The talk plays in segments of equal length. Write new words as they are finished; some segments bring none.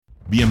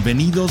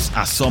Bienvenidos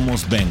a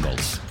Somos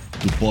Bengals,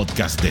 tu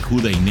podcast de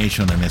WHORRRDEY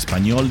Nation en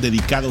español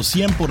dedicado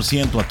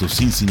 100% a tus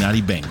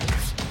Cincinnati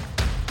Bengals.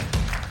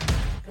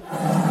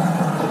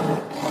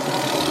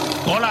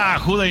 Hola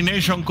WHORRRDEY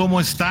Nation, ¿cómo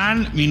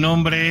están? Mi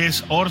nombre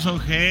es Orson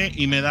G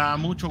y me da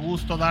mucho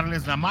gusto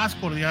darles la más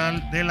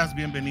cordial de las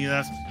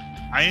bienvenidas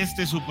a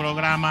su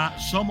programa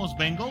Somos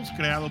Bengals,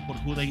 creado por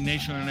WHORRRDEY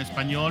Nation en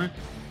español,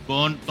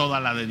 con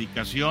toda la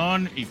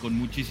dedicación y con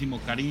muchísimo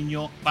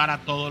cariño para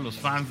todos los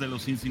fans de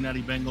los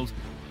Cincinnati Bengals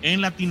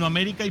en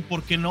Latinoamérica y,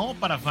 por qué no,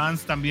 para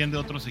fans también de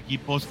otros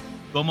equipos,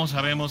 como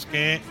sabemos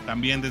que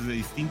también desde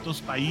distintos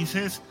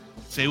países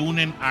se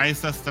unen a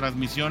estas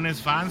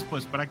transmisiones fans,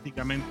 pues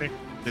prácticamente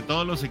de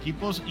todos los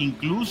equipos,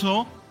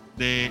 incluso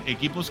de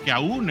equipos que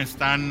aún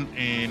están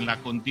en la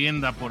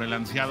contienda por el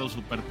ansiado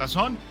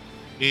Supertazón.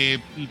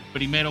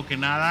 Primero que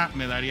nada,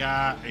 me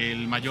daría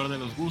el mayor de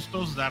los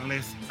gustos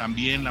darles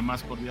también la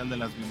más cordial de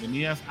las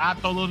bienvenidas a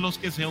todos los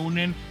que se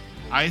unen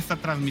a esta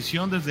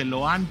transmisión desde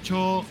lo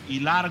ancho y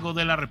largo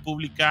de la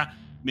República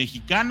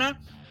Mexicana,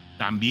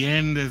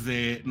 también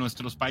desde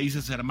nuestros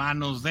países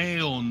hermanos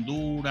de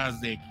Honduras,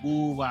 de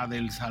Cuba, de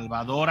El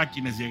Salvador, a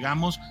quienes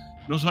llegamos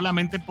no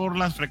solamente por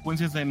las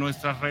frecuencias de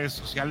nuestras redes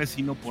sociales,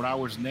 sino por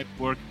Hours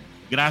Network,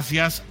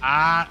 gracias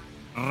a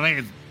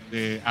Red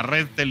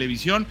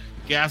Televisión,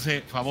 que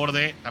hace favor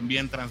de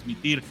también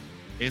transmitir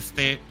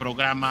este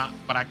programa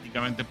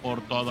prácticamente por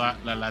toda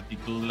la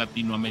latitud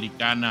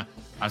latinoamericana.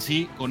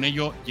 Así, con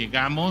ello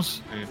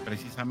llegamos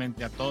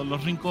precisamente a todos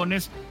los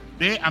rincones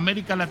de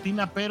América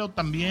Latina, pero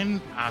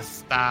también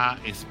hasta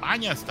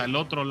España, hasta el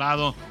otro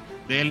lado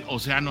del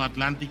Océano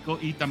Atlántico,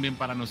 y también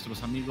para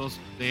nuestros amigos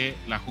de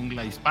la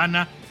jungla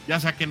hispana, ya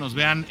sea que nos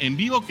vean en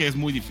vivo, que es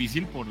muy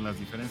difícil por las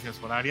diferencias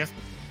horarias,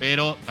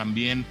 pero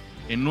también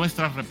en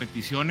nuestras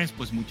repeticiones.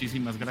 Pues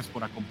muchísimas gracias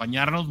por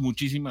acompañarnos,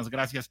 muchísimas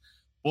gracias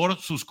por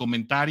sus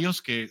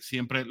comentarios, que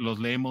siempre los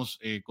leemos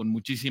con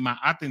muchísima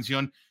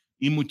atención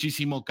y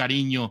muchísimo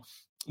cariño.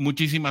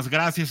 Muchísimas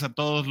gracias a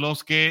todos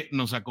los que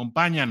nos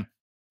acompañan,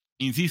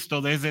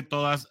 insisto, desde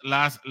todas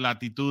las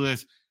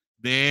latitudes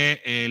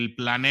del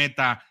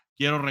planeta.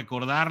 Quiero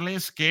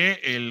recordarles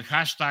que el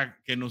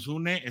hashtag que nos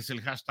une es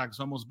el hashtag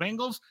Somos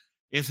Bengals.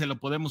 Ese lo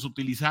podemos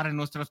utilizar en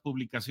nuestras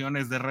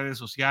publicaciones de redes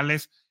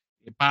sociales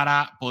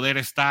para poder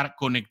estar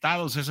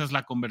conectados. Esa es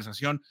la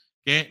conversación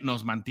que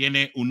nos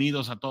mantiene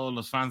unidos a todos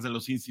los fans de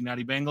los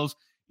Cincinnati Bengals.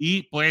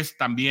 Y pues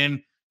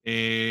también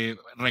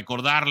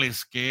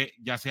recordarles que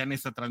ya sea en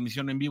esta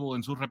transmisión en vivo o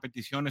en sus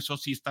repeticiones, o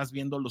si estás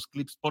viendo los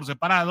clips por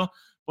separado,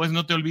 pues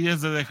no te olvides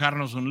de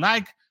dejarnos un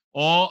like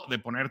o de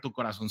poner tu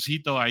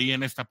corazoncito ahí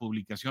en esta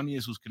publicación y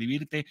de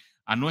suscribirte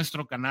a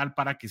nuestro canal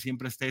para que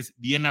siempre estés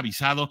bien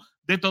avisado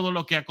de todo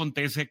lo que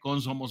acontece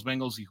con Somos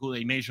Bengals y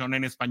WHORRRDEY Nation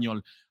en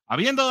español.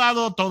 Habiendo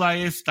dado toda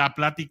esta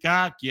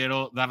plática,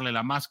 quiero darle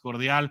la más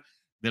cordial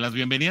de las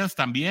bienvenidas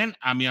también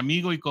a mi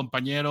amigo y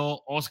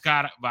compañero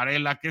Oscar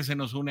Varela, que se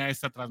nos une a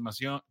esta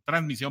transmisión,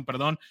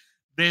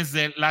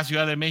 desde la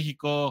Ciudad de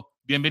México.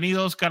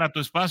 Bienvenido, Oscar, a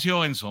tu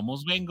espacio en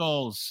Somos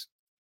Bengals.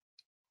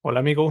 Hola,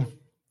 amigo.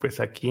 Pues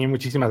aquí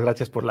muchísimas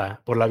gracias por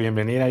la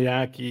bienvenida,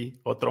 ya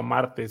aquí otro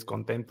martes,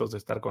 contentos de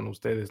estar con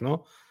ustedes,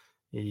 ¿no?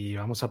 Y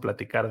vamos a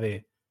platicar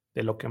de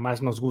lo que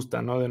más nos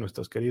gusta, ¿no? De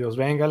nuestros queridos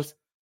Bengals.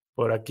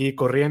 Por aquí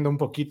corriendo un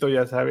poquito,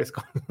 ya sabes,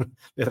 con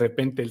de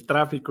repente el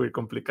tráfico y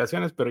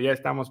complicaciones, pero ya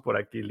estamos por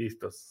aquí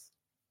listos.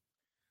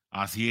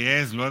 Así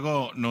es,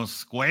 luego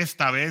nos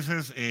cuesta a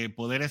veces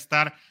poder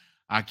estar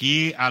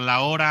aquí a la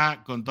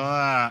hora con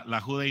toda la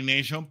WHORRRDEY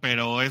Nation,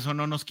 pero eso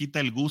no nos quita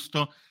el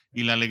gusto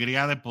y la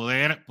alegría de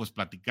poder, pues,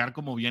 platicar,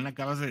 como bien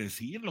acabas de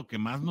decir, lo que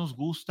más nos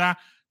gusta,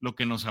 lo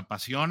que nos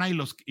apasiona y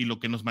lo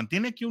que nos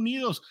mantiene aquí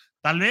unidos.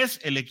 Tal vez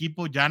el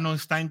equipo ya no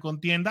está en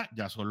contienda,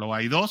 ya solo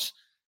hay dos,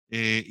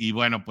 y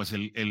bueno, pues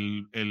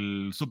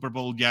el Super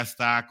Bowl ya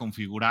está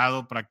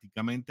configurado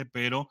prácticamente,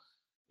 pero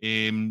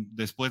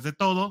después de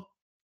todo,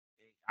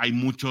 hay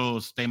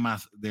muchos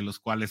temas de los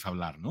cuales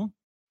hablar, ¿no?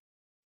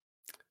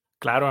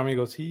 Claro,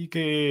 amigo, sí,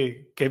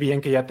 qué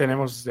bien que ya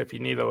tenemos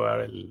definido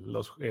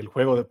el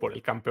juego por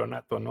el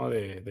campeonato, ¿no?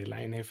 de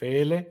la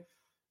NFL.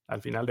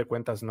 Al final de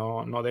cuentas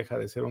no deja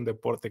de ser un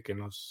deporte que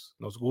nos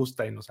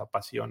gusta y nos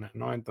apasiona,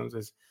 ¿no?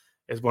 Entonces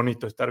es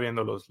bonito estar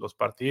viendo los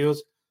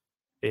partidos,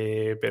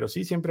 pero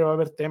sí, siempre va a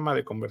haber tema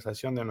de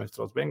conversación de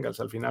nuestros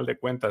Bengals. Al final de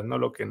cuentas, ¿no?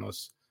 Lo que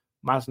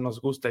más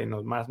nos gusta y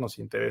más nos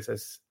interesa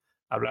es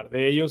hablar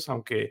de ellos,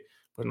 aunque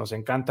pues nos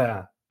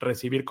encanta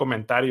recibir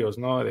comentarios,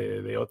 ¿no?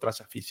 de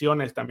otras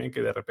aficiones también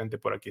que de repente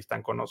por aquí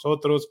están con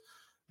nosotros,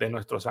 de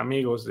nuestros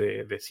amigos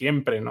de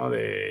siempre, ¿no?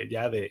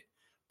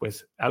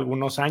 Pues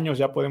algunos años,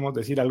 ya podemos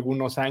decir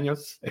algunos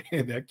años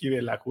de aquí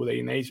de la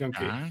WHORRRDEY Nation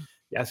que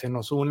ya se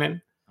nos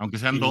unen. Aunque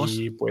sean dos.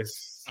 Y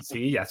pues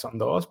sí, ya son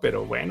dos,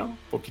 pero bueno,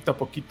 poquito a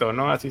poquito,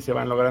 ¿no? Así se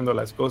van logrando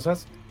las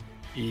cosas.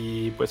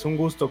 Y pues un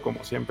gusto,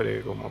 como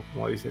siempre,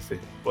 como dices,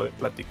 poder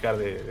platicar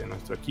de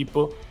nuestro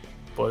equipo,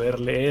 poder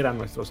leer a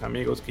nuestros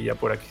amigos que ya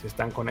por aquí se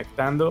están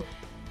conectando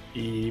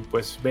y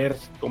pues ver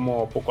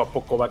cómo poco a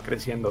poco va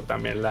creciendo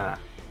también la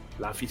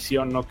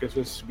afición, ¿no? Que eso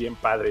es bien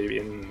padre y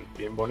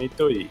bien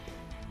bonito, y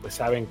pues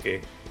saben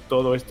que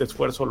todo este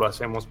esfuerzo lo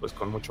hacemos pues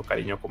con mucho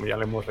cariño, como ya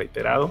lo hemos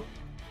reiterado.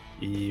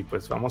 Y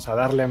pues vamos a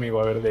darle,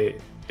 amigo, a ver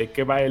de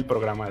qué va el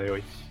programa de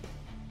hoy.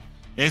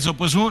 Eso,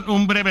 pues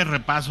un breve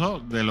repaso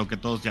de lo que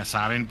todos ya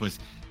saben, pues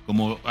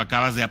como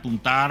acabas de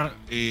apuntar,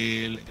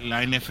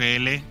 la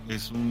NFL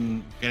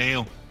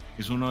creo,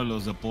 es uno de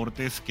los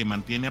deportes que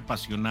mantiene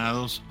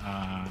apasionados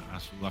a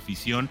su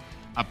afición,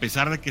 a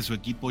pesar de que su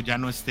equipo ya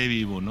no esté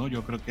vivo, ¿no?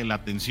 Yo creo que la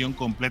atención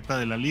completa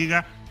de la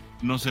liga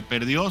no se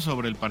perdió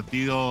sobre el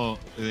partido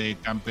de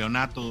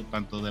campeonato,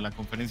 tanto de la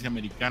conferencia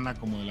americana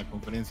como de la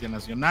conferencia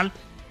nacional,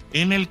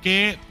 en el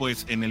que,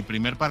 pues, en el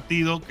primer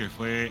partido, que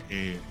fue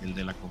el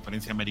de la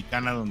conferencia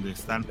americana, donde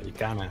están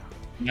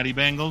y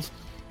Bengals,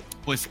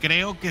 pues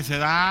creo que se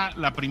da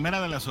la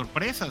primera de las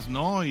sorpresas,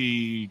 ¿no?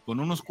 Y con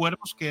unos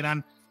Cuervos que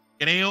eran,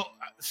 creo,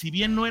 si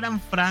bien no eran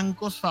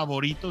francos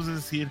favoritos, es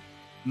decir,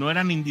 no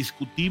eran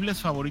indiscutibles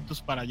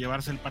favoritos para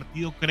llevarse el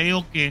partido,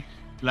 creo que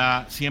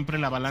siempre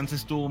la balanza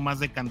estuvo más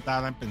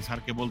decantada en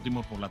pensar que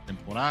Baltimore, por la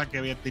temporada que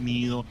había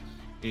tenido,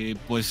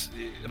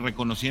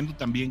 reconociendo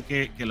también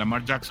que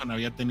Lamar Jackson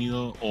había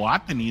tenido o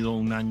ha tenido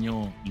un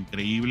año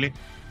increíble,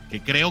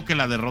 que creo que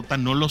la derrota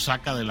no lo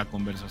saca de la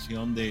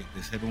conversación de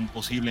ser un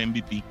posible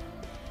MVP.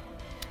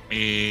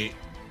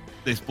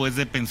 Después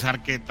de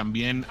pensar que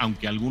también,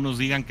 aunque algunos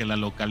digan que la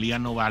localía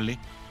no vale,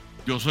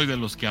 yo soy de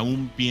los que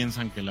aún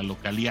piensan que la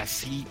localía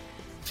sí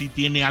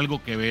tiene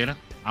algo que ver,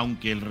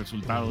 aunque el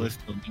resultado de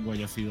este domingo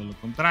haya sido lo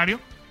contrario.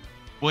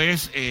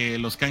 Pues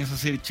los Kansas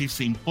City Chiefs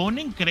se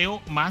imponen,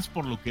 creo, más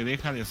por lo que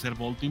deja de hacer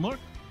Baltimore.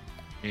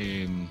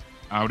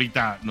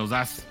 Ahorita nos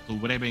das tu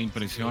breve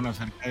impresión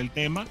acerca del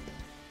tema.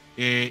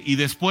 Y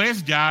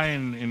después, ya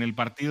en el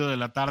partido de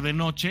la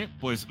tarde-noche,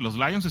 pues los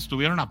Lions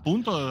estuvieron a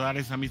punto de dar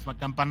esa misma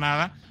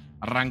campanada,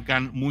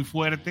 arrancan muy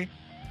fuerte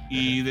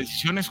y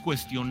decisiones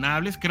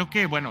cuestionables. Creo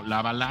que, bueno, la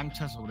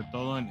avalancha, sobre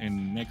todo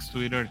en Next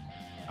Twitter,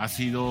 ha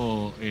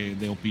sido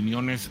de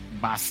opiniones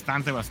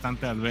bastante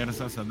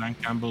adversas a Dan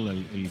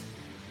Campbell,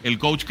 el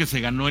coach que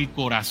se ganó el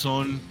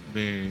corazón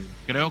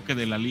creo que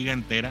de la liga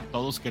entera.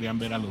 Todos querían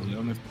ver a los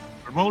Leones en el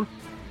Super Bowl.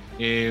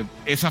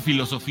 Esa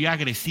filosofía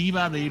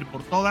agresiva de ir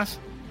por todas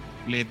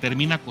le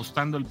termina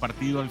costando el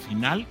partido al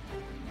final,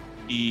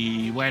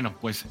 y bueno,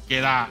 pues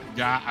queda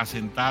ya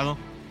asentado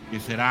que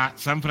será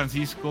San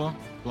Francisco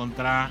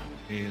contra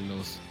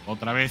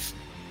otra vez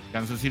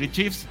Kansas City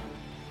Chiefs,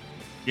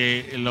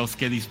 los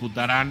que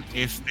disputarán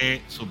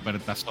este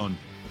supertazón.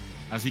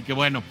 Así que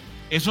bueno,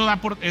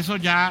 eso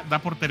ya da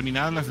por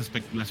terminadas las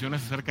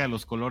especulaciones acerca de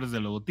los colores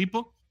del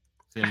logotipo.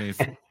 Se les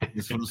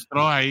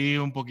frustró ahí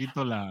un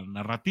poquito la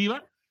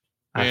narrativa,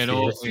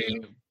 pero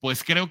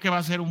pues creo que va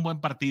a ser un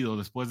buen partido.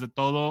 Después de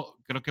todo,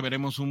 creo que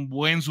veremos un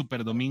buen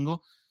super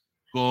domingo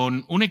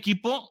con un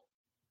equipo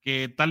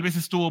que tal vez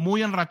estuvo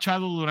muy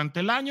enrachado durante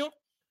el año,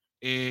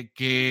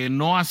 que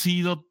no ha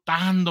sido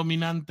tan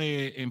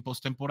dominante en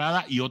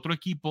postemporada, y otro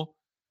equipo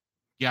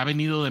que ha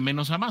venido de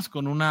menos a más,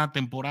 con una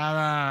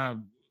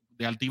temporada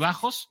de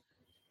altibajos,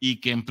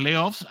 y que en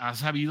playoffs ha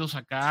sabido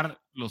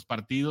sacar los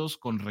partidos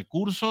con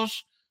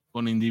recursos,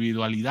 con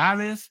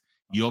individualidades,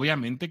 y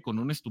obviamente con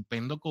un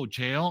estupendo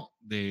coacheo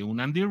de un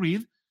Andy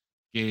Reid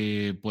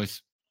que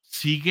pues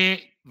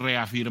sigue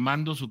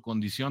reafirmando su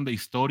condición de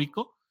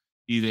histórico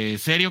y de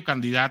serio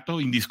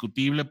candidato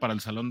indiscutible para el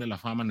Salón de la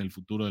Fama en el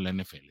futuro de la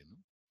NFL,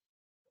 ¿no?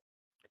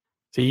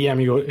 Sí,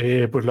 amigo,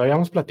 pues lo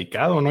habíamos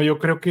platicado, ¿no? Yo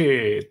creo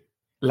que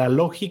la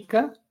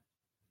lógica,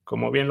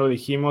 como bien lo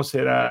dijimos,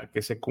 era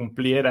que se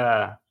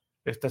cumpliera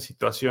esta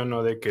situación,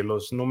 ¿no? De que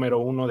los número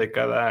uno de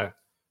cada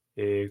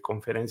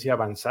conferencia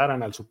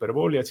avanzaran al Super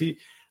Bowl, y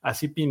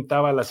así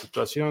pintaba la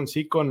situación,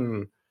 sí,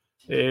 con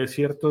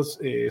ciertos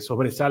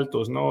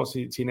sobresaltos, ¿no?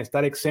 Sin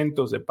estar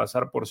exentos de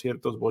pasar por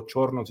ciertos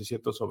bochornos y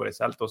ciertos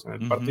sobresaltos en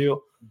el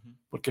partido,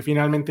 porque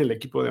finalmente el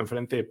equipo de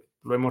enfrente,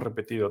 lo hemos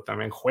repetido,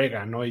 también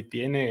juega, ¿no? Y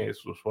tiene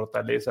sus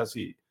fortalezas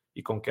y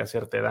con qué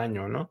hacerte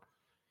daño, ¿no?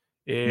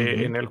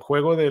 En el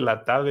juego de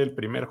la tarde, el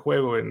primer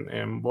juego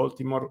en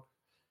Baltimore,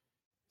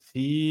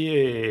 sí,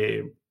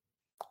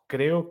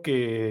 creo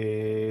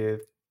que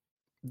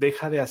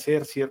deja de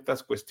hacer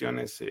ciertas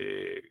cuestiones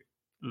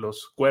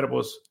los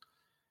Cuervos,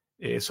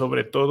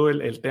 sobre todo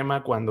el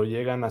tema cuando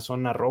llegan a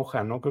zona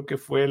roja, ¿no? Creo que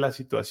fue la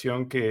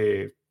situación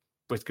que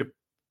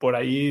por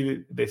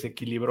ahí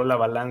desequilibró la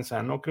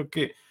balanza, ¿no? Creo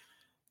que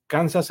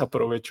Kansas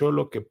aprovechó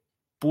lo que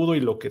pudo y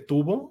lo que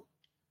tuvo,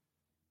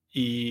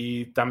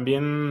 y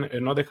también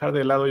no dejar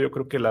de lado, yo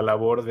creo que la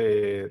labor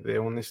de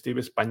un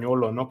Steve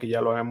Spagnuolo, ¿no? Que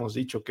ya lo habíamos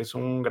dicho, que es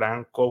un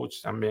gran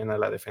coach también a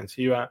la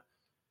defensiva,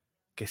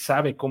 que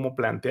sabe cómo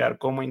plantear,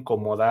 cómo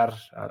incomodar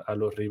a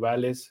los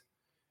rivales.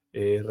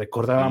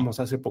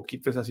 Recordábamos hace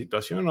poquito esa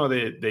situación, ¿no?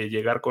 De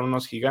llegar con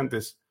unos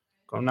gigantes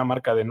con una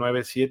marca de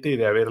 9-7 y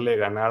de haberle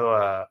ganado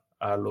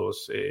a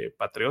los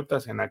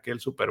Patriotas en aquel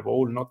Super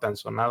Bowl, ¿no? Tan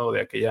sonado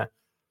de aquella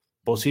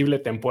posible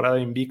temporada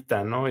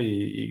invicta, ¿no?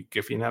 Y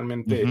que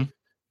finalmente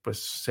pues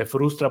se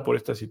frustra por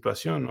esta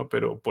situación, ¿no?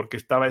 Pero porque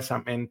estaba esa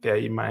mente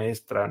ahí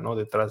maestra, ¿no?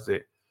 Detrás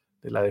de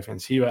la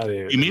defensiva.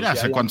 Y mira,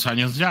 hace cuántos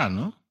años ya,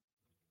 ¿no?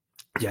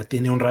 ya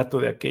tiene un rato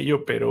de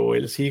aquello, pero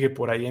él sigue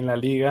por ahí en la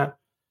liga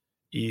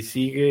y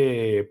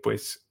sigue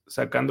pues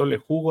sacándole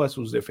jugo a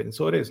sus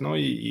defensores, ¿no?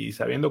 Y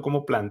sabiendo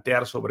cómo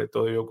plantear, sobre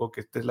todo. Yo creo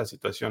que esta es la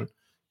situación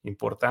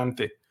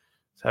importante,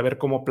 saber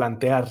cómo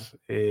plantear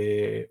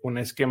un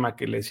esquema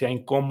que le sea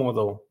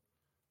incómodo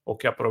o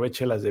que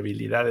aproveche las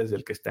debilidades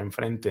del que está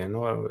enfrente,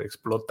 ¿no?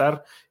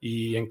 Explotar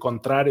y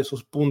encontrar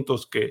esos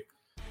puntos que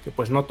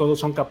pues no todos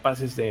son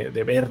capaces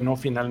de ver, ¿no?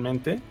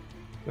 Finalmente.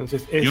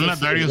 Entonces, Y ese un es el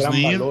Darius gran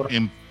Need valor.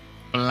 en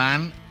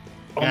plan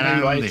Hombre,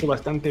 lo ha grande. hecho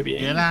bastante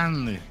bien.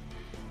 Grande.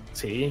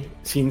 Sí,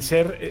 sin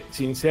ser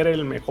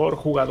el mejor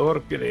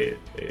jugador de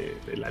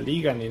la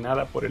liga ni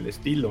nada por el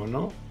estilo,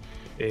 ¿no?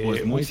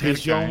 Pues muy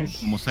Chris cerca, Jones,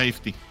 como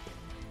safety.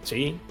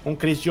 sí, un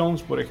Chris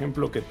Jones, por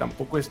ejemplo, que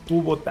tampoco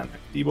estuvo tan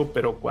activo,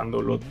 pero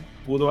cuando lo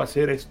pudo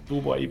hacer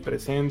estuvo ahí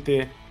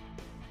presente.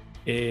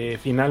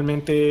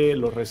 Finalmente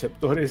los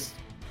receptores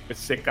pues,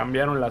 se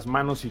cambiaron las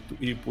manos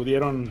y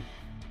pudieron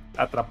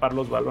atrapar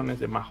los balones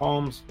de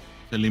Mahomes.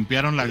 Se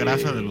limpiaron la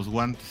grasa de los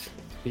guantes.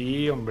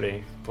 Sí,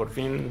 hombre, por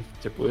fin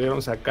se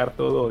pudieron sacar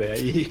todo de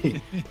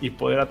ahí y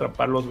poder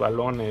atrapar los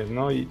balones,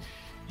 ¿no?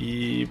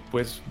 Y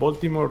pues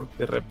Baltimore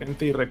de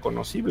repente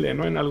irreconocible,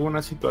 ¿no? En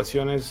algunas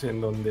situaciones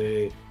en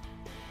donde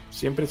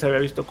siempre se había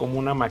visto como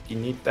una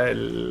maquinita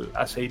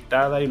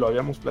aceitada, y lo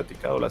habíamos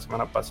platicado la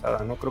semana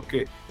pasada, ¿no? Creo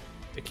que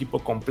equipo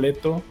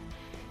completo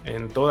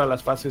en todas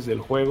las fases del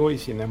juego, y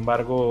sin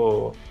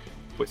embargo,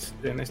 pues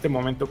en este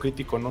momento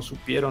crítico no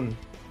supieron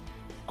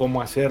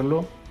cómo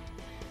hacerlo.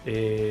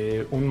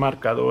 Un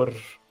marcador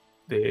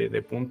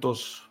de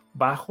puntos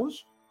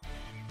bajos,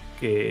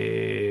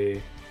 que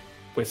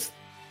pues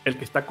el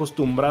que está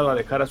acostumbrado a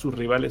dejar a sus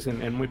rivales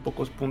en muy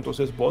pocos puntos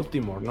es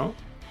Baltimore, ¿no?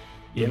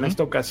 Y en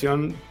esta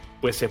ocasión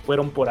pues se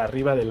fueron por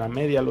arriba de la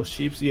media los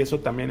Chiefs, y eso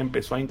también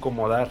empezó a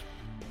incomodar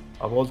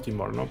a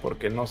Baltimore, ¿no?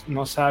 Porque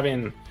no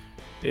saben,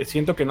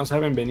 siento que no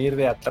saben venir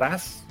de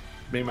atrás.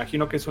 Me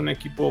imagino que es un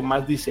equipo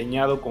más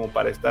diseñado como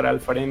para estar al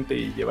frente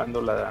y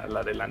llevando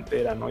la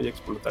delantera, ¿no? Y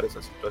explotar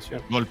esa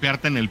situación.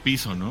 Golpearte en el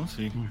piso, ¿no?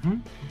 Sí.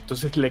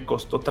 Entonces le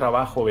costó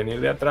trabajo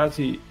venir de atrás,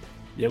 y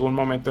llegó un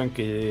momento en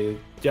que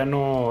ya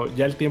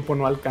el tiempo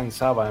no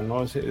alcanzaba,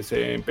 ¿no?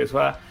 Se empezó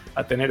a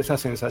tener esa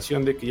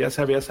sensación de que ya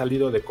se había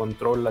salido de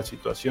control la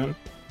situación.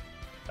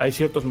 Hay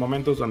ciertos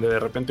momentos donde de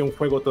repente un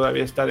juego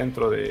todavía está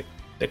dentro de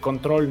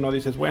control, ¿no?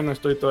 Dices, bueno,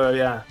 estoy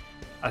todavía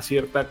a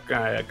cierta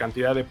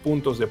cantidad de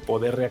puntos de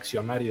poder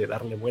reaccionar y de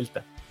darle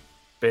vuelta.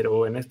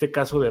 Pero en este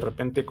caso, de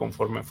repente,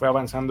 conforme fue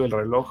avanzando el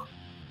reloj,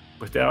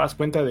 pues te dabas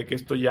cuenta de que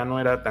esto ya no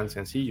era tan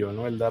sencillo,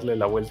 ¿no? El darle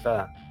la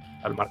vuelta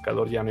al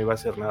marcador ya no iba a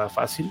ser nada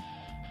fácil,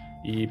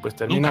 y pues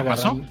termina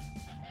agarrando.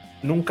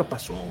 Nunca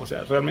pasó, o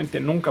sea,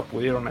 realmente nunca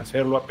pudieron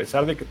hacerlo, a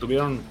pesar de que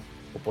tuvieron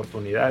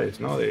oportunidades,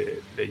 ¿no?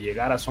 De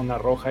llegar a zona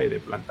roja y de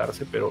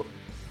plantarse, pero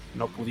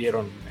no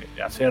pudieron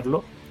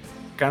hacerlo.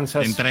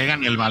 Kansas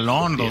entregan el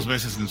balón 2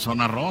 veces en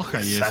zona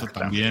roja, y eso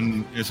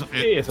también, eso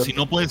si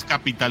no puedes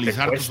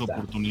capitalizar tus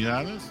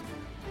oportunidades,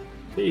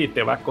 sí,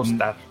 te va a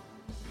costar.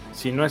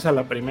 Si no es a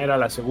la primera, a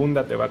la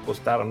segunda te va a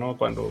costar, ¿no?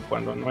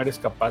 Cuando no eres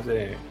capaz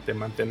de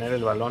mantener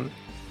el balón,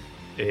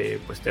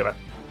 pues te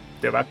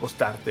va a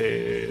costar,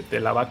 te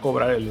la va a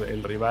cobrar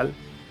el rival.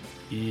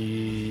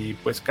 Y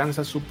pues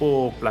Kansas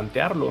supo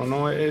plantearlo,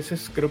 ¿no? Ese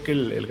es, creo que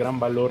el gran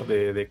valor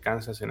de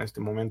Kansas en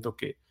este momento,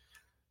 que,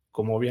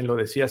 como bien lo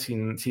decía,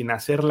 sin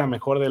hacer la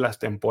mejor de las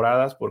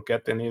temporadas, porque ha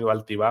tenido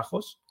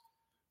altibajos,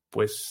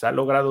 pues ha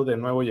logrado de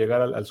nuevo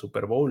llegar al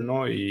Super Bowl,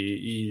 ¿no?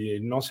 Y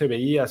no se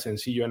veía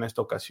sencillo en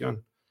esta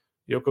ocasión.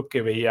 Yo creo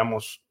que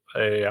veíamos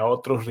a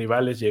otros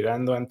rivales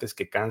llegando antes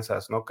que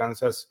Kansas, ¿no?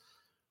 Kansas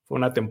fue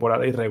una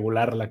temporada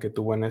irregular la que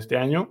tuvo en este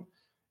año,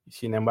 y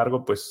sin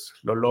embargo, pues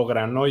lo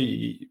logran, ¿no?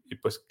 Y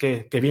pues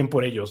qué bien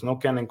por ellos, ¿no?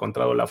 Que han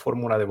encontrado la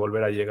fórmula de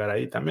volver a llegar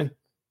ahí también.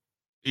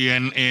 Y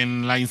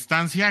en la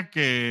instancia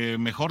que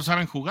mejor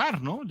saben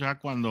jugar, ¿no? Ya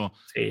cuando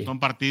son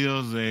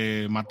partidos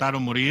de matar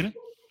o morir,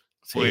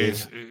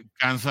 pues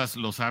Kansas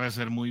lo sabe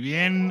hacer muy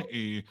bien.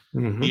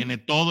 Tiene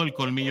todo el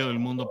colmillo del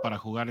mundo para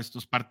jugar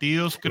estos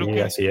partidos. Creo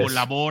que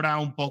colabora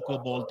un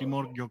poco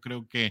Baltimore. Yo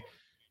creo que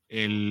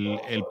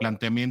el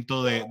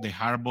planteamiento de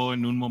Harbaugh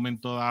en un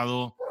momento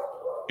dado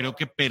creo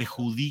que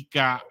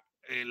perjudica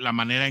la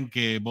manera en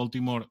que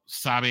Baltimore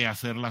sabe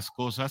hacer las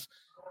cosas.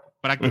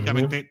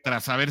 Prácticamente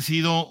tras haber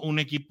sido un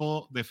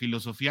equipo de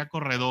filosofía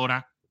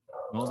corredora,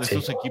 ¿no? De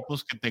esos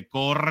equipos que te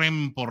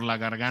corren por la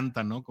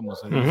garganta, ¿no? Como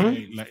se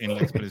dice en la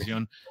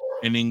expresión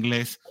en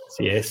inglés.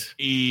 Así es.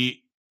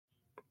 Y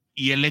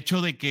el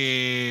hecho de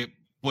que,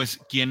 pues,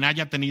 quien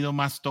haya tenido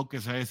más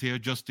toques haya sido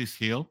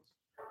Justice Hill,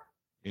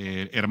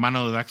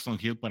 hermano de Daxton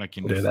Hill, para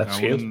quienes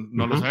aún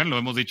no lo saben, lo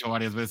hemos dicho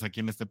varias veces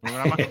aquí en este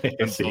programa,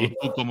 tanto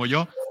tú como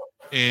yo.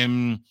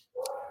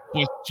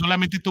 Pues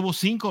solamente tuvo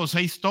 5 o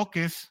 6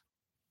 toques.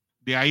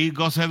 De ahí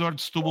Gus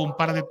Edwards tuvo un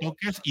par de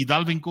toques y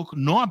Dalvin Cook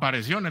no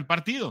apareció en el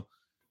partido.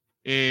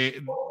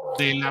 De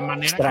la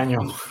manera que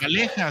cuando te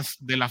alejas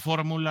de la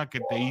fórmula que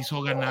te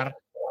hizo ganar,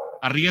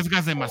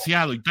 arriesgas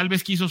demasiado, y tal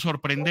vez quiso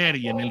sorprender,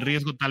 y en el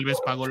riesgo tal vez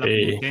pagó la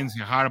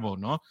penitencia Harbaugh,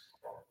 ¿no?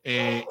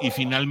 Y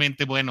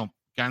finalmente, bueno,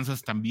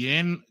 Kansas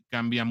también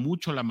cambia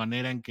mucho la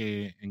manera en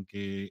que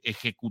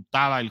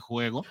ejecutaba el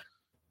juego.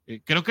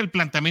 Creo que el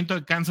planteamiento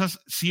de Kansas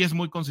sí es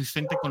muy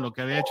consistente con lo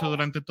que había hecho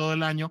durante todo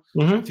el año.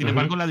 Sin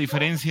embargo, la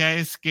diferencia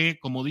es que,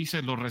 como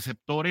dices, los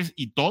receptores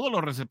y todos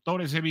los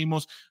receptores,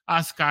 vimos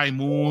a Sky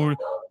Moore,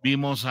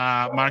 vimos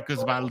a Marcus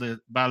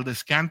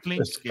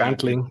Valdes-Scantling, que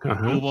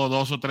tuvo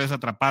 2 o 3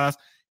 atrapadas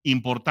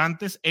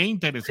importantes e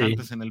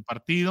interesantes en el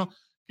partido,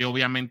 que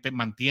obviamente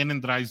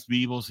mantienen drives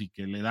vivos y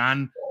que le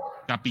dan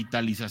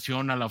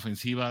capitalización a la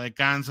ofensiva de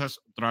Kansas.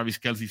 Travis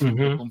Kelce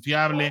siempre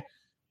confiable.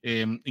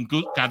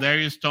 Incluso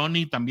Kadarius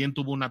Toney también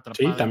tuvo una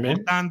atrapada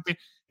importante.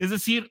 Es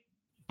decir,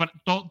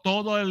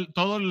 todo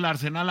el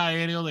arsenal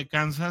aéreo de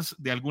Kansas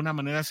de alguna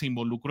manera se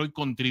involucró y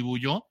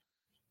contribuyó.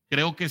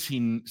 Creo que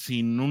sin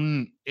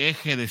un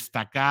eje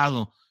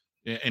destacado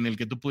en el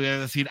que tú pudieras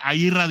decir,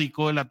 ahí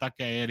radicó el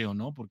ataque aéreo,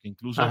 ¿no? Porque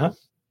incluso,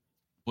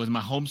 pues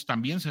Mahomes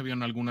también se vio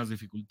en algunas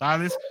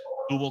dificultades,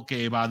 tuvo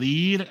que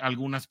evadir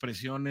algunas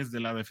presiones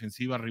de la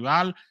defensiva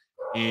rival.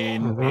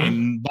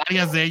 En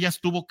varias de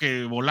ellas tuvo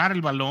que volar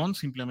el balón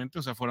simplemente,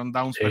 o sea, fueron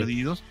downs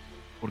perdidos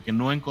porque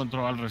no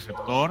encontró al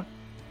receptor.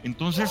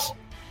 Entonces,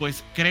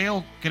 pues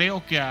creo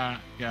que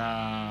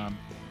a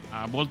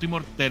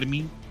Baltimore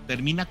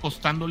termina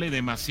costándole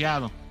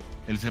demasiado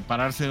el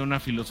separarse de una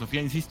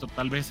filosofía, insisto,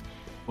 tal vez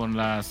con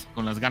las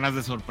ganas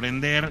de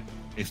sorprender,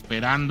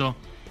 esperando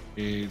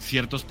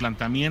ciertos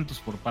planteamientos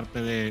por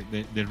parte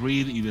de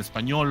Reed y de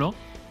Spagnuolo,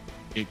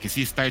 que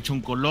sí está hecho un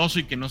coloso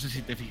y que no sé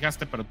si te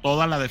fijaste, pero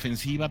toda la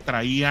defensiva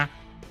traía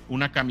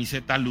una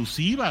camiseta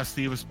alusiva a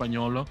Steve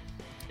Spagnuolo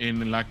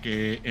en la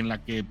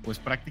que pues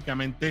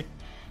prácticamente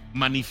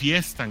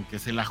manifiestan que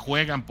se la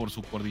juegan por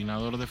su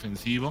coordinador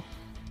defensivo,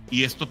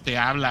 y esto te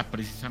habla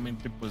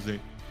precisamente pues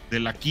de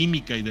la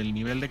química y del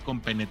nivel de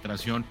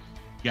compenetración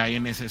que hay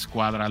en esa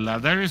escuadra. La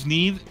Darius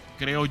Need,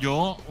 creo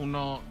yo,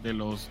 uno de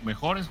los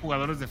mejores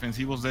jugadores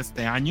defensivos de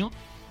este año.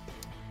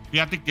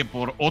 Fíjate que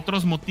por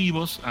otros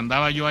motivos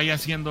andaba yo ahí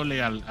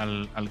haciéndole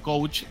al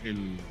coach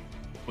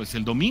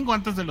el domingo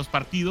antes de los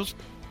partidos,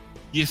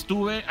 y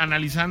estuve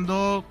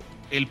analizando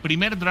el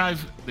primer drive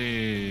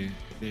de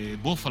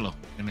Buffalo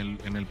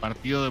en el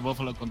partido de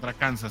Buffalo contra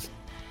Kansas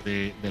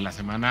de la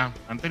semana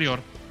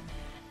anterior,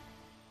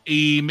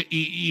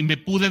 y me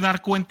pude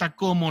dar cuenta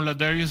cómo la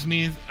Darius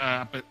Sneed,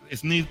 a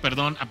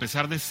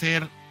pesar de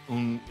ser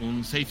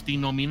un safety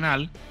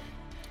nominal,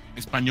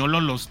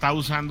 Spagnuolo lo está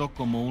usando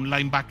como un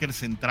linebacker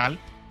central.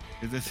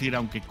 Es decir,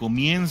 aunque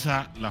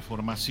comienza la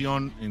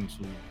formación en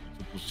su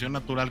posición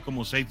natural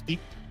como safety,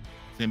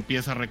 se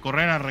empieza a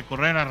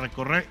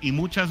recorrer, y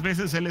muchas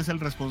veces él es el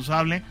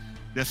responsable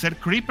de hacer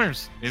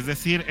creepers, es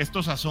decir,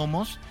 estos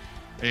asomos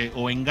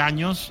o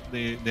engaños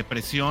de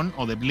presión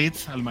o de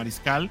blitz al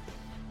mariscal,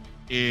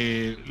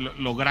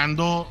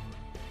 logrando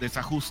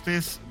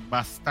desajustes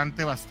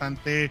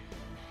bastante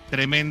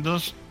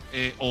tremendos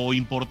o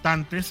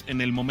importantes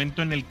en el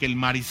momento en el que el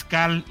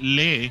mariscal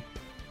lee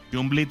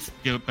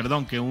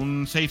que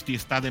un safety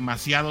está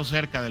demasiado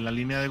cerca de la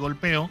línea de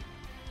golpeo.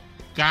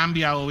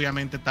 Cambia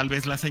obviamente tal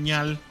vez la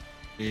señal,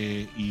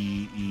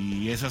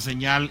 y esa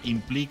señal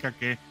implica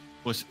que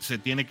pues se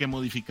tiene que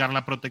modificar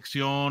la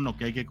protección o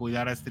que hay que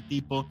cuidar a este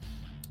tipo,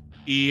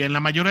 y en la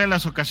mayoría de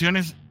las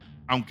ocasiones,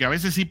 aunque a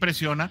veces sí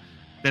presiona,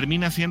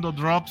 termina haciendo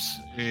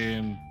drops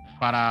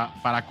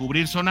para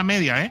cubrir zona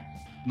media,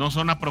 no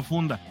zona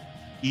profunda.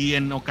 Y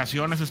en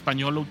ocasiones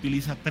Spagnuolo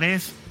utiliza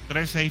tres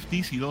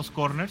safeties y 2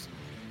 corners,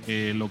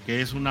 lo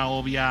que es una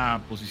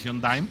obvia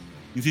posición dime.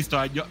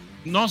 Insisto, yo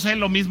no sé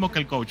lo mismo que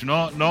el coach,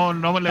 no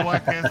le voy a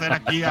hacer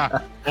aquí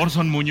a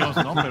Orson Muñoz,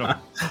 ¿no?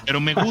 Pero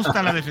me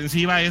gusta la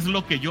defensiva, es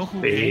lo que yo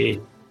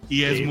jugué,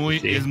 y es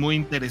muy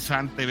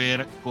interesante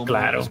ver cómo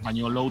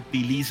Spagnuolo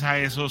utiliza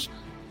esos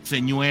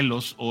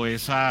señuelos o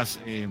esas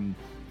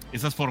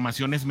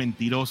formaciones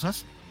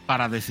mentirosas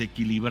para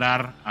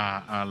desequilibrar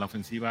a la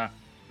ofensiva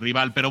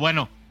rival. Pero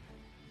bueno,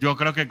 yo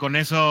creo que con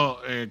eso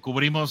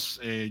cubrimos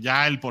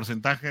ya el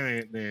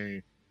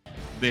porcentaje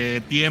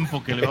de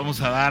tiempo que le vamos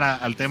a dar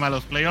al tema de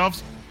los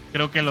playoffs.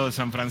 Creo que lo de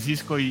San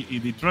Francisco y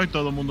Detroit,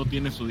 todo el mundo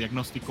tiene su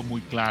diagnóstico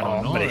muy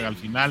claro, ¿no? Al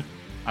final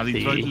a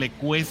Detroit le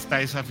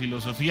cuesta esa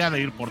filosofía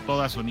de ir por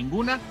todas o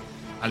ninguna.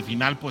 Al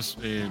final pues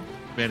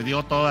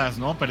perdió todas,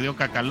 ¿no? Perdió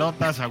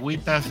cacalotas,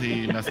 agüitas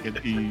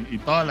y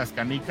todas las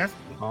canicas.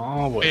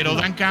 Pero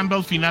Dan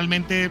Campbell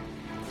finalmente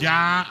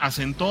ya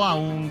asentó a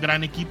un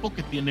gran equipo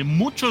que tiene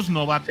muchos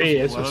novatos,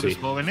 jugadores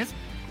jóvenes,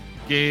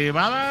 que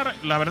va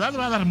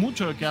a dar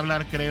mucho de qué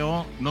hablar,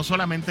 creo, no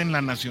solamente en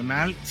la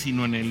nacional,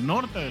 sino en el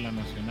norte de la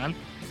nacional.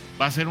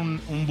 Va a ser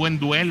un buen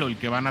duelo el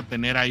que van a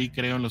tener ahí,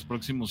 creo, en los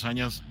próximos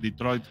años,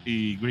 Detroit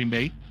y Green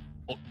Bay.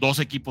 2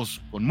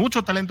 equipos con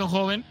mucho talento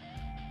joven,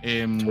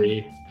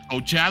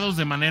 coacheados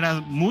de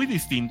maneras muy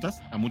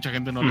distintas. A mucha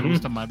gente no le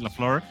gusta Matt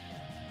LaFleur,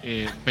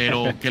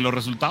 pero que los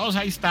resultados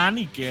ahí están,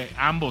 y que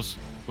ambos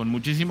con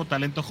muchísimo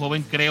talento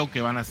joven creo que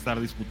van a estar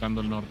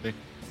disputando el norte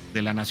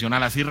de la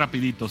nacional. Así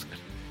rapidito, Oscar.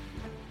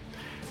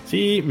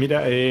 Sí,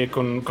 mira,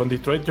 con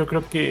Detroit yo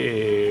creo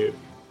que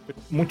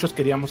muchos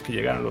queríamos que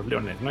llegaran los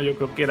Leones, ¿no? Yo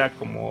creo que era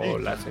como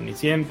la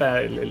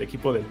Cenicienta, el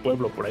equipo del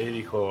pueblo, por ahí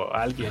dijo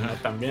alguien, ¿no?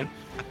 También.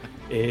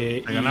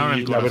 Te ganaron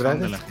el corazón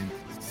de la gente.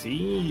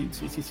 Sí,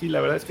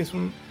 la verdad es que es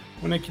un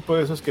equipo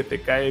de esos que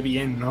te cae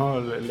bien, ¿no?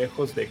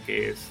 Lejos de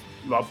que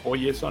lo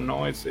apoyes o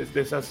no, es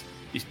de esas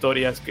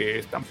historias que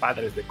están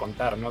padres de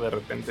contar, ¿no? De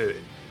repente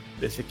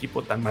de ese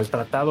equipo tan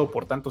maltratado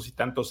por tantos y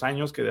tantos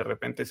años que de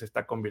repente se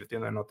está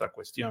convirtiendo en otra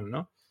cuestión,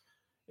 ¿no?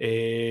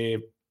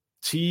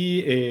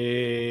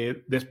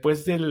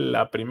 Después de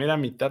la primera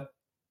mitad,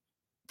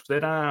 pues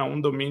era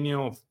un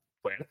dominio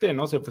fuerte,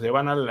 ¿no? Se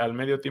van al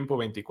medio tiempo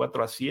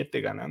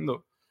 24-7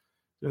 ganando.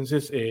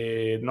 Entonces,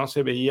 no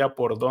se veía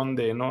por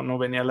dónde, no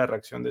venía la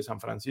reacción de San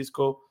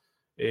Francisco.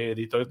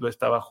 Detroit lo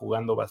estaba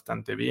jugando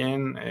bastante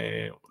bien.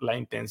 La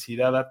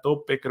intensidad a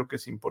tope creo que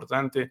es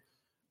importante.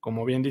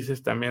 Como bien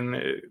dices, también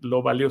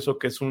lo valioso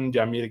que es un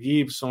Jahmyr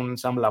Gibbs, un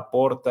Sam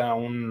Laporta,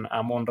 un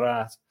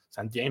Amon-Ra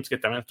St. James, que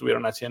también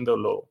estuvieron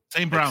haciéndolo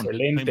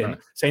excelente.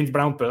 Saint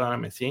Brown,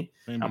 perdóname, sí.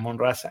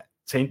 Amon-Ra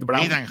St.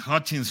 Brown. Aidan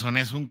Hutchinson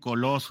es un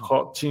coloso.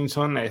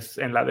 Hutchinson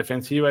en la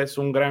defensiva es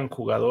un gran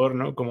jugador,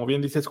 ¿no? Como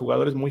bien dices,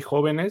 jugadores muy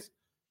jóvenes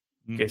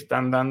que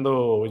están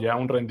dando ya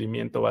un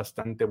rendimiento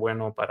bastante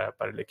bueno para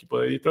el equipo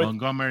de Detroit.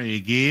 Montgomery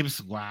y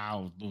Gibbs,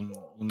 wow,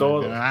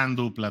 una gran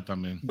dupla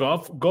también.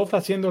 Goff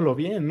haciéndolo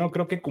bien, ¿no?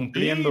 Creo que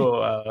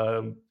cumpliendo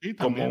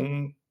como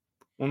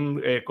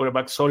un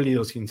quarterback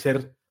sólido sin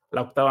ser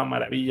la octava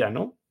maravilla,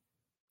 ¿no?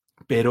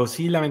 Pero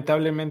sí,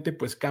 lamentablemente,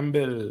 pues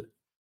Campbell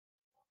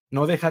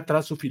no deja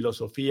atrás su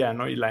filosofía,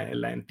 ¿no? Y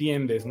la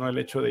entiendes, ¿no? El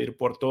hecho de ir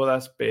por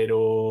todas,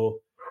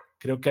 pero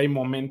creo que hay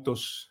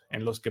momentos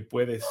en los que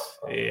puedes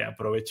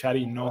aprovechar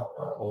y no,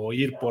 o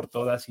ir por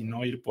todas y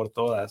no ir por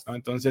todas, ¿no?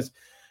 Entonces,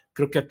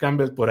 creo que a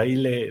Campbell por ahí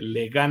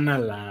le gana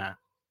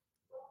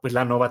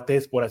la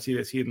novatez, por así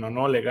decirlo,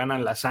 ¿no? Le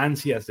ganan las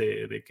ansias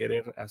de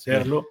querer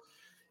hacerlo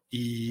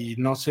y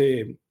no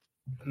se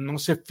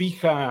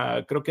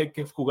fija. Creo que hay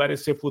que jugar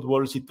ese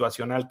fútbol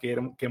situacional que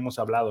hemos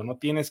hablado, ¿no?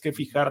 Tienes que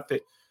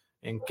fijarte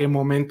en qué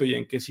momento y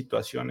en qué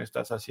situación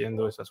estás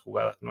haciendo esas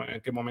jugadas, ¿no?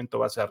 En qué momento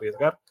vas a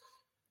arriesgar,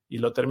 y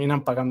lo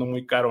terminan pagando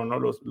muy caro, ¿no?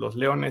 Los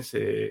Leones,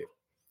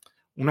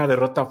 una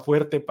derrota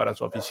fuerte para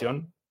su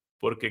afición,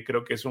 porque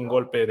creo que es un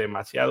golpe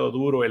demasiado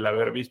duro el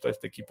haber visto a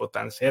este equipo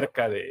tan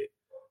cerca de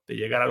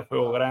llegar al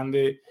juego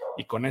grande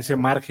y con ese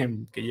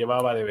margen que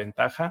llevaba de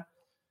ventaja,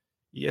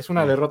 y es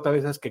una derrota de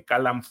esas que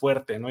calan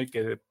fuerte, ¿no? Y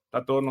que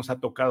a todos nos ha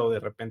tocado de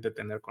repente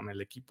tener con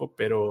el equipo,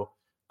 pero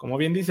como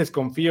bien dices,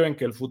 confío en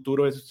que el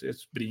futuro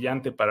es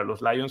brillante para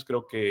los Lions.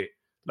 Creo que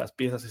las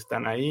piezas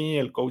están ahí,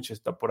 el coach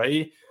está por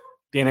ahí,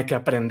 tiene que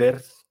aprender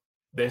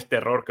de este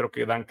error. Creo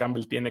que Dan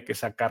Campbell tiene que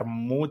sacar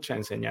mucha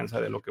enseñanza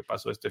de lo que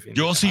pasó este fin de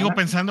semana. Yo sigo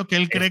pensando que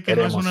él cree que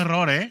no es un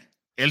error, ¿eh?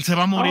 Él se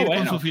va a morir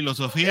con su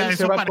filosofía. Él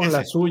se va con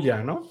la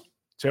suya, ¿no?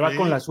 Se va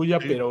con la suya,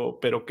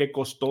 pero qué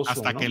costoso,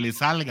 hasta ¿no? que le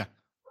salga.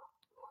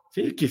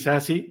 Sí,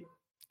 quizás sí,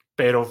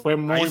 pero fue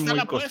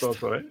muy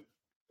costoso, ¿eh?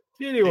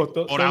 Sí, digo,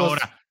 por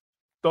ahora.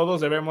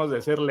 Todos debemos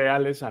de ser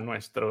leales a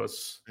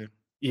nuestros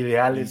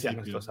ideales y a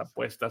nuestras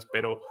apuestas,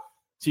 pero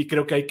sí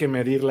creo que hay que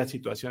medir la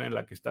situación en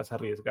la que estás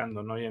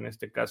arriesgando, ¿no? Y en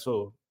este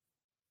caso,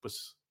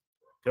 pues,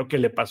 creo que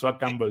le pasó a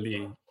Campbell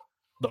y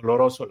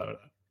doloroso, la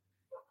verdad.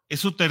 Es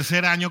su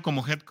tercer año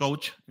como head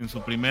coach. En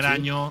su primer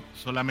año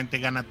solamente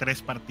gana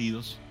 3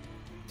 partidos.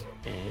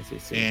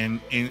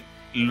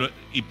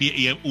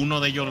 Y uno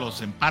de ellos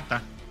los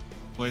empata.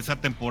 Fue esa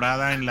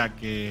temporada en la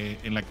que,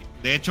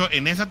 de hecho,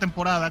 en esa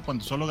temporada,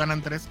 cuando solo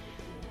ganan 3,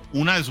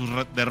 una de sus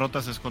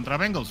derrotas es contra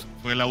Bengals.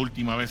 Fue la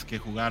última vez que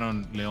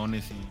jugaron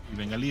Leones y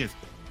Bengalíes.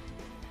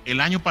 El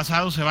año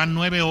pasado se van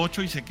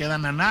 9-8 y se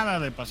quedan a nada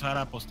de pasar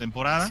a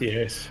postemporada. Así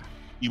es.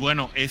 Y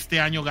bueno,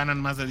 este año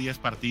ganan más de 10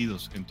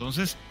 partidos.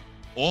 Entonces,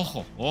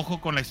 ojo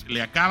con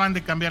le acaban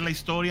de cambiar la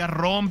historia,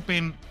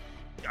 rompen,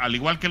 al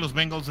igual que los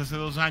Bengals hace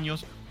 2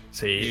 años,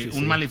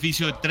 un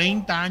maleficio de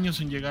 30 años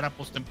sin llegar a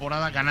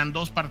postemporada. Ganan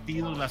 2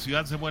 partidos, la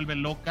ciudad se vuelve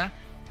loca.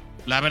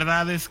 La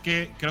verdad es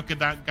que creo que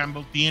Dan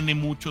Campbell tiene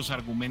muchos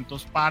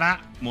argumentos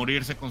para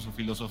morirse con su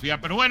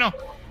filosofía. Pero bueno,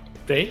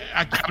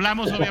 aquí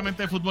hablamos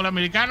obviamente de fútbol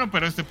americano,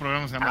 pero este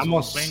programa se llama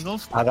Somos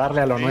Bengals. A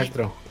darle a lo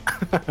nuestro.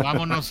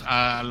 Vámonos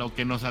a lo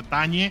que nos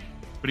atañe.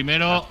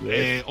 Primero,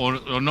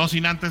 o no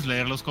sin antes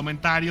leer los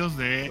comentarios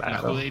de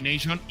la WDNE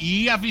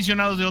y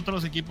aficionados de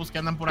otros equipos que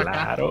andan por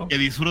acá, que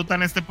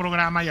disfrutan este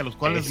programa y a los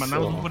cuales les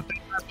mandamos un fuerte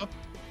abrazo,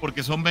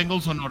 porque son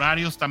Bengals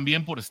honorarios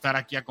también por estar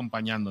aquí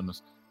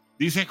acompañándonos.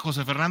 Dice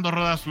José Fernando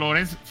Rodas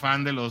Flores,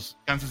 fan de los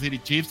Kansas City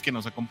Chiefs, que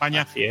nos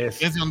acompaña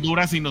desde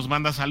Honduras y nos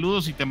manda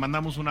saludos, y te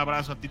mandamos un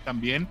abrazo a ti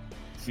también,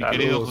 mi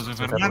querido José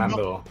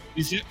Fernando.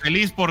 Dice,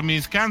 feliz por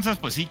mis Kansas.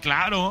 Pues sí,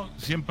 claro,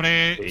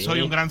 siempre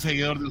soy un gran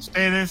seguidor de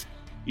ustedes,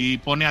 y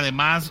pone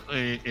además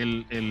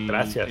el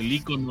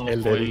icono,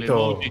 el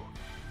dedito.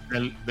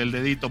 Del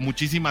dedito.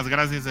 Muchísimas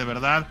gracias, de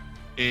verdad.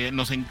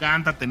 Nos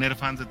encanta tener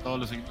fans de todos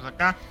los equipos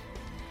acá,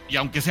 y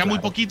aunque sea muy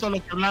poquito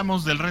lo que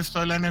hablamos del resto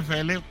de la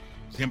NFL,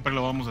 siempre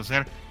lo vamos a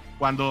hacer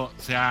cuando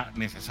sea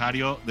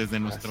necesario desde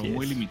nuestro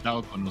muy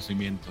limitado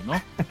conocimiento, ¿no?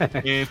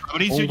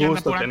 Fabricio ya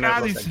anda por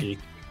acá, dice.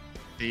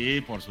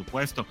 Sí, por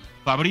supuesto.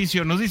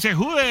 Fabricio nos dice,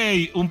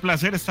 Who'RRDEY, un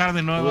placer estar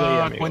de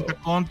nueva cuenta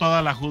con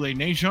toda la WHORRRDEY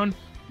Nation.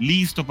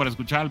 Listo para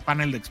escuchar al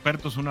panel de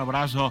expertos. Un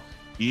abrazo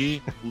y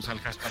usa el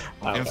hashtag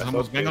confianza.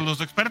 Somos Bengals.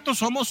 Los expertos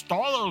somos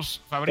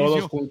todos, Fabricio.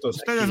 Todos juntos.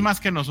 Ustedes aquí. más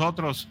que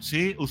nosotros,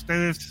 ¿sí?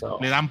 Ustedes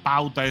le dan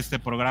pauta a este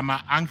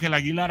programa. Ángel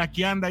Aguilar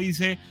aquí anda,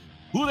 dice,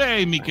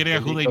 WHORRRDEY, mi querida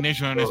WHORRRDEY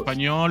Nation en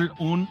español.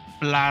 Un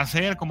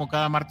placer como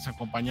cada martes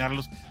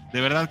acompañarlos. De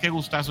verdad, qué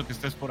gustazo que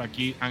estés por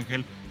aquí,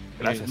 Ángel.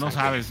 Gracias, no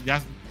Ángel. sabes,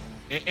 ya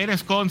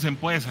eres consen,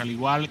 pues, al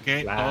igual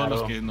que Claro. todos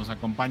los que nos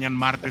acompañan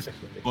martes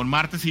con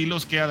martes y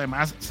los que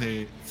además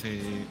se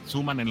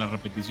suman en las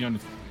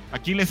repeticiones.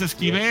 Aquiles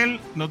Esquivel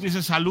nos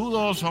dice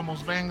saludos,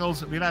 somos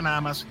Bengals. Mira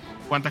nada más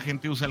cuánta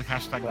gente usa el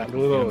hashtag.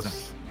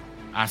 Saludos.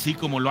 Así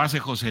como lo hace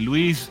José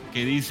Luis,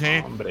 que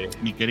dice,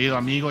 mi querido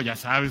amigo, ya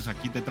sabes,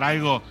 aquí te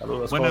traigo.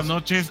 Saludos, buenas José.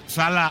 noches,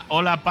 Sala,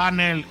 hola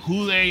panel,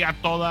 WHORRRDEY a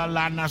toda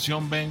la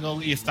nación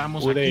Bengal y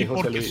estamos WHORRRDEY, aquí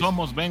José porque Luis.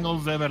 somos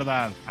Bengals de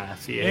verdad.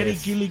 Así es.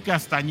 Eric Kili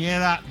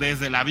Castañeda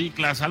desde la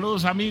Bicla,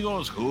 saludos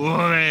amigos,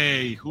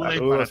 WHORRRDEY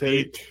para ti,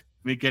 Eric.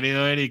 mi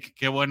querido Eric,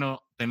 qué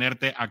bueno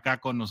tenerte acá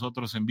con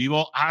nosotros en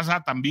vivo.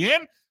 Asa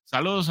también,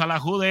 saludos a la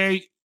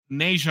WHORRRDEY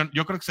Nation,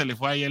 yo creo que se le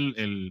fue ahí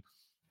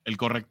el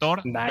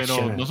corrector,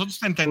 National. pero nosotros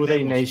te entendemos.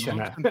 WHORRRDEY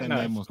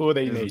Nation.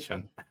 WHORRRDEY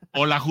Nation.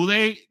 O la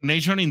WHORRRDEY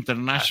Nation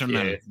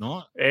International,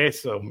 ¿no?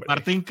 Eso, hombre.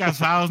 Martín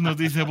Casados nos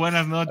dice,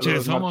 buenas noches,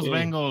 Saludos, somos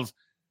Martín. Bengals.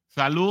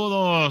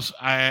 Saludos.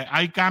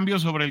 ¿Hay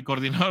cambios sobre el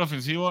coordinador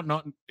ofensivo?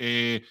 No,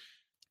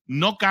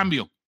 no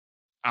cambio.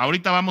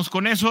 Ahorita vamos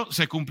con eso.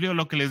 Se cumplió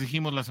lo que les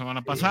dijimos la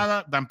semana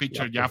pasada. Dan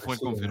Pitcher ya fue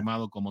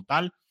confirmado como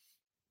tal.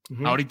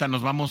 Ahorita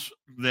nos vamos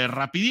de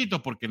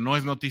rapidito porque no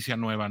es noticia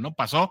nueva, ¿no?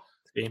 Pasó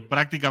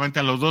prácticamente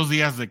a los 2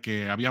 días de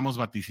que habíamos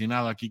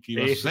vaticinado aquí que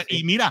iba a suceder.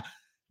 Y mira,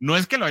 no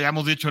es que lo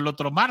hayamos dicho el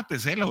otro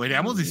martes, lo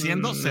veníamos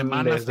diciendo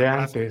semanas desde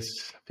atrás.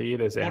 antes. Sí,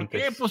 desde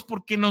antes. ¿Por qué? Pues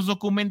porque nos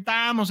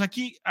documentamos.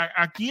 Aquí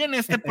en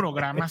este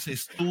programa se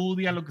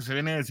estudia lo que se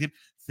viene a decir,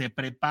 se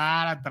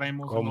prepara,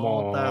 traemos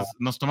notas,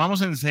 nos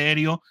tomamos en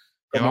serio.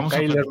 Como vamos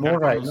Kyler a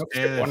Murray, ¿no?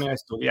 Que se pone a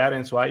estudiar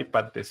en su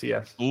iPad,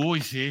 decías.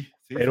 Uy, sí.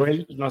 Pero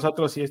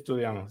nosotros sí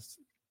estudiamos.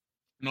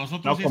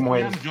 Nosotros no sí como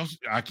estudiamos.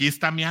 Aquí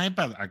está mi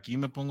iPad, aquí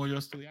me pongo yo a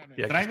estudiar.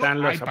 Y aquí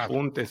están los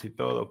apuntes y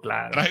todo,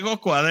 claro. Traigo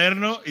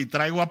cuaderno y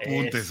traigo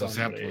apuntes, Eso, o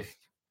sea, hombre. pues.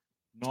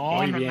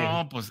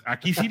 No, pues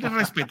aquí sí le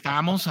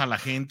respetamos a la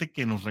gente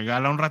que nos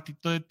regala un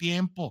ratito de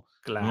tiempo.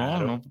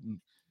 Claro. No.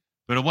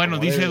 Pero bueno,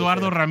 dice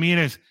Eduardo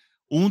Ramírez,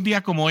 un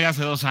día como hoy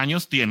hace 2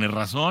 años, tiene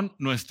razón,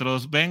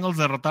 nuestros Bengals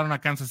derrotaron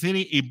a Kansas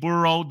City y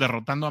Burrow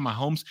derrotando a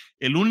Mahomes,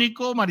 el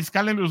único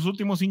mariscal en los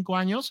últimos 5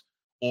 años,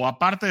 o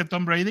aparte de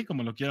Tom Brady,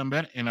 como lo quieran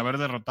ver, en haber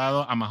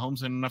derrotado a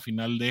Mahomes en una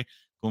final de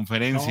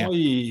conferencia. No,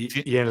 y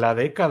en la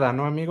década,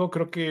 ¿no, amigo?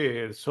 Creo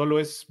que solo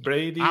es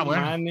Brady,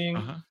 Manning,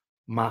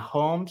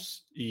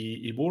 Mahomes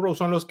y Burrow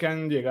son los que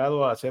han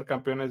llegado a ser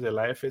campeones de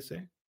la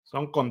AFC.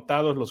 Son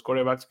contados los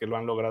quarterbacks que lo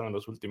han logrado en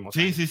los últimos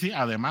años. Sí,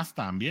 además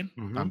también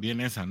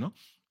esa, ¿no?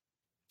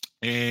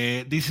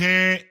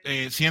 Dice,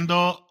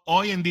 siendo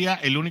hoy en día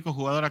el único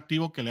jugador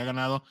activo que le ha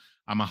ganado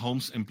a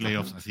Mahomes en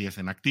playoffs, así es,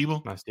 en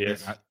activo. Así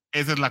es.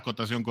 Esa es la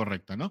acotación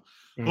correcta, ¿no?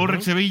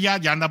 Ulrich Sevilla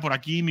ya anda por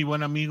aquí, mi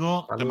buen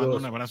amigo. Saludos. Te mando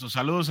un abrazo.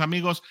 Saludos,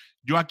 amigos.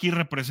 Yo aquí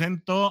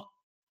represento,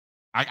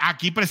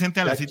 aquí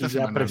presente a la cita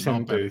semanal.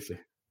 Presente,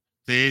 dice.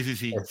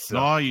 Sí.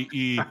 No,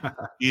 y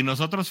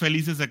nosotros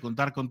felices de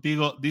contar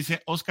contigo.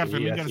 Dice Oscar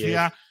Fermín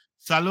García.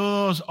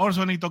 Saludos,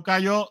 Orson y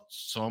Tocayo.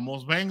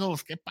 Somos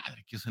Bengals. Qué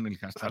padre que usen el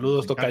hashtag.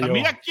 Saludos, Tocayo.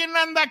 Mira quién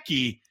anda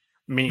aquí.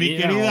 Mi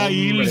querida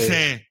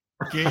Ilse.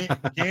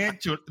 Qué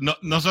chulo.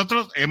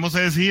 Nosotros hemos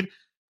de decir,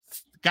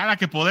 cada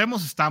que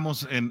podemos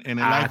estamos en el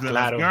live de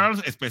las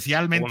girls,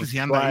 especialmente si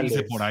anda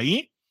Ilse por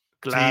ahí.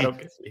 Claro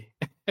que sí.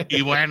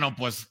 Y bueno,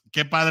 pues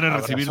qué padre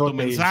recibir tu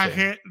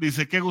mensaje.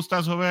 Dice, qué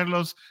gustazo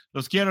verlos.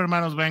 Los quiero,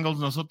 hermanos Bengals.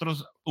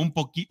 Nosotros un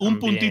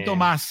puntito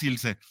más,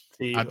 Ilse.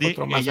 Sí, a ti,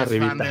 más ella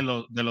arribita. Es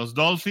fan de los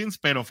Dolphins,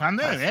 pero fan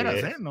de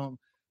veras, ¿no?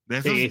 De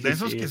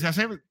esos que se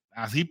hace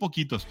así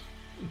poquitos.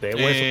 De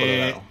hueso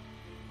colorado.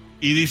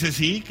 Y dice,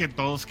 sí, que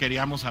todos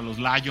queríamos a los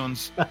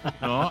Lions,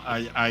 ¿no?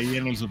 Ahí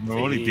en el Super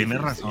Bowl, y tiene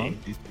razón.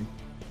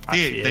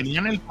 Sí,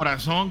 tenían el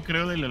corazón,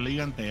 creo, de la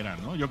liga entera,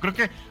 ¿no? Yo creo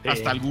que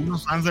hasta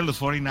algunos fans de los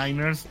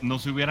 49ers no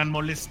se hubieran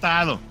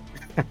molestado.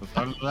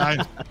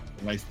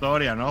 La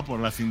historia, ¿no? Por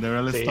la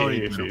Cinderella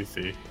Story.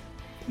 Sí.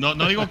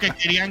 No digo que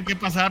querían que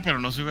pasara, pero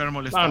no se hubieran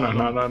molestado.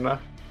 No.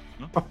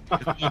 Es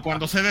como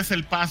cuando cedes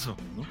el paso,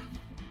 ¿no?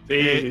 Sí.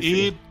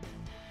 Y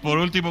por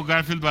último,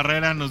 Garfield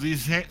Barrera nos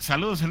dice,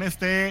 saludos en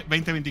este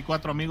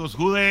 2024, amigos.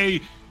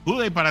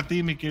 WHORRRDEY para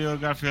ti, mi querido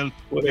Garfield.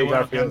 Qué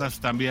bueno que andas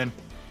también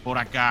por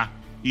acá.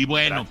 Y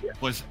bueno,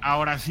 pues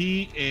ahora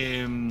sí,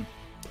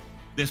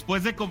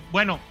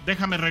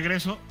 déjame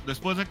regreso.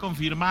 Después de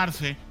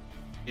confirmarse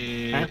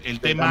el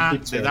tema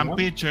de Dan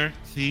Pitcher,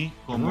 sí,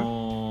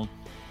 como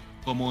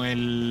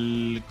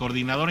el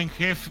coordinador en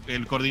jefe,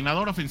 el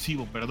coordinador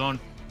ofensivo, perdón,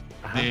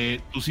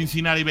 de tus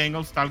Cincinnati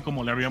Bengals, tal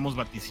como le habíamos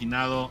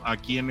vaticinado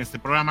aquí en este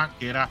programa,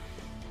 que era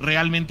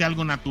realmente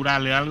algo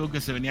natural, era algo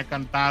que se venía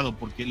cantado,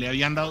 porque le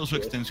habían dado su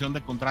extensión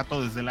de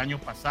contrato desde el año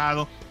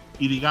pasado,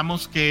 y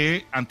digamos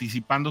que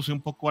anticipándose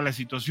un poco a la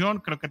situación,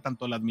 creo que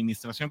tanto la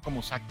administración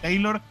como Zach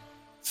Taylor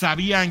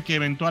sabían que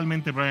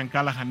eventualmente Brian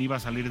Callahan iba a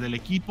salir del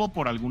equipo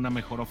por alguna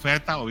mejor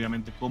oferta,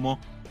 obviamente como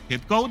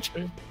head coach,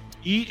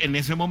 y en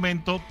ese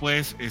momento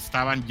pues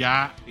estaban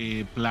ya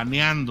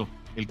planeando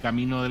el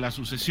camino de la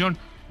sucesión.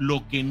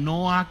 Lo que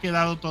no ha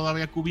quedado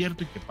todavía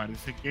cubierto y que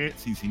parece que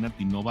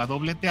Cincinnati no va a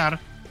dobletear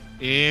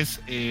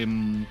es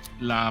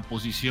la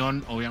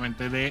posición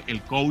obviamente de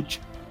el coach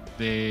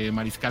de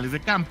mariscales de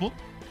campo,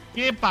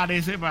 que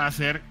parece va a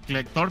ser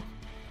Clector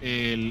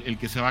el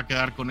que se va a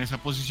quedar con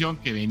esa posición,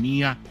 que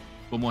venía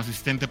como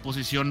asistente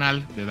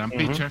posicional de Dan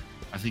Pitcher,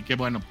 así que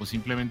bueno, pues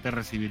simplemente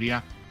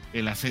recibiría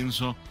el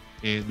ascenso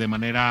de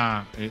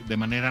manera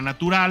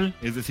natural,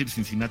 es decir,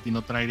 Cincinnati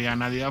no traería a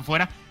nadie de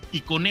afuera,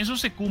 y con eso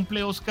se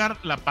cumple, Oscar,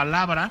 la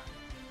palabra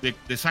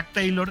de Zach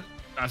Taylor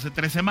hace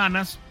 3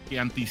 semanas, que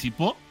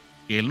anticipó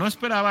que él no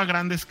esperaba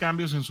grandes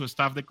cambios en su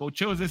staff de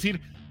coacheo, es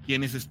decir,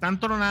 quienes están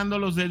tronando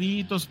los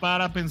deditos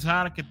para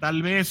pensar que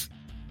tal vez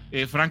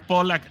Frank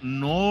Pollack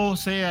no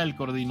sea el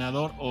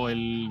coordinador o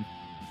el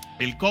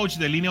coach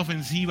de línea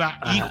ofensiva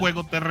y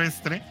juego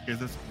terrestre, que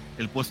ese es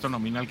el puesto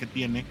nominal que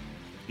tiene,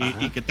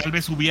 y que tal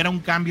vez hubiera un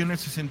cambio en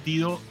ese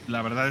sentido,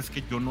 la verdad es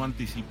que yo no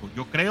anticipo.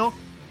 Yo creo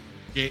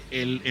que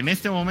en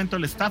este momento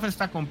el staff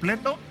está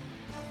completo,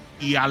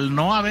 y al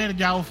no haber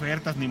ya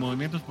ofertas ni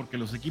movimientos, porque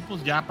los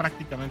equipos ya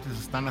prácticamente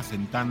se están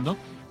asentando,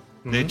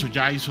 de hecho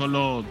ya hay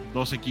solo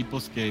 2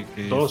 equipos que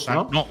dos,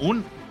 están, no,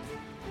 un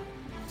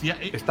sí,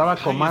 estaba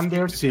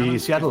Commanders y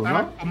Seattle,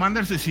 ¿no?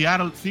 Commanders y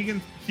Seattle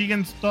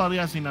siguen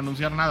todavía sin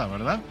anunciar nada,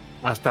 ¿verdad?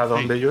 Hasta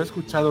donde yo he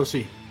escuchado,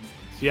 sí.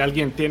 Si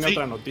alguien tiene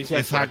otra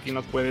noticia, por aquí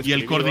nos puede escribir.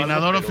 Y el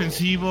coordinador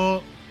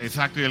ofensivo,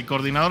 exacto, y el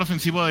coordinador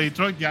ofensivo de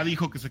Detroit ya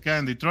dijo que se queda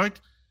en Detroit.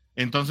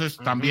 Entonces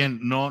también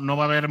no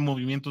va a haber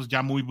movimientos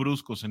ya muy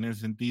bruscos en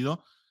ese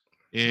sentido.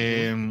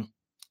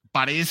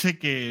 Parece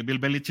que Bill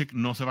Belichick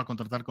no se va a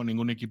contratar con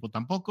ningún equipo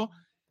tampoco.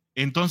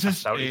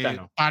 Entonces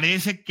no.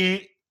 Parece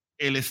que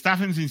el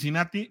staff en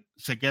Cincinnati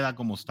se queda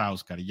como está,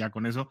 Oscar, y ya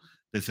con eso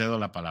te cedo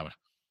la palabra.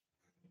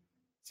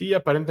 Sí,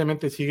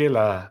 aparentemente sigue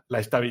la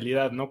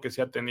estabilidad, ¿no?, que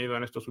se ha tenido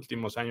en estos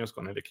últimos años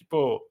con el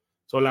equipo.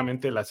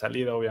 Solamente la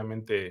salida,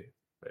 obviamente,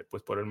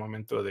 pues por el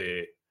momento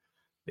de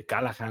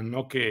Callahan,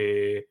 ¿no?,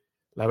 que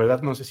la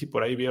verdad no sé si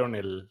por ahí vieron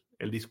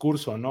el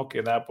discurso, ¿no?,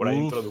 que da por ahí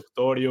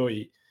introductorio,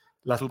 y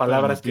las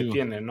palabras emotivo que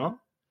tiene,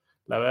 ¿no?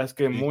 La verdad es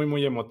que muy,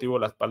 muy emotivo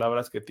las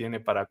palabras que tiene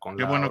para con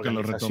la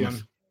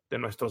organización de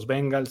nuestros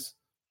Bengals.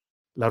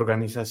 La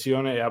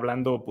organización,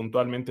 hablando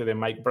puntualmente de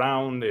Mike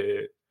Brown,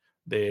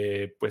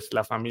 de pues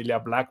la familia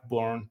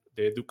Blackburn,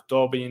 de Duke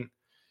Tobin,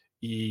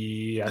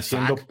 y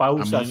haciendo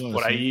pausas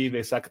por ahí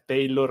de Zach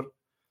Taylor,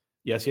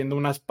 y haciendo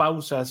unas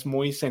pausas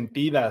muy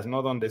sentidas,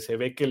 ¿no?, donde se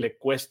ve que le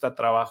cuesta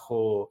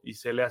trabajo y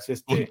se le hace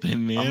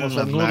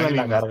famoso nudo en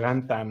la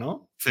garganta,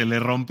 ¿no? Se le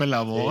rompe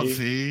la voz,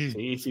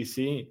 sí.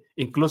 Sí.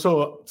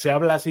 Incluso se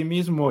habla a sí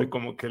mismo y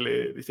como que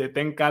le dice,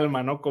 ten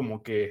calma, ¿no?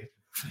 Como que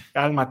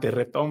cálmate,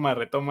 retoma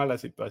la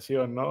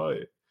situación, ¿no?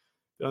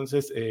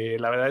 Entonces,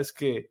 la verdad es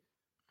que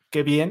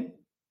qué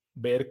bien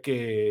ver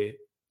que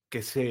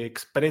se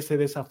exprese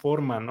de esa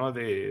forma, ¿no?,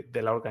 de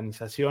la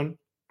organización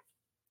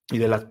y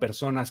de las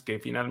personas que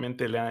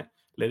finalmente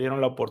le dieron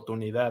la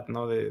oportunidad,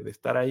 ¿no?, de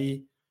estar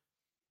ahí,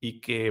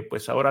 y que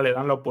pues ahora le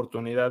dan la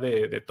oportunidad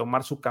de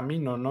tomar su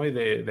camino, ¿no?, y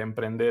de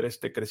emprender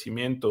este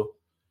crecimiento.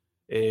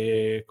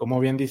 Como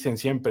bien dicen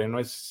siempre, ¿no?,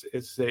 es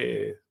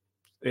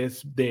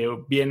de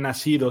bien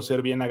nacido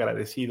ser bien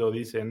agradecido,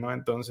 dicen, ¿no?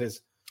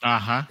 Entonces,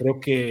 creo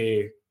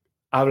que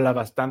habla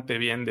bastante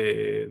bien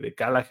de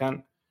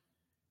Callahan.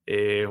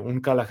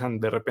 Un Callahan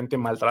de repente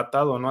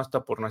maltratado, ¿no?,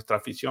 hasta por nuestra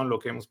afición, lo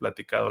que hemos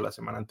platicado la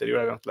semana anterior,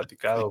 habíamos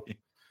platicado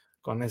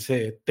con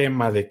ese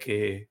tema de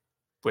que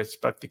pues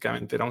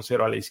prácticamente era un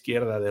cero a la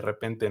izquierda de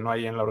repente, ¿no?,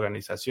 ahí en la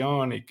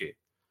organización, y que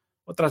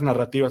otras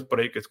narrativas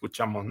por ahí que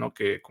escuchamos, ¿no?,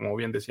 que como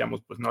bien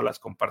decíamos, pues no las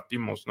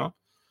compartimos, ¿no?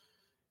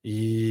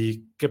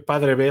 Y qué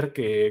padre ver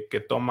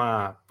que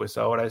toma pues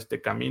ahora este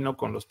camino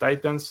con los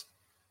Titans.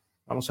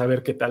 Vamos a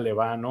ver qué tal le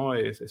va, ¿no?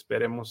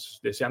 Esperemos,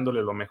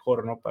 deseándole lo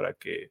mejor, ¿no?, para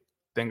que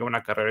tenga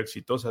una carrera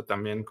exitosa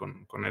también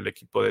con el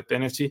equipo de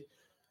Tennessee.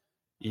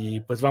 Y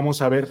pues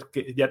vamos a ver,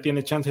 que ya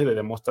tiene chance de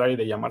demostrar y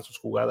de llamar sus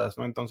jugadas,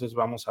 ¿no? Entonces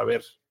vamos a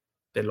ver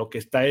de lo que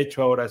está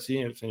hecho ahora sí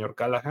el señor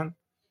Callahan.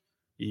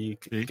 Y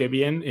qué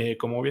bien,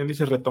 como bien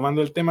dices,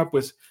 retomando el tema,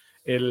 pues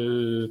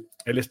el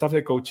staff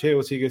de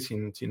coacheo sigue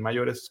sin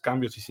mayores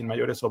cambios y sin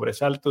mayores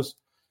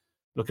sobresaltos.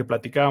 Lo que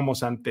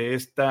platicábamos ante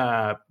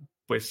esta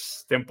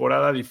pues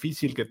temporada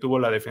difícil que tuvo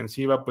la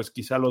defensiva, pues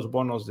quizá los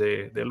bonos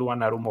de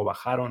Luan Arumo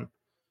bajaron,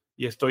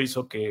 y esto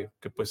hizo que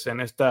pues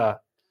en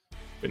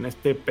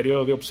este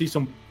periodo de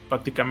off-season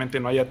prácticamente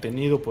no haya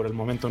tenido por el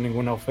momento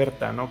ninguna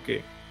oferta, ¿no?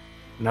 Que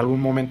en algún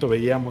momento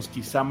veíamos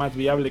quizá más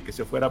viable que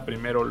se fuera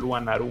primero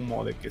Luan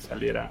Arumo de que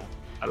saliera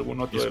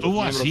algún otro de los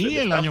miembros del staff. Estuvo así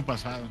el año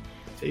pasado.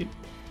 Sí.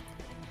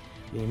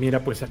 Y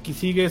mira, pues aquí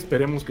sigue,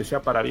 esperemos que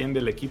sea para bien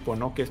del equipo,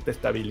 ¿no?, que esta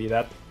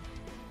estabilidad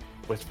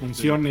pues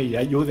funcione y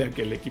ayude a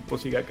que el equipo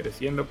siga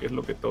creciendo, que es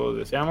lo que todos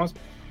deseamos.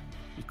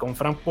 Y con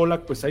Frank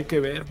Pollack pues hay que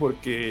ver,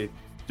 porque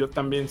yo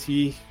también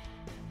sí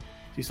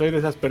soy de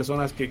esas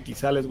personas que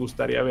quizá les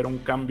gustaría ver un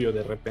cambio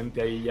de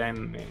repente ahí ya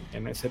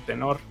en ese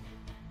tenor,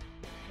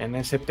 en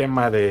ese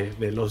tema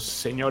de los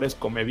señores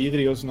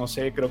comevidrios. No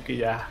sé, creo que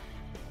ya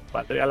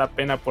valdría la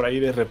pena por ahí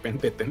de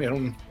repente tener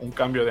un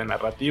cambio de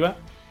narrativa,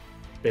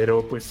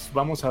 pero pues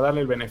vamos a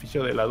darle el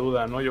beneficio de la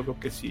duda, ¿no? Yo creo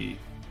que si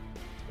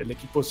el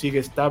equipo sigue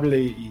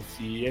estable y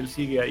si él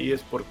sigue ahí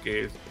es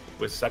porque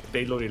pues Zach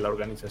Taylor y la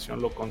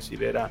organización lo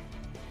considera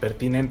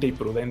pertinente y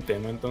prudente,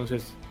 ¿no?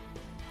 Entonces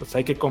pues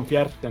hay que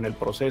confiar en el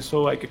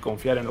proceso, hay que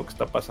confiar en lo que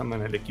está pasando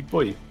en el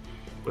equipo y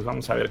pues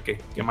vamos a ver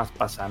qué más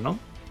pasa, ¿no?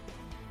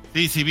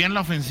 Sí, si bien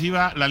la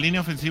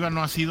línea ofensiva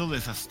no ha sido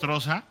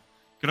desastrosa,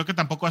 creo que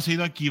tampoco ha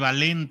sido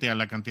equivalente a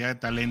la cantidad de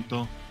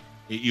talento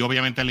y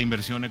obviamente a la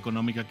inversión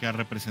económica que ha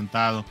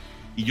representado.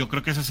 Y yo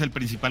creo que ese es el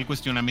principal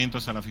cuestionamiento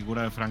hacia la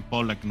figura de Frank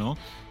Pollack, ¿no?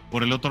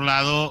 Por el otro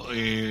lado,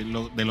 de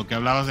lo que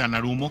hablabas de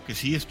Anarumo, que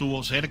sí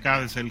estuvo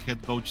cerca de ser el head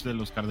coach de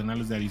los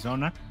Cardenales de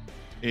Arizona,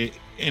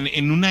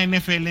 en una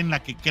NFL en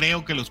la que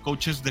creo que los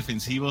coaches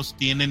defensivos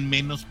tienen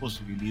menos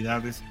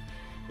posibilidades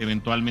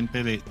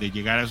eventualmente de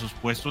llegar a esos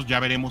puestos.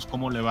 Ya veremos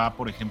cómo le va,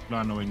 por ejemplo,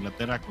 a Nueva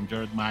Inglaterra con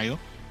Jared Mayo,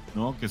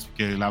 ¿no?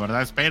 Que la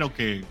verdad espero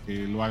que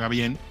lo haga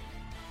bien.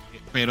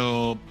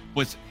 Pero,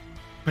 pues,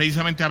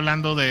 precisamente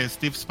hablando de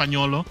Steve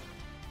Spagnuolo,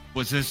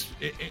 pues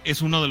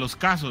es uno de los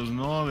casos,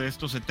 ¿no? De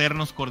estos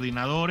eternos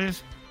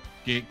coordinadores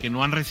que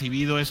no han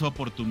recibido esa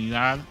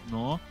oportunidad,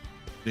 ¿no?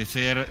 De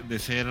ser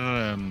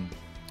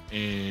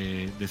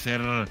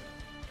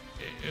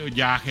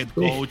ya head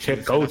coach,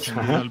 head coach,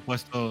 al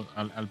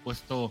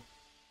puesto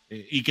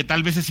y que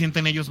tal vez se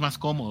sienten ellos más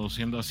cómodos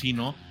siendo así,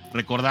 ¿no?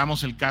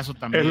 Recordamos el caso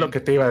también. Es lo que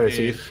te iba a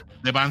decir.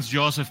 De Vance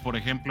Joseph, por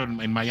ejemplo,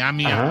 en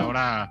Miami,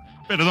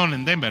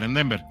 en Denver.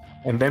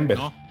 En Denver.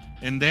 ¿No?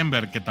 En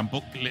Denver, que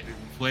tampoco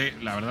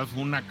la verdad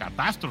fue una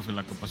catástrofe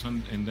la que pasó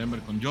en Denver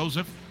con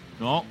Joseph,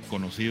 ¿no?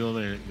 Conocido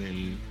de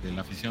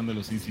la afición de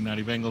los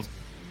Cincinnati Bengals,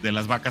 de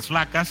las vacas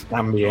flacas.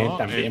 También, ¿no?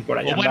 también por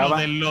allá. O bueno,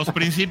 de los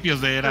principios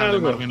de era de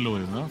Marvin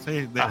Lewis, ¿no?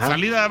 Sí, de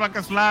salida de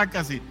vacas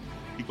flacas y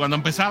cuando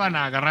empezaban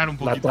a agarrar un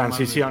poquito la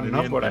transición,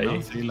 más ¿no? Por ahí.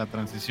 ¿no? Sí, la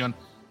transición.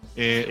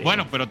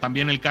 Bueno, pero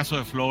también el caso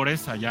de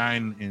Flores allá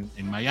en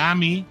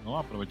Miami, ¿no?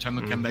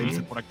 Aprovechando que anda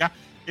irse por acá.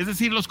 Es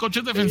decir, los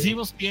coaches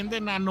defensivos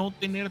tienden a no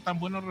tener tan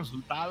buenos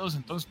resultados,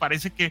 entonces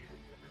parece que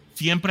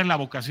siempre la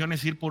vocación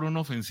es ir por un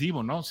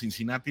ofensivo, ¿no?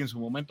 Cincinnati en su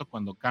momento,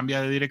 cuando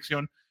cambia de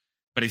dirección,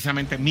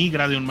 precisamente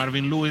migra de un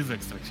Marvin Lewis de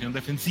extracción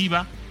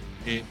defensiva,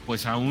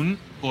 pues a un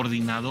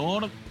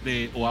coordinador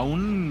o a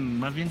un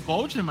más bien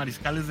coach de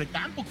mariscales de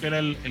campo, que era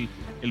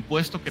el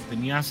puesto que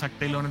tenía Zach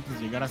Taylor antes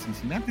de llegar a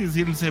Cincinnati. Es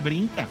decir, él se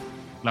brinca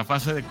la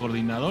fase de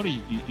coordinador y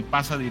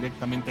pasa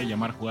directamente a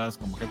llamar jugadas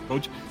como head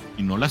coach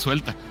y no la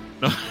suelta,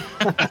 ¿no?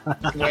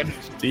 Bueno,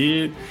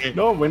 sí,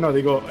 no, bueno,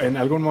 digo, en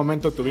algún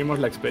momento tuvimos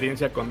la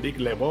experiencia con Dick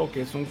LeBeau,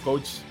 que es un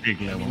coach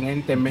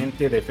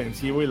eminentemente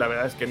defensivo y la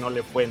verdad es que no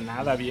le fue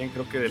nada bien,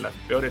 creo que de las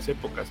peores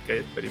épocas que ha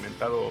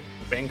experimentado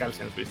Bengals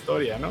en su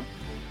historia, ¿no?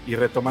 Y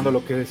retomando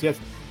lo que decías,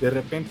 de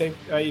repente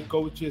hay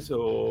coaches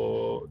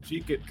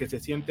que se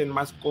sienten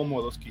más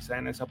cómodos quizá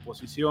en esa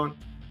posición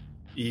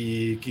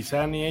y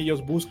quizá ni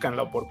ellos buscan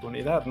la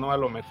oportunidad, ¿no? A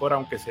lo mejor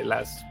aunque se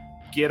las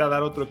quiera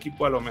dar otro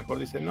equipo, a lo mejor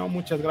dicen, no,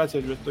 muchas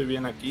gracias, yo estoy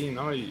bien aquí,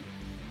 ¿no? Y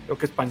creo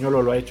que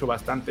Spagnuolo lo ha hecho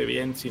bastante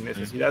bien, sin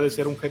necesidad de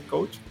ser un head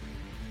coach.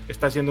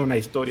 Está haciendo una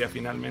historia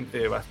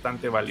finalmente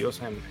bastante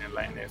valiosa en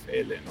la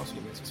NFL, ¿no?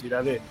 Sin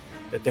necesidad de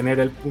tener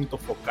el punto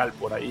focal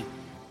por ahí.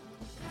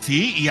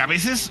 Sí, y a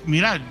veces,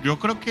 mira, yo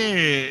creo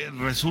que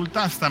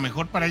resulta hasta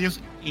mejor para ellos.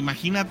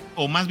 Imagina,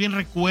 o más bien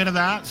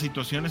recuerda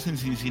situaciones en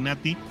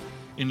Cincinnati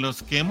en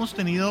los que hemos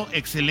tenido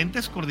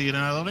excelentes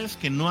coordinadores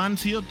que no han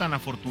sido tan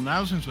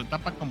afortunados en su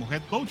etapa como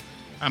head coach.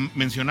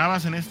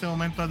 Mencionabas en este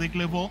momento a Dick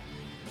LeBeau,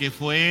 que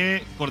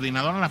fue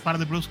coordinador a la par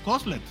de Bruce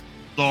Coslet.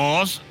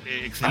 Dos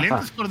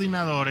excelentes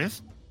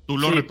coordinadores. Tú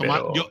lo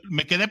retomaste. Pero... Yo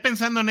me quedé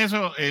pensando en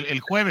eso el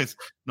jueves,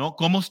 ¿no?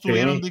 Cómo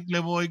estuvieron Dick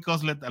LeBeau y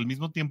Coslet al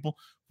mismo tiempo.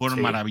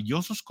 Fueron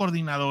maravillosos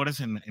coordinadores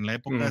en la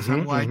época de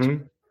Sam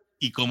White.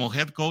 Y como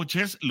head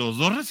coaches, los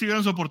dos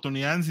recibieron su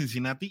oportunidad en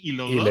Cincinnati y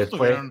los dos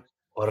tuvieron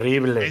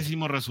horrible.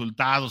 Pésimos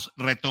resultados.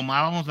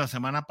 Retomábamos la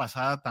semana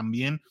pasada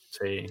también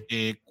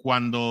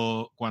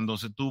cuando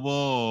se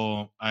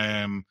tuvo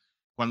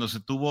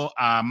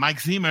a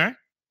Mike Zimmer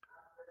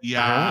y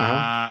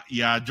a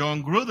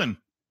John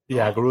Gruden, ¿no? Y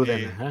a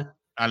Gruden,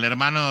 al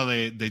hermano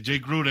de Jay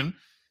Gruden,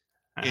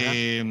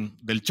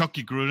 del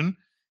Chucky Gruden,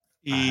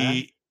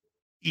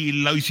 y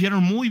lo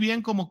hicieron muy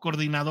bien como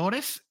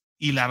coordinadores.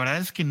 Y la verdad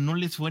es que no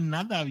les fue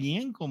nada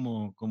bien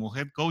como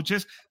head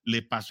coaches.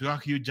 Le pasó a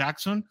Hugh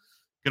Jackson.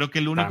 Creo que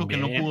el único que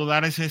no pudo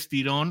dar ese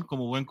estirón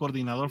como buen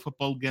coordinador fue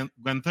Paul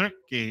Guenther,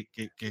 que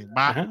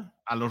va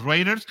a los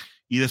Raiders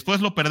y después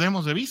lo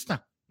perdemos de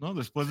vista, ¿no?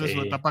 Después de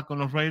su etapa con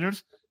los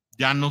Raiders,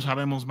 ya no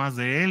sabemos más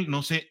de él.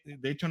 No sé,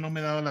 de hecho no me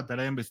he dado la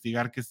tarea de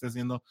investigar qué está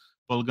haciendo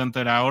Paul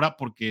Guenther ahora,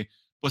 porque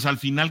pues al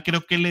final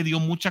creo que le dio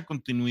mucha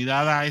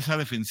continuidad a esa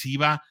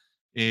defensiva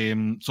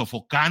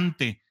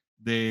sofocante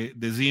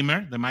de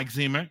Zimmer, de Mike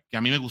Zimmer, que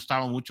a mí me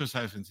gustaba mucho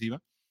esa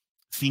defensiva,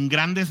 sin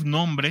grandes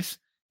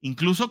nombres,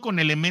 incluso con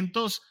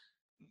elementos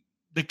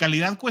de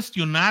calidad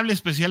cuestionable,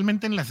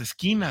 especialmente en las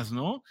esquinas,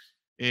 ¿no?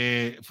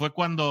 Fue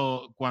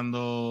cuando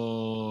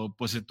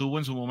pues se tuvo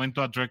en su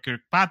momento a Drake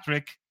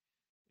Kirkpatrick,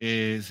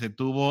 se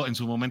tuvo en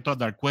su momento a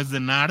Darqueze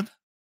Dennard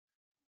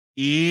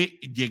y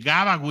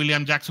llegaba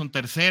William Jackson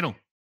III.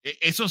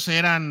 Esos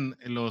eran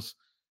los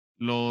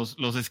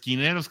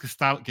esquineros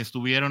que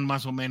estuvieron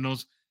más o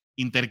menos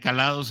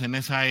intercalados en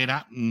esa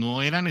era.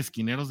 No eran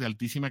esquineros de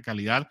altísima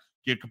calidad.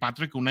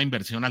 Kirkpatrick, una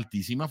inversión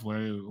altísima,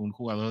 fue un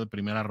jugador de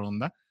primera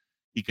ronda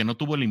y que no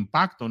tuvo el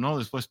impacto, ¿no?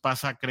 Después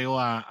pasa, creo,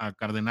 a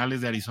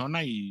Cardenales de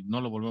Arizona y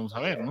no lo volvemos a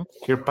ver, ¿no?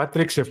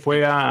 Kirkpatrick se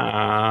fue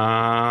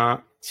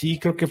sí,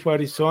 creo que fue a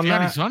Arizona. Sí,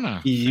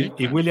 Arizona.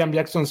 Y William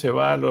Jackson se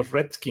va a los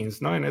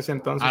Redskins, ¿no? En ese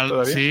entonces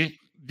todavía. Sí,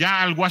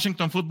 ya al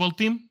Washington Football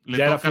Team. Le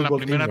ya toca la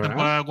primera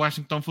temporada al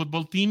Washington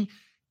Football Team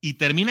y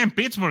termina en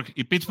Pittsburgh.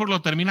 Y Pittsburgh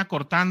lo termina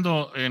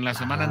cortando en la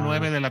semana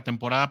 9 de la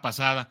temporada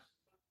pasada.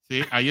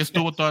 Sí, ahí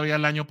estuvo todavía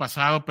el año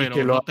pasado,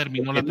 pero no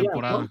terminó la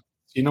temporada. ¿No?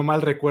 Si no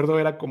mal recuerdo,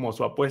 era como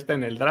su apuesta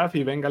en el draft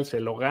y Bengals se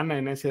lo gana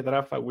en ese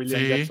draft a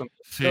William Jackson.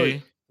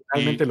 Sí.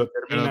 Finalmente lo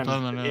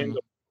terminan teniendo.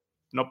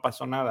 No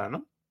pasó nada,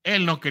 ¿no?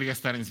 Él no quería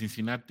estar en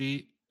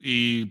Cincinnati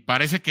y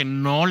parece que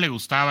no le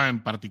gustaba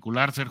en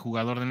particular ser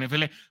jugador de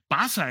NFL.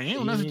 Pasa, ¿eh? Sí.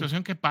 Una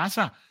situación que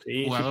pasa.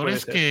 Sí,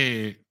 jugadores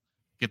que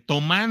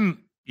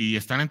toman y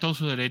están en todo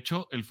su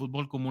derecho el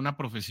fútbol como una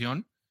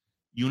profesión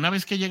y una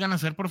vez que llegan a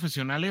ser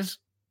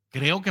profesionales,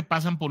 creo que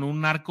pasan por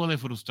un arco de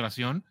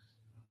frustración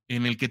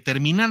en el que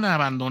terminan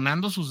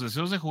abandonando sus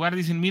deseos de jugar.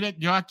 Dicen, mire,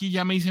 yo aquí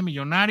ya me hice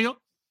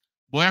millonario,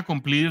 voy a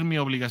cumplir mi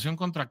obligación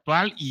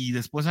contractual y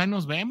después ahí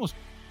nos vemos.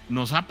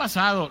 Nos ha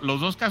pasado,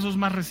 los dos casos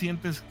más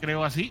recientes,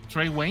 creo así,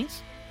 Trey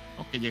Waynes,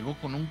 ¿no? Que llegó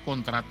con un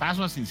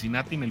contratazo a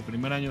Cincinnati en el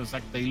primer año de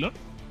Zach Taylor,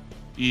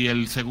 y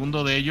el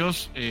segundo de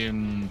ellos,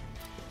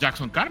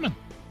 Jackson Carman,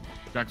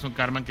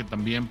 que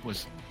también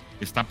pues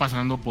está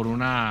pasando por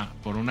una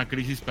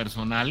crisis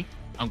personal,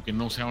 aunque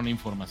no sea una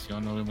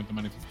información obviamente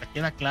manifiesta.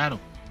 Queda claro,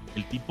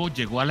 el tipo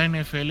llegó a la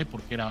NFL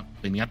porque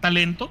tenía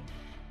talento,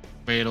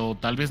 pero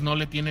tal vez no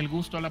le tiene el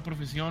gusto a la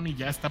profesión y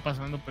ya está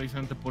pasando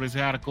precisamente por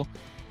ese arco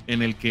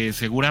en el que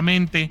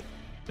seguramente,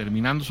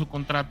 terminando su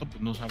contrato,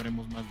 pues no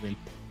sabremos más de él.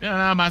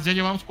 Nada más, ya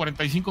llevamos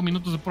 45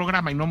 minutos de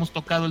programa y no hemos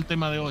tocado el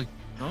tema de hoy,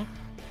 ¿no?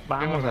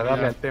 Vamos a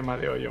darle al tema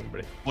de hoy,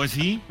 hombre. Pues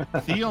sí,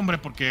 hombre,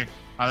 porque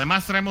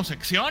además traemos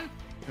sección,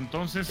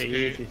 entonces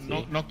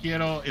no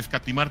quiero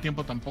escatimar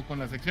tiempo tampoco en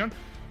la sección,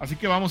 así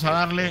que vamos a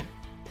darle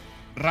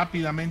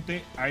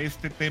rápidamente a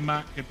este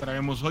tema que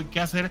traemos hoy. ¿Qué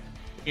hacer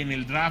en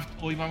el draft?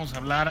 Hoy vamos a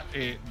hablar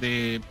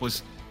de,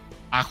 pues,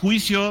 a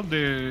juicio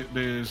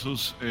de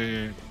sus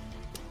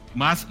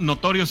más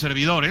notorios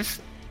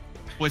servidores,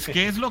 pues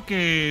qué es lo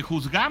que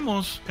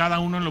juzgamos cada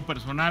uno en lo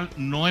personal.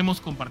 No hemos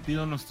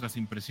compartido nuestras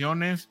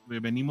impresiones,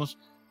 venimos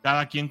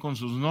cada quien con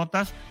sus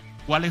notas.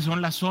 ¿Cuáles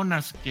son las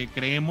zonas que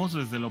creemos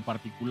desde lo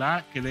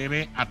particular que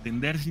debe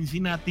atender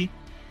Cincinnati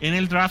en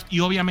el draft?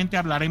 Y obviamente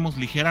hablaremos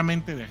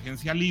ligeramente de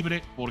agencia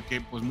libre porque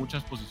pues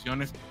muchas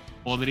posiciones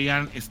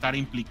podrían estar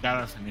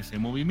implicadas en ese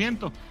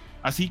movimiento.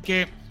 Así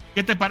que,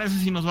 ¿qué te parece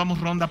si nos vamos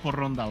ronda por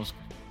ronda,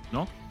 Oscar?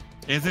 ¿No?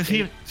 Es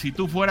decir, si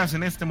tú fueras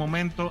en este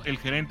momento el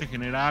gerente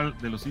general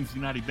de los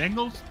Cincinnati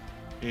Bengals,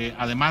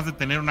 además de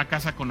tener una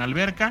casa con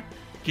alberca,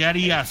 ¿qué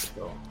harías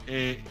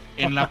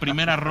en la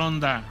primera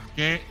ronda?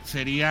 ¿Qué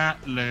sería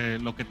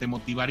lo que te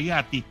motivaría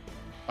a ti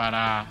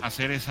para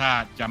hacer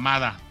esa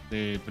llamada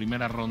de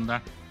primera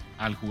ronda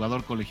al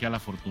jugador colegial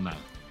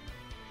afortunado?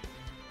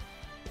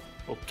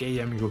 Ok,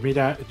 amigo,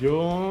 mira,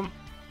 yo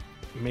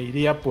me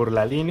iría por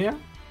la línea.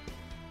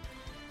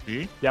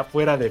 ¿Sí? Ya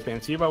fuera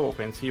defensiva o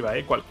ofensiva,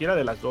 cualquiera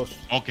de las dos.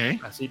 Ok.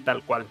 Así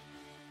tal cual.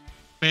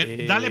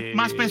 Pero dale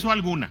más peso a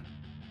alguna.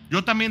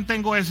 Yo también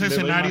tengo ese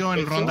escenario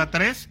en ronda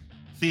 3.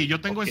 Sí,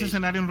 yo tengo ese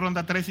escenario en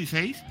ronda 3 y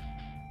 6.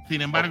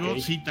 Sin embargo,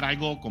 sí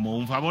traigo como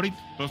un favorito.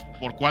 Entonces,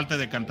 ¿por cuál te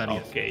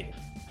decantarías? Ok.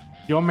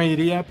 Yo me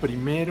iría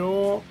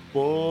primero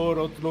por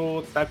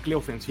otro tackle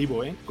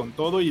ofensivo, con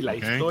todo y la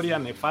historia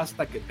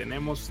nefasta que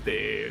tenemos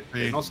de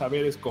no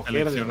saber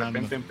escoger de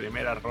repente en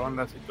primeras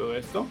rondas y todo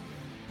esto.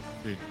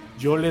 Sí.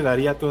 Yo le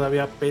daría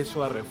todavía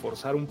peso a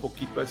reforzar un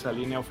poquito esa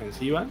línea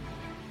ofensiva,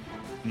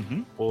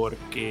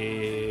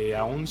 porque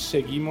aún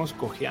seguimos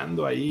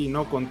cojeando ahí,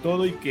 ¿no? Con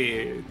todo y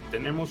que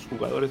tenemos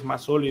jugadores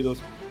más sólidos,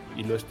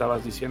 y lo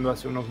estabas diciendo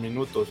hace unos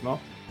minutos, ¿no?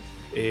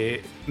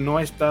 No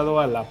ha estado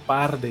a la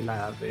par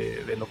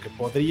de lo que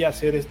podría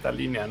ser esta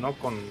línea, ¿no?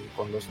 Con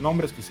los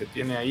nombres que se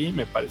tiene ahí,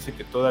 me parece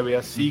que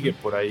todavía sigue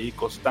por ahí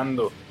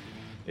costando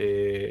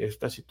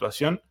esta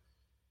situación.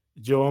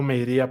 Yo me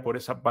iría por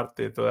esa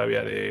parte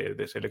todavía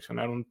de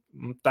seleccionar un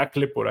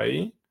tackle por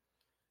ahí,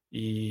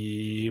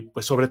 y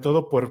pues sobre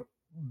todo por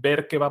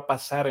ver qué va a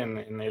pasar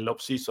en el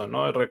off-season,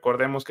 ¿no?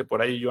 Recordemos que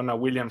por ahí Jonah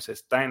Williams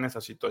está en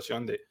esa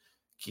situación de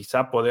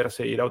quizá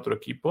poderse ir a otro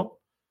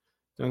equipo.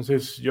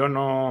 Entonces yo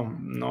no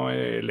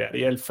le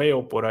haría el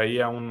feo por ahí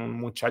a un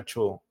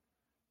muchacho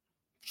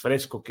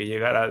fresco que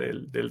llegara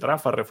del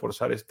draft a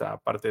reforzar esta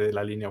parte de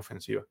la línea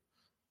ofensiva.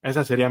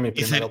 Esa sería mi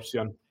primera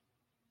opción.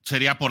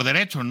 Sería por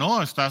derecho,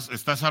 ¿no?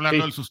 Estás hablando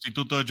Sí. del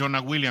sustituto de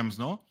Jonah Williams,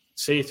 ¿no?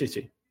 Sí.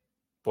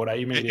 Por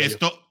ahí me iría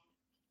yo.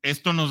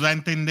 Esto nos da a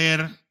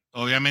entender,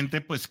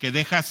 obviamente, pues que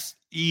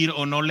dejas ir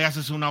o no le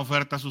haces una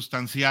oferta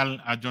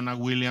sustancial a Jonah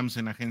Williams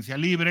en agencia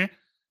libre.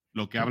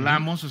 Lo que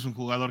hablamos es un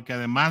jugador que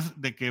además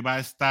de que va a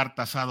estar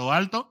tasado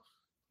alto,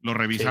 lo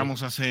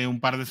revisamos hace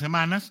un par de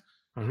semanas,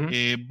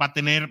 va a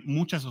tener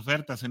muchas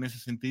ofertas en ese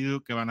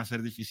sentido que van a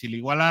ser difícil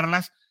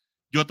igualarlas.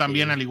 Yo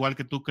también, al igual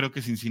que tú, creo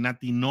que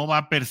Cincinnati no va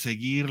a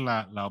perseguir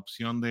la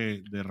opción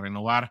de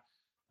renovar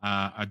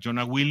a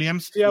Jonah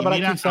Williams. Sí,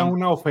 habrá quizá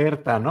una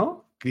oferta,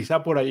 ¿no?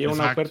 Quizá por ahí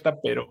una oferta,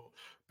 pero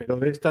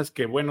de estas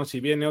que, bueno, si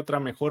viene otra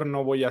mejor,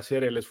 no voy a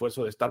hacer el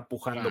esfuerzo de estar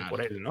pujando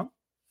por él, ¿no?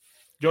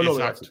 Yo lo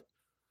veo así.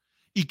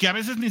 Y que a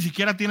veces ni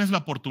siquiera tienes la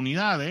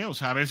oportunidad, ¿eh? O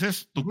sea, a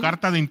veces tu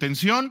carta de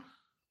intención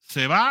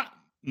se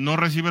va, no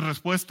recibes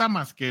respuesta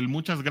más que el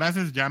muchas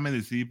gracias, ya me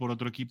decidí por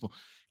otro equipo.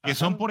 Que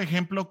son, por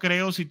ejemplo,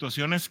 creo,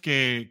 situaciones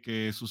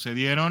que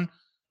sucedieron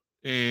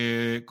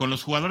con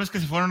los jugadores que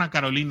se fueron a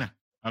Carolina,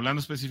 hablando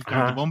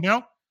específicamente de Von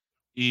Bell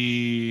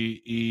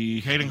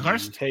y Hayden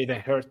Hurst.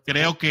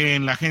 Creo que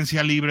en la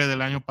agencia libre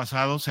del año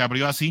pasado se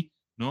abrió así,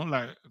 ¿no?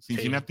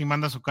 Cincinnati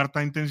manda su carta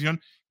de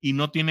intención y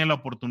no tiene la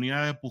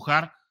oportunidad de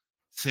pujar.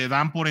 Se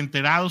dan por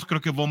enterados.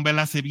 Creo que Von Bell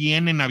hace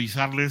bien en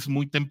avisarles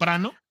muy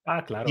temprano.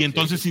 Claro. Y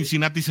entonces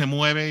Cincinnati se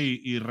mueve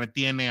y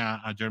retiene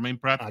a Jermaine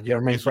Pratt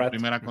en su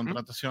primera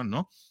contratación,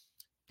 ¿no?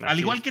 Al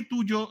igual que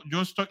tú, yo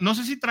estoy, no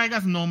sé si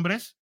traigas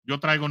nombres, yo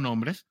traigo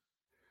nombres.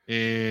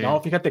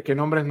 No, fíjate que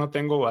nombres no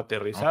tengo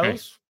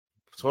aterrizados,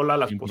 solo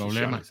las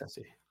posiciones,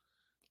 así.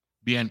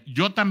 Bien,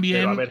 yo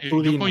también,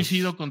 yo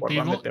coincido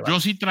contigo, yo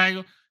sí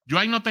traigo, yo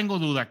ahí no tengo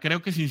duda,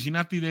 creo que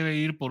Cincinnati debe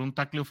ir por un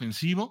tackle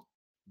ofensivo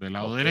del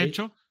lado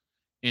derecho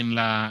en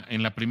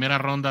la primera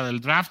ronda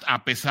del draft,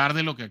 a pesar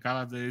de lo que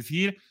acabas de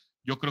decir.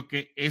 Yo creo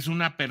que es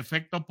una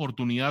perfecta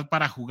oportunidad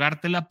para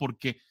jugártela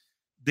porque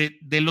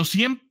de los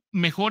 100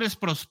 mejores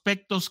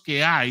prospectos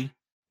que hay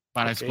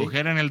para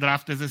escoger en el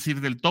draft, es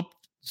decir, del top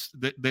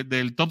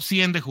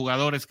 100 de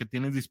jugadores que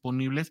tienes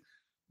disponibles,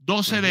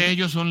 12 de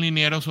ellos son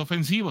linieros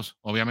ofensivos,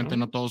 obviamente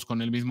no todos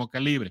con el mismo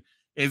calibre.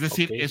 Es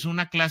decir, es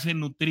una clase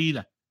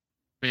nutrida,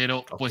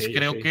 pero pues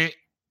creo que,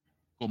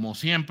 como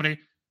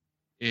siempre,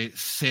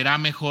 será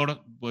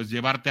mejor pues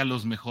llevarte a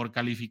los mejor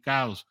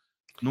calificados.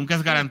 Nunca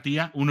es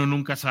garantía, uno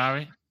nunca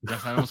sabe. Ya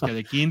sabemos que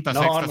de quinta,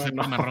 sexta,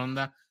 séptima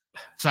ronda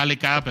sale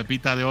cada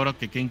pepita de oro,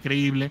 que qué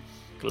increíble.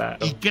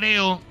 Claro. Y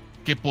creo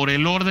que por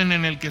el orden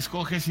en el que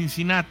escoge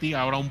Cincinnati,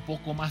 ahora un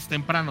poco más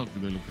temprano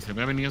de lo que se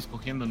había venido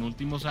escogiendo en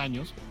últimos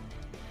años,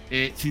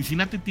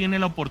 Cincinnati tiene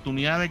la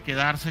oportunidad de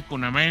quedarse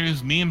con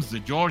Amarius Mims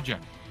de Georgia,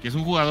 que es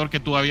un jugador que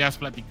tú habías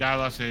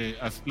platicado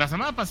la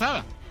semana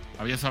pasada.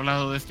 Habías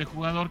hablado de este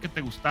jugador que te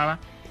gustaba.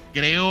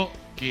 Creo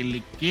que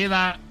le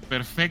queda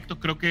perfecto.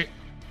 Creo que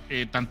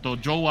tanto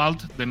Joe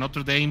Alt de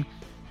Notre Dame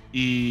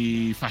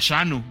y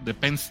Fashanu de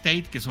Penn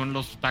State, que son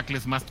los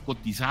tackles más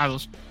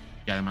cotizados,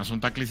 que además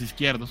son tackles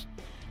izquierdos,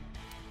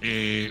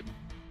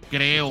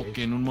 creo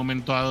que en un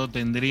momento dado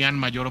tendrían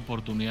mayor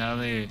oportunidad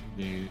de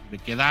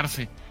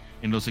quedarse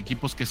en los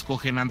equipos que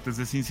escogen antes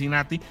de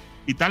Cincinnati,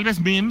 y tal vez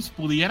Mims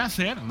pudiera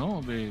ser,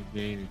 ¿no?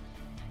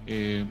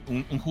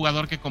 Un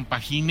jugador que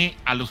compagine.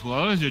 A los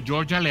jugadores de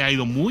Georgia le ha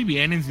ido muy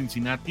bien en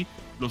Cincinnati.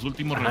 Los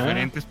últimos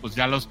referentes, pues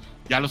ya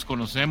los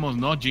conocemos,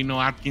 ¿no?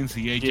 Geno Atkins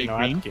y AJ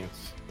Green.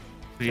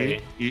 Sí.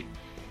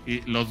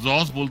 Y los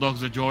dos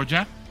Bulldogs de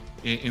Georgia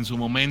en su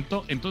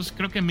momento. Entonces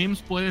creo que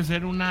Mims puede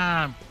ser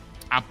una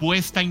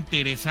apuesta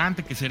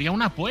interesante, que sería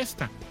una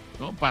apuesta,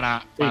 ¿no?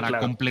 Para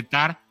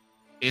completar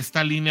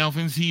esta línea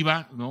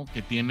ofensiva, ¿no?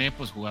 Que tiene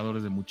pues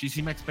jugadores de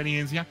muchísima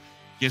experiencia,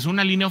 que es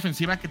una línea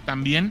ofensiva que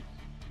también,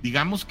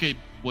 digamos que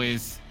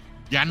pues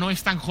ya no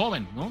es tan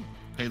joven, ¿no?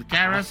 Ted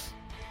Karras,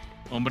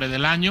 hombre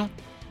del año,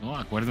 ¿no?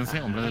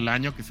 Acuérdense, hombre del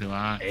año que se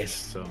va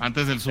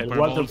antes del Super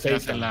Bowl, se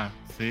hace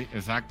sí,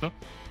 exacto.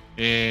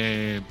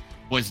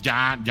 Pues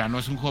ya no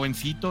es un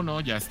jovencito, ¿no?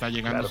 Ya está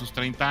llegando a sus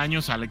 30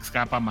 años. Alex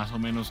Capa más o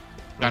menos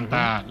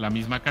canta la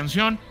misma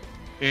canción.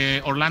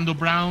 Orlando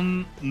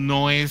Brown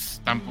no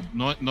es tan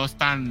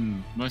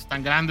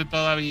grande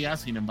todavía,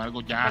 sin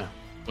embargo ya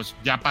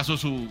pasó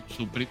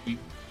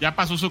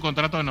su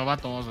contrato de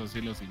novato, vamos a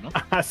decirlo así, ¿no?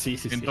 Sí.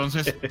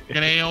 Entonces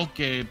creo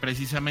que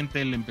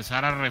precisamente el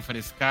empezar a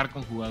refrescar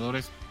con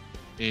jugadores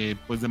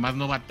pues de más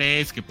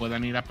novatez, que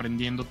puedan ir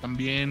aprendiendo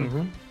también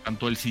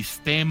tanto el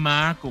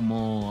sistema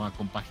como a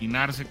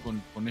compaginarse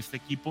con este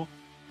equipo,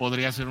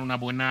 podría ser una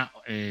buena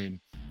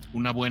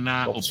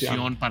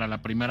opción para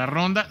la primera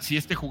ronda. Si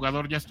este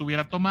jugador ya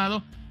estuviera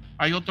tomado,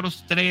 hay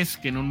otros 3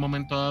 que en un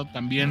momento dado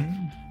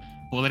también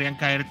podrían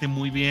caerte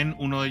muy bien.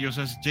 Uno de ellos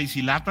es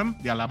JC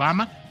Latham de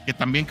Alabama, que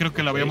también creo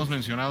que lo habíamos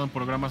mencionado en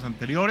programas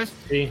anteriores.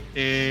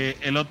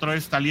 El otro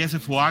es Taliese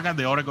Fuaga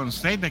de Oregon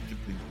State,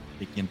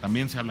 de quien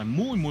también se hablan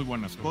muy muy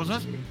buenas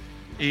cosas.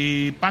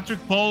 Y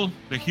Patrick Paul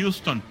de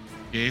Houston,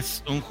 que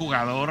es un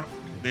jugador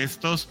de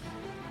estos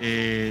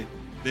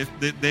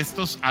de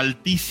estos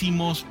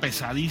altísimos,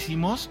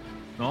 pesadísimos,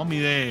 ¿no?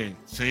 Mide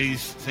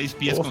 6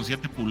 pies con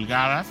 7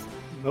 pulgadas,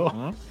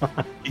 ¿no?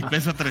 Y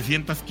pesa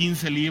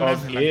 315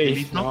 libras el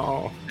angelito.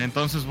 No.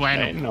 Entonces,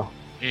 bueno.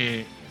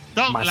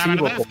 La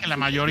verdad es que la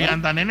mayoría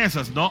andan en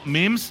esas, ¿no?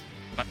 Mims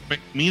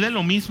mide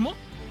lo mismo,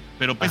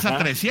 pero pesa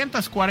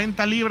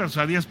 340 libras, o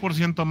sea,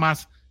 10%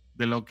 más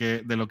de lo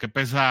que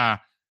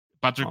pesa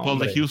Patrick Paul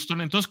de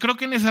Houston. Entonces, creo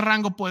que en ese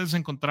rango puedes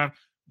encontrar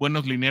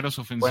buenos linieros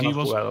ofensivos.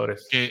 Buenos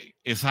jugadores.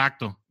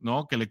 Exacto,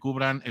 ¿no? Que le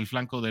cubran el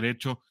flanco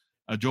derecho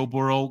a Joe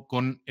Burrow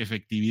con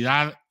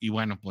efectividad. Y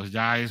bueno, pues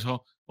ya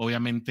eso,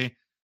 obviamente,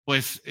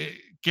 pues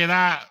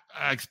queda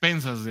a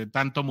expensas de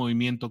tanto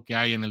movimiento que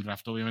hay en el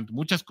draft. Obviamente,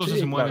 muchas cosas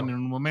se mueven en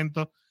un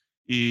momento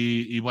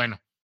y bueno,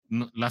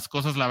 las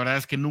cosas la verdad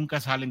es que nunca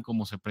salen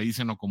como se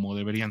predicen o como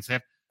deberían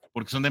ser,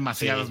 porque son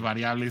demasiadas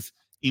variables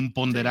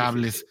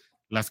imponderables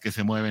las que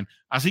se mueven.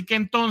 Así que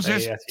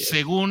entonces,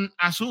 según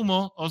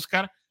asumo,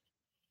 Oscar,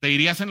 te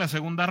irías en la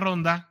segunda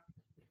ronda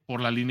por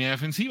la línea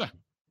defensiva.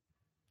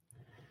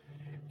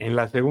 En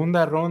la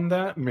segunda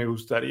ronda me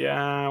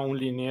gustaría un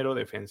liniero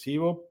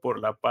defensivo por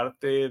la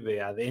parte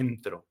de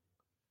adentro.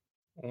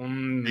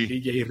 Un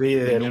DJ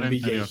Reader, un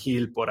DJ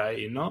Hill por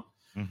ahí, ¿no?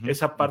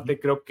 Esa parte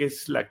creo que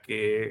es la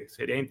que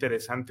sería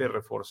interesante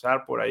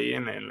reforzar por ahí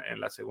en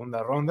la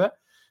segunda ronda.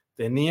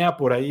 Tenía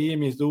por ahí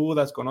mis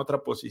dudas con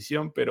otra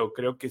posición, pero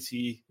creo que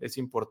sí es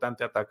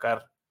importante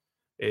atacar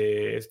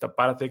esta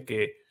parte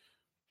que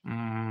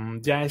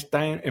ya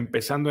está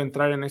empezando a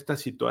entrar en esta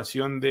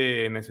situación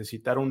de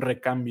necesitar un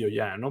recambio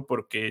ya, ¿no?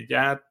 Porque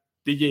ya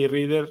DJ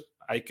Reader,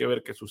 hay que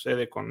ver qué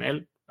sucede con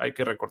él, hay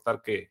que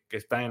recordar que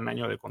está en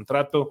año de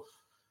contrato,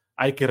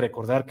 hay que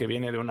recordar que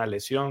viene de una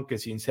lesión que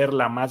sin ser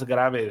la más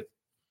grave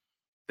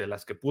de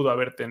las que pudo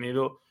haber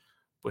tenido,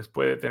 pues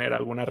puede tener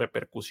alguna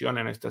repercusión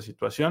en esta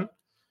situación.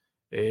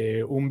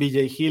 Un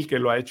BJ Hill que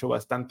lo ha hecho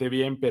bastante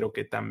bien, pero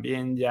que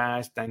también ya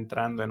está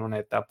entrando en una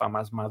etapa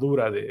más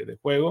madura de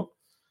juego.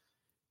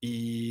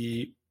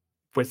 Y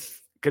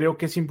pues creo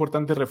que es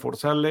importante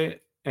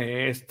reforzarle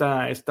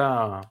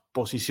esta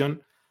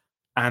posición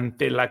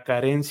ante la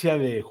carencia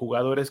de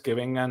jugadores que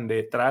vengan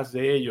detrás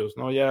de ellos,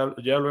 ¿no? Ya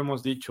lo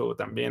hemos dicho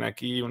también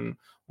aquí, un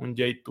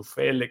Jay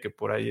Tufele que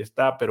por ahí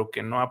está, pero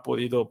que no ha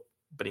podido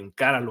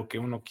brincar a lo que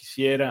uno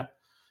quisiera.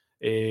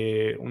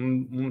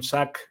 Un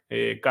Zach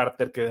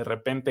Carter que de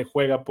repente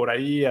juega por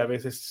ahí, a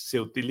veces se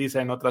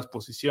utiliza en otras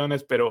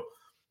posiciones, pero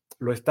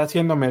lo está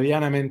haciendo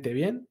medianamente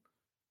bien,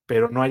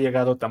 pero no ha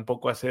llegado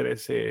tampoco a ser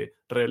ese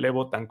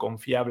relevo tan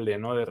confiable,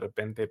 ¿no? De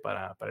repente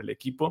para el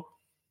equipo.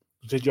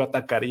 Entonces yo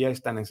atacaría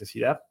esta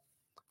necesidad.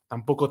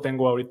 Tampoco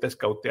tengo ahorita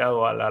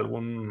escauteado a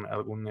algún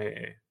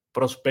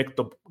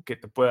prospecto que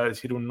te pueda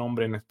decir un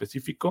nombre en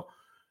específico,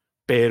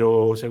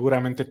 pero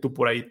seguramente tú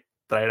por ahí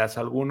traerás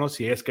algunos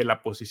si es que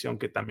la posición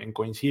que también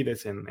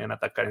coincides en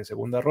atacar en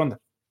segunda ronda.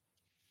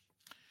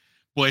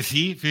 Pues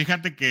sí,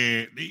 fíjate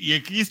que, y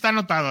aquí está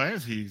anotado,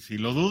 si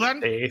lo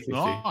dudan,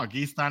 ¿no?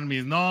 Aquí están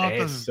mis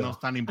notas, no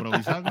están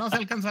improvisadas, no se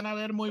alcanzan a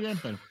ver muy bien,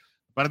 pero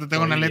aparte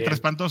tengo una letra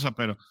espantosa,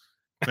 pero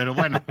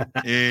bueno,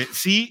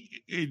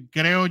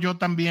 creo yo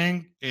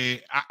también,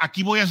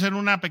 aquí voy a hacer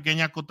una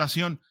pequeña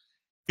acotación.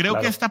 Creo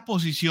que esta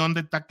posición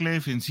de tackle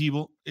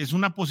defensivo es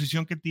una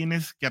posición que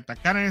tienes que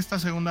atacar en esta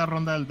segunda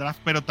ronda del draft,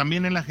 pero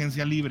también en la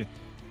agencia libre.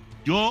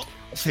 Yo,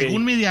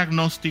 según mi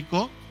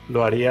diagnóstico...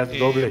 ¿Lo harías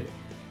doble?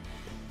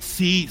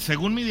 Sí,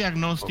 según mi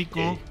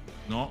diagnóstico,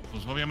 no,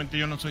 pues obviamente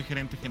yo no soy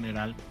gerente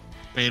general,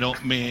 pero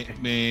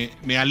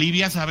me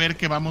alivia saber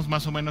que vamos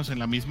más o menos en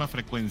la misma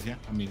frecuencia,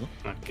 amigo.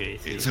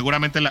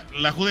 Seguramente la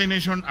WDNE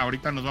Nation,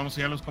 ahorita nos vamos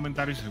a ir a los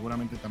comentarios y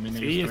seguramente también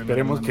ellos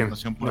esperemos que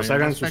nos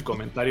hagan sus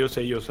comentarios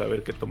ellos a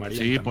ver qué tomarían.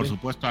 Sí, también. Por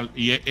supuesto,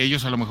 y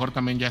ellos a lo mejor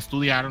también ya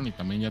estudiaron y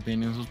también ya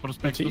tienen sus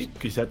prospectos. Sí,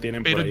 quizá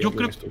tienen por ahí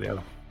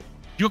estudiado.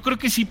 Yo creo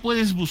que sí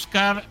puedes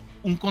buscar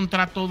un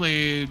contrato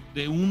de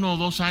 1 o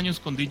 2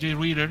 años con DJ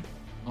Reader,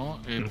 ¿no?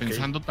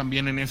 Pensando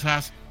también en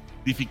esas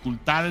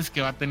dificultades que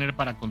va a tener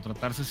para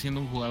contratarse siendo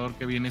un jugador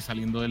que viene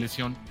saliendo de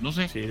lesión. No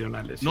sé, de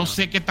una lesión. No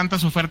sé qué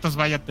tantas ofertas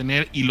vaya a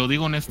tener, y lo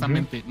digo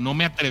honestamente, no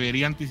me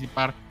atrevería a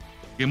anticipar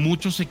que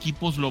muchos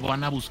equipos lo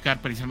van a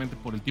buscar precisamente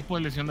por el tipo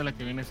de lesión de la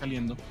que viene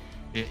saliendo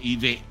y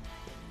de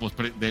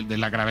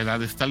la gravedad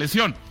de esta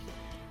lesión.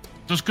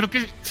 Entonces creo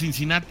que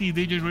Cincinnati y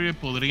DJ Reader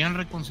podrían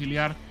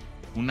reconciliar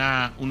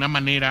una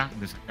manera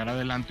de sacar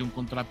adelante un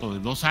contrato de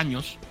 2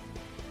 años,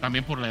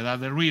 también por la edad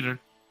de Reader,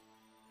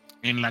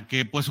 en la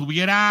que pues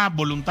hubiera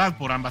voluntad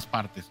por ambas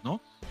partes,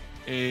 ¿no?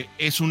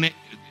 Es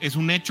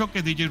un hecho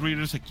que DJ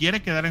Reader se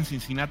quiere quedar en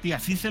Cincinnati,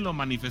 así se lo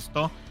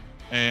manifestó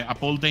a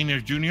Paul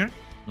Dehner Jr.,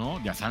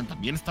 ¿no? Ya saben,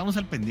 también estamos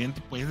al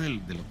pendiente pues de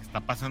lo que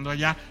está pasando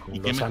allá, con y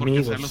qué mejor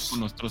amigos. Que hacerlos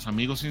con nuestros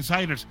amigos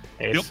insiders.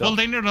 Paul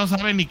Dehner no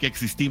sabe ni que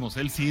existimos,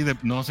 él sí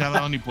no se ha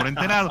dado ni por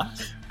enterado,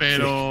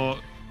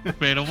 pero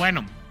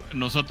bueno,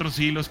 nosotros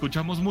sí lo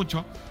escuchamos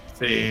mucho.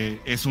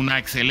 Es una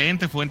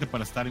excelente fuente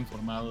para estar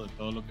informado de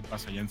todo lo que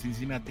pasa allá en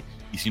Cincinnati,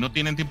 y si no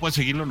tienen tiempo de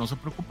seguirlo, no se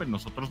preocupen,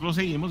 nosotros lo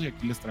seguimos y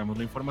aquí les traemos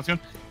la información.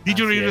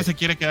 DJ Reader se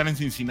quiere quedar en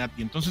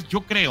Cincinnati, entonces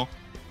yo creo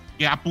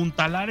que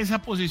apuntalar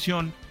esa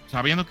posición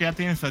sabiendo que ya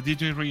tienes a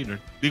DJ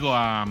Reader, digo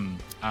a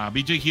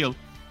BJ Hill,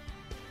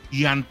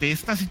 y ante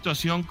esta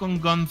situación con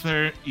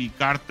Gunther y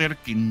Carter,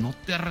 que no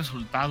te ha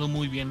resultado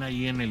muy bien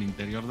ahí en el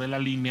interior de la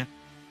línea,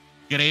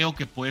 creo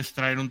que puedes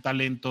traer un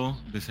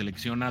talento de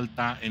selección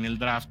alta en el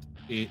draft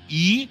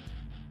y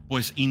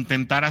pues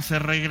intentar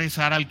hacer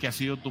regresar al que ha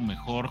sido tu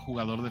mejor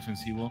jugador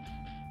defensivo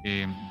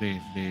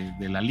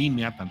de la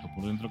línea, tanto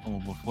por dentro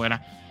como por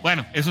fuera.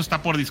 Bueno, eso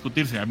está por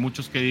discutirse. Hay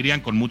muchos que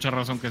dirían con mucha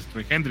razón que es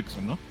Trey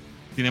Hendrickson, ¿no?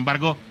 Sin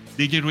embargo,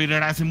 DJ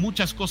Reader hace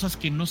muchas cosas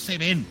que no se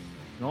ven,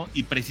 ¿no?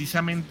 Y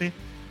precisamente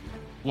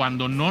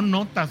cuando no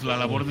notas la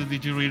labor de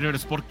DJ Reader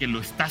es porque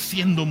lo está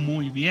haciendo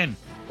muy bien,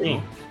 ¿no? Sí,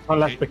 son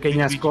las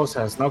pequeñas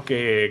cosas, ¿no?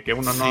 Que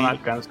uno no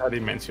alcanza a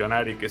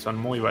dimensionar y que son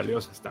muy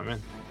valiosas también.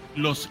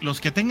 Los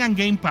que tengan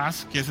Game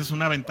Pass, que esa es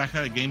una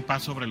ventaja de Game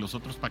Pass sobre los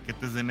otros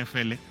paquetes de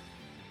NFL,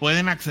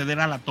 pueden acceder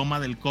a la toma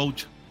del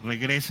coach.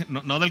 Regresen,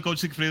 no del coach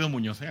Sigfrido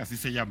Muñoz, así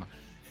se llama.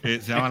 Se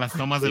llaman las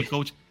tomas del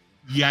coach.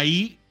 Y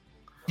ahí,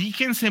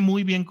 fíjense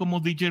muy bien cómo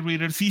DJ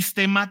Reader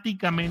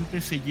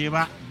sistemáticamente se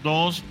lleva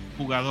 2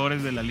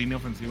 jugadores de la línea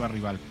ofensiva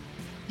rival.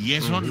 Y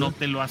eso no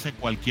te lo hace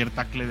cualquier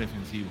tackle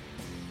defensivo.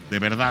 De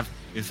verdad,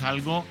 es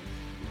algo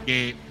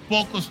que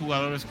pocos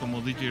jugadores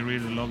como DJ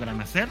Reader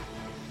logran hacer,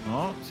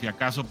 ¿no? Si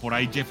acaso por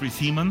ahí Jeffrey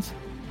Simmons,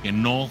 que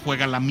no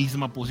juega la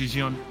misma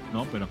posición,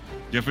 ¿no? Pero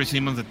Jeffrey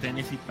Simmons de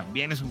Tennessee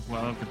también es un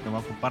jugador que te va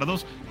a ocupar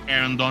 2.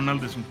 Aaron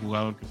Donald es un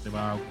jugador que te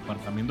va a ocupar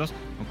también 2.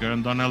 Aunque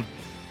Aaron Donald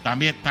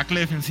también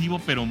tackle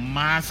defensivo, pero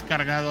más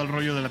cargado al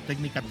rollo de la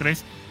técnica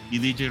 3. Y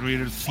DJ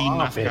Reader sí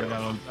más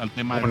cargado al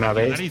tema de una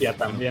bestia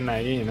también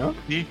ahí, ¿no?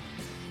 Sí.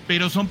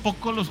 Pero son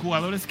pocos los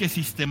jugadores que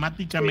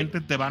sistemáticamente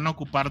te van a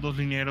ocupar 2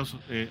 linieros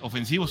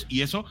ofensivos,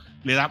 y eso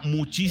le da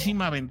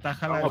muchísima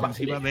ventaja a la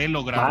defensiva de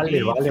lograr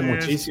vale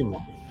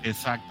muchísimo.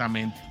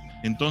 Exactamente.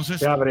 Entonces,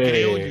 te abre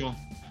creo yo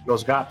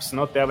los gaps,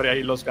 ¿no? Te abre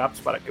ahí los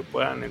gaps para que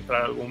puedan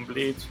entrar algún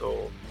blitz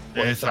o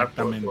entrar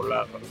por otro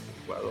lado algún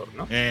jugador,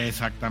 ¿no?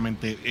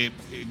 Exactamente.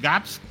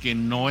 Gaps que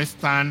no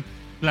están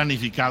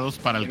planificados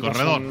para el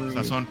corredor.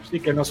 O sea,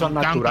 que no son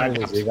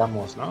naturales,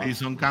 digamos, ¿no? Sí,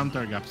 son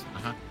counter gaps.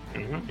 Ajá.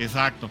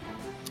 Exacto.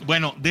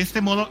 Bueno, de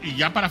este modo, y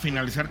ya para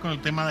finalizar con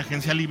el tema de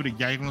agencia libre y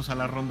ya irnos a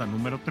la ronda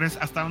número 3,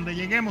 hasta donde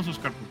lleguemos,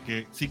 Oscar,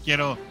 porque sí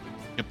quiero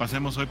que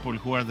pasemos hoy por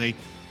el WHORRRDEY,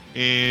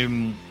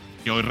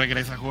 que hoy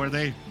regresa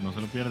WHORRRDEY, no se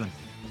lo pierdan,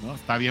 ¿no?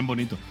 Está bien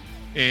bonito.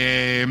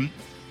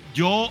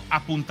 Yo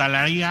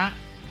apuntalaría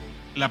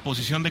la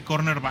posición de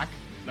cornerback.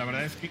 La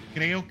verdad es que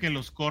creo que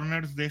los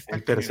corners de esta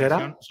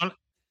generación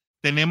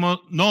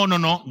tenemos,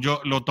 no, yo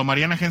lo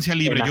tomaría en agencia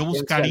libre. Yo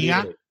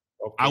buscaría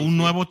a un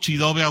nuevo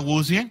Chidobe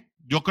Awuzie.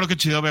 Yo creo que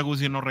Chidobe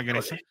Awuzie no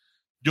regresa.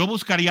 Yo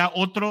buscaría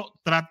otro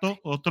trato,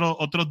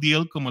 otro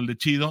deal como el de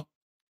Chido,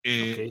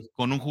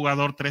 con un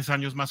jugador 3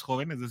 años más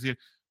joven, es decir,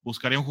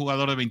 buscaría un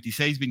jugador de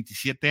 26,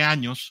 27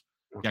 años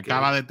que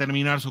acaba de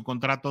terminar su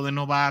contrato de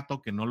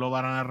novato, que no lo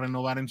van a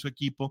renovar en su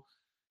equipo,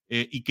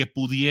 y que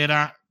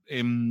pudiera,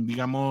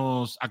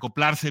 digamos,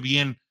 acoplarse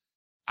bien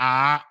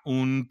a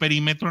un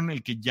perímetro en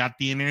el que ya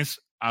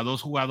tienes a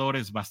 2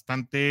 jugadores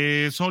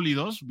bastante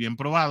sólidos, bien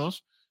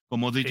probados,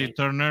 como DJ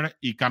Turner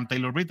y Cam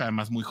Taylor-Britt,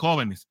 además muy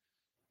jóvenes.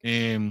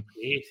 Sí.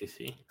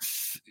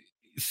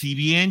 Si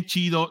bien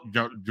Chido,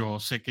 yo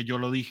sé que yo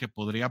lo dije,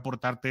 podría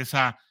aportarte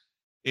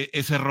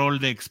ese rol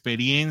de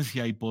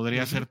experiencia y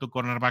podría ser tu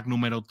cornerback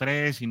número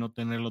 3 y no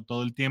tenerlo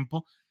todo el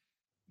tiempo.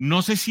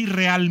 No sé si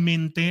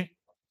realmente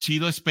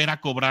Chido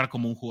espera cobrar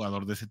como un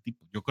jugador de ese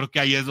tipo. Yo creo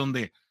que ahí es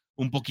donde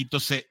un poquito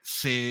se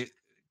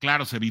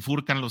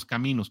bifurcan los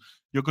caminos.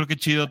 Yo creo que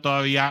Chido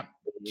todavía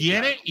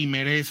quiere y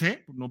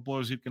merece, no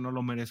puedo decir que no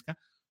lo merezca,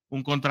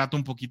 un contrato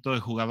un poquito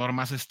de jugador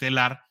más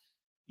estelar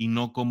y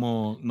no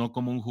como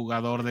un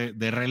jugador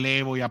de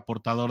relevo y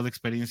aportador de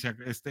experiencia.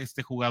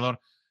 Este jugador,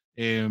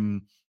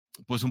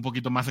 pues un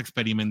poquito más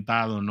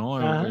experimentado,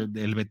 ¿no?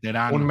 El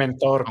veterano. Un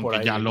mentor, aunque por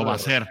ahí, ya lo va a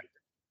hacer.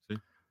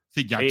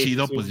 Sí, ya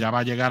Chido, pues ya va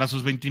a llegar a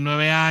sus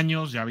 29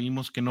 años, ya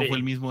vimos que no fue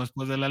el mismo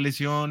después de la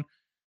lesión.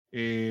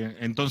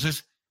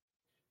 Entonces,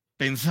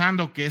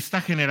 pensando que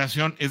esta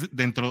generación es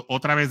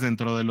otra vez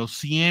dentro de los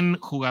 100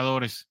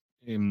 jugadores,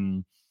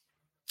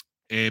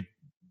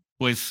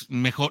 pues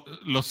mejor,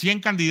 los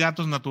 100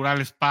 candidatos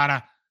naturales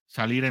para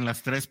salir en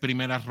las 3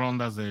 primeras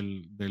rondas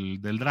del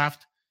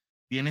draft,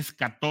 tienes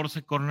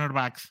 14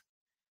 cornerbacks.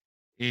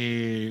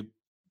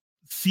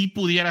 Sí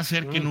pudiera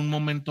ser que en un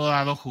momento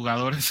dado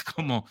jugadores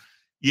como,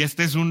 y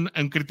este es un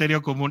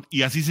criterio común,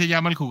 y así se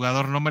llama el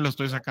jugador, no me lo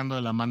estoy sacando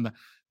de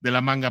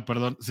la manga,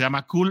 perdón, se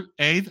llama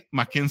Kool-Aid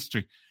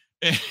McKinstry.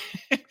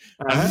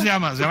 Así se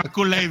llama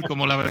Kool-Aid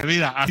como la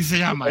bebida, así se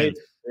llama él,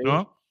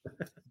 ¿no?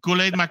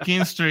 Kool-Aid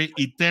McKinstry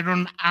y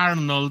Teron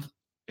Arnold,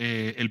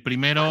 el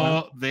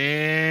primero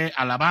de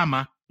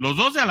Alabama, los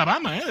 2 de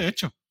Alabama, de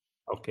hecho.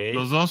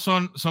 Los 2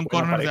 son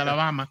corners de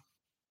Alabama.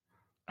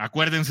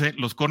 Acuérdense,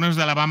 los corners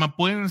de Alabama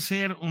pueden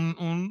ser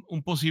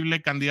un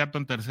posible candidato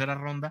en tercera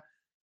ronda.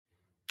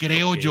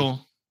 Creo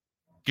yo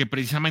que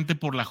precisamente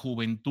por la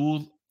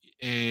juventud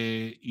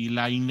y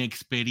la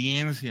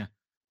inexperiencia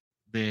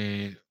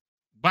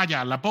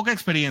la poca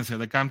experiencia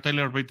de Cam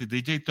Taylor-Britt y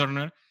DJ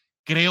Turner,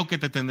 creo que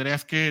te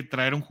tendrías que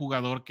traer un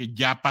jugador que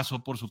ya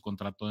pasó por su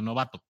contrato de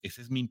novato.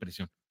 Esa es mi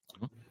impresión,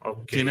 ¿no?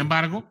 Okay. Sin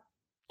embargo,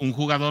 un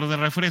jugador de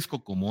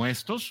refresco como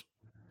estos,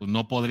 pues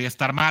no podría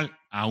estar mal.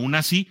 Aún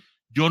así,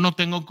 yo no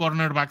tengo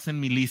cornerbacks en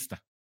mi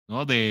lista,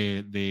 ¿no?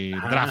 De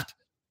draft.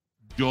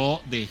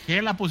 Yo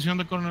dejé la posición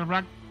de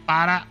cornerback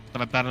para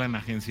tratarla en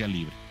agencia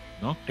libre,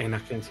 ¿no? En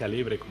agencia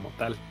libre como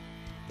tal.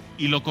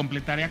 Y lo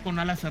completaría con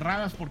alas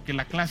cerradas, porque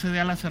la clase de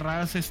alas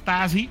cerradas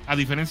está así, a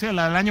diferencia de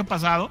la del año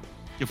pasado,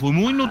 que fue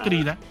muy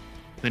nutrida.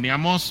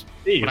 Teníamos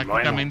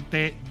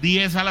prácticamente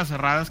 10 alas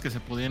cerradas que se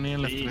podían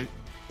ir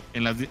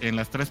en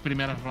las 3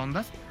 primeras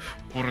rondas.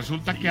 Pues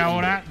resulta que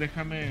ahora,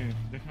 déjame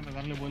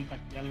darle vuelta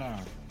aquí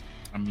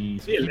a mi...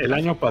 Sí, el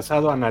año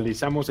pasado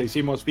analizamos e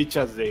hicimos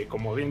fichas de,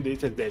 como bien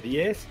dices, de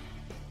 10.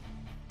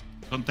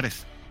 Son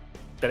 3.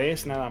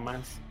 3 nada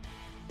más.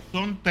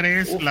 Son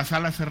 3 las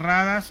alas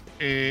cerradas.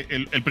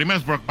 El primero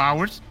es Brock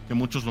Bowers, que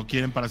muchos lo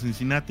quieren para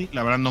Cincinnati.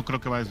 La verdad no creo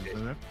que vaya a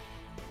suceder.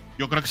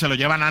 Yo creo que se lo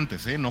llevan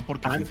antes, no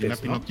porque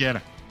Cincinnati no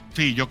quiera.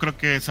 Sí, yo creo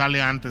que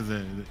sale antes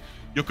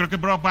yo creo que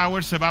Brock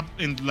Bowers se va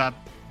en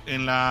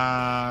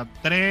la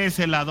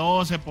 13, la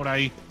 12, por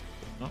ahí,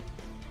 ¿no?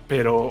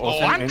 Pero, o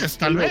sea, antes,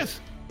 tal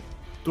vez.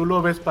 ¿Tú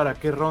lo ves para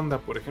qué ronda,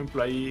 por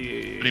ejemplo,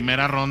 ahí?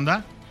 ¿Primera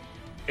ronda?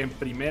 En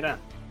primera.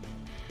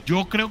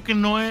 Yo creo que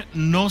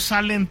no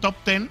sale en top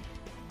 10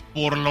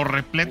 por lo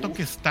repleto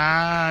que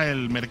está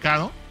el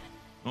mercado,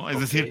 ¿no? Es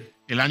decir,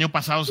 el año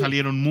pasado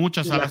salieron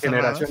muchas alas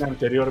cerradas. La generación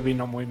anterior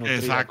vino muy nutrida.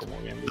 Exacto.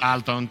 Como bien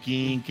Dalton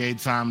King, Kate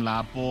Sam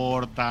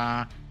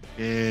Laporta,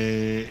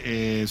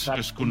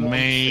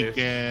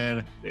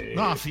 Schoonmaker.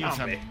 No.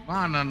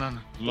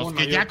 Los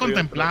que ya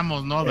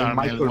contemplamos, ¿no?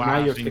 Darnell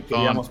Washington, que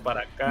queríamos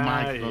para acá.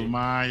 Michael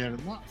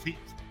Myers. No, sí,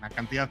 la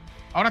cantidad.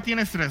 Ahora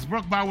tienes 3.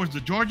 Brock Bowers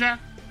de Georgia,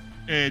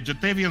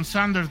 Jatavion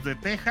Sanders de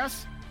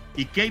Texas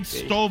y Kate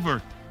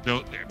Stover,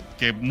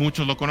 que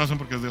muchos lo conocen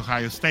porque es de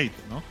Ohio State,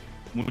 ¿no?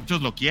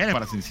 Muchos lo quieren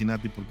para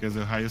Cincinnati porque es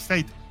de Ohio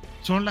State.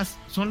 Son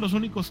los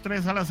únicos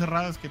 3 alas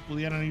cerradas que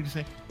pudieran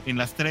irse en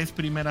las 3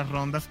 primeras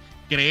rondas.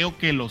 Creo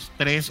que los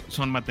 3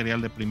 son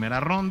material de primera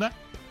ronda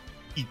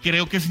y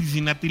creo que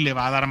Cincinnati le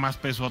va a dar más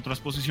peso a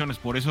otras posiciones.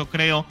 Por eso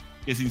creo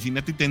que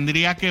Cincinnati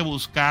tendría que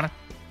buscar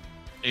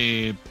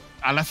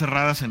alas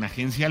cerradas en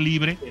agencia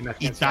libre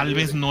y tal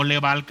vez no le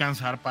va a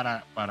alcanzar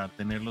para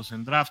tenerlos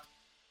en draft.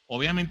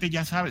 Obviamente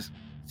ya sabes,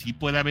 sí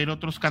puede haber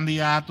otros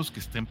candidatos que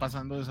estén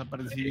pasando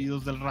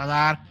desapercibidos del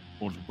radar.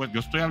 Por supuesto, yo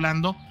estoy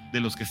hablando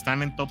de los que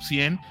están en top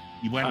 100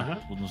 y bueno,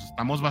 pues nos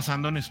estamos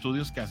basando en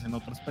estudios que hacen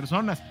otras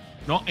personas,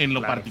 ¿no? En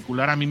lo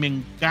particular, a mí me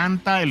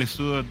encanta el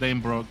estudio de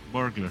Dane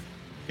Burglar.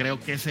 Creo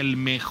que es el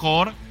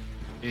mejor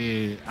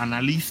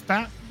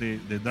analista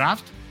de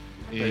draft.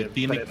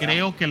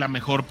 Creo que la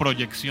mejor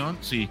proyección,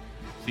 sí,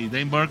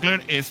 Dane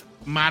Burglar es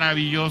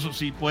maravilloso.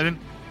 Sí, pueden,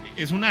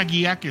 es una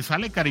guía que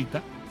sale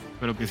carita,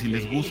 pero que si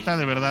les gusta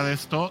de verdad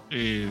esto,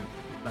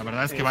 la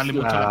verdad es que vale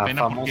mucho la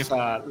pena porque es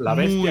la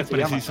bestia, muy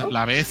precisa. ¿No?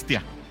 La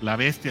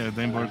bestia de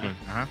Dan Burglar.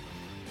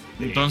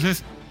 Sí.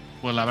 Entonces,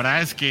 pues la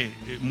verdad es que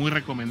muy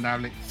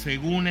recomendable.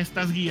 Según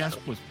estas guías,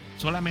 pues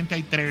solamente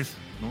hay 3,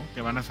 ¿no?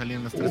 Que van a salir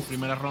en las 3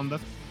 primeras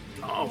rondas.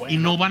 Y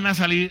no van a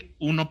salir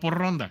uno por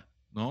ronda,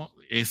 ¿no?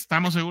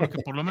 Estamos seguros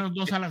que por lo menos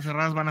 2 alas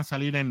cerradas van a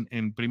salir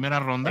en primera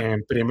ronda.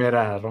 En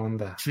primera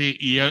ronda. Sí,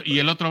 y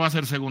el otro va a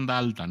ser segunda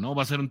alta, ¿no?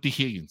 Va a ser un T.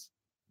 Higgins.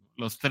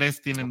 Los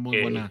 3 tienen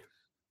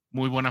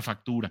muy buena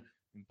factura.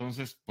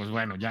 Entonces, pues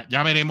bueno,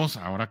 ya veremos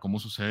ahora cómo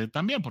sucede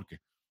también, porque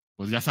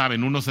pues ya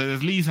saben, unos se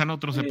deslizan,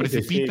 otros se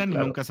precipitan y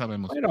nunca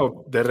sabemos.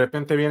 Bueno, de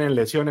repente vienen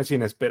lesiones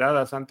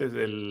inesperadas antes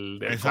del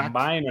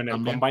combine, o en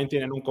el combine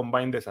tienen un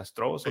combine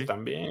desastroso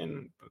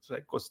también. Pues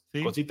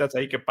hay cositas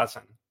ahí que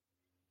pasan.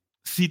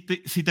 Si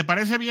te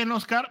parece bien,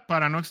 Oscar,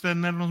 para no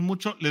extendernos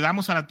mucho, le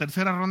damos a la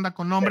tercera ronda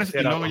con nombres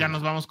y luego ya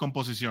nos vamos con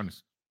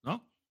posiciones,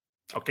 ¿no?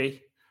 Ok.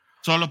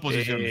 Solo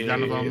posiciones, ya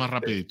nos vamos más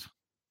rapidito.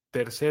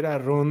 Tercera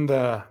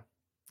ronda.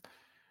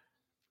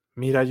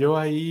 Mira, yo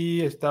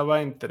ahí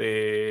estaba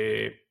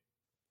entre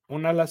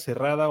un ala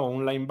cerrada o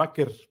un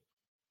linebacker,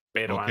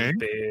 pero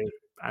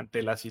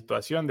ante la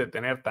situación de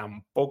tener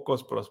tan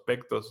pocos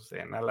prospectos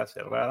en ala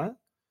cerrada,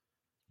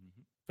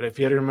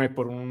 prefiero irme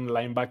por un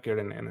linebacker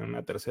en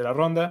una tercera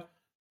ronda.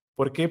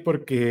 ¿Por qué?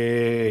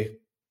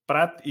 Porque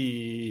Pratt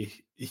y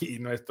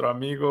nuestro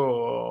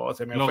amigo,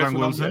 se me fue su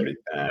nombre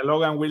ahorita,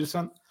 Logan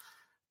Wilson.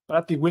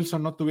 Pratt y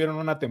Wilson no tuvieron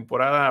una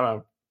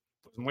temporada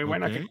pues, muy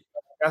buena que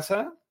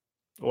casa,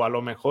 o a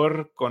lo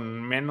mejor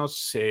con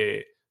menos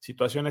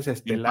situaciones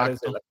estelares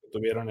de las que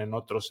tuvieron en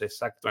otros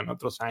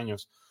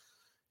años.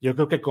 Yo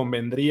creo que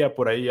convendría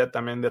por ahí ya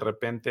también de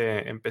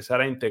repente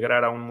empezar a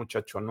integrar a un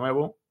muchacho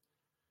nuevo,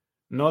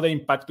 no de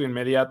impacto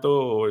inmediato,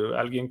 o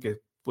alguien que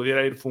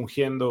pudiera ir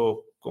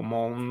fungiendo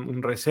como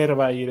un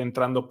reserva, ir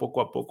entrando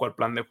poco a poco al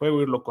plan de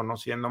juego, irlo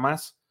conociendo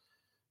más,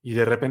 y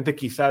de repente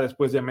quizá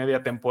después de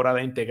media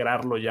temporada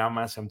integrarlo ya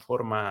más en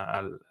forma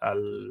a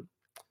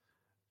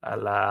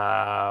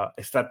la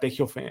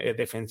estrategia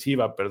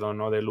defensiva,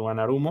 ¿no? de Luan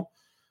Arumo.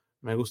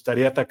 Me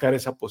gustaría atacar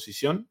esa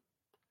posición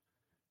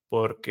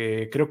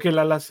porque creo que el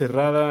ala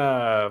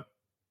cerrada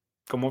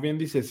como bien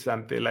dices,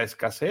 ante la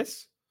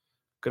escasez,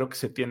 creo que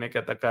se tiene que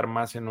atacar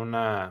más en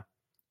una,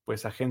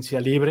 pues, agencia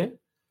libre.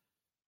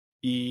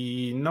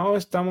 Y no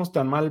estamos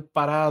tan mal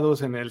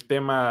parados en el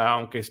tema,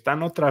 aunque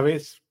están otra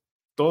vez,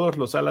 todos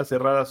los alas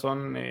cerradas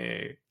son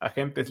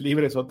agentes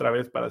libres otra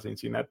vez para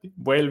Cincinnati.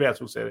 Vuelve a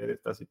suceder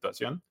esta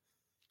situación.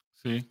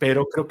 Sí.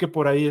 Pero creo que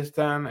por ahí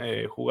están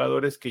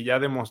jugadores que ya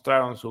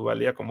demostraron su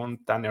valía, como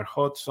un Tanner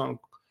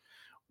Hudson,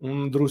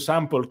 un Drew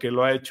Sample que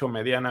lo ha hecho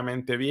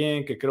medianamente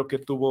bien, que creo que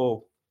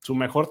tuvo su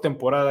mejor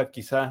temporada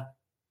quizá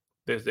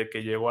desde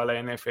que llegó a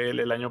la NFL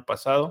el año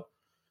pasado.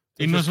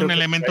 Y no Entonces es un creo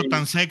que elemento ahí,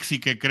 tan sexy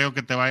que creo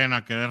que te vayan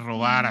a querer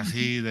robar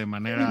así de sí, no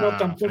manera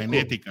tampoco.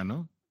 frenética,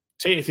 ¿no?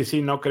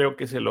 Sí, no creo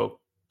que se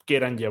lo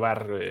quieran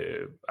llevar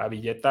a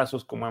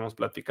billetazos como hemos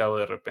platicado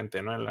de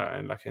repente, ¿no?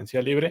 En la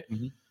agencia libre.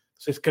 Uh-huh.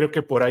 Entonces creo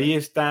que por ahí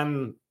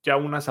están ya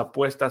unas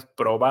apuestas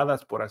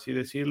probadas, por así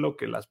decirlo,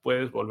 que las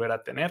puedes volver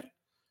a tener.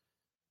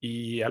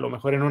 Y a lo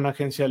mejor en una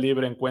agencia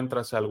libre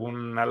encuentras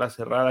algún ala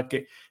cerrada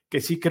que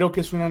sí creo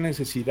que es una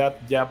necesidad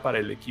ya para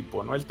el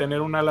equipo, ¿no? El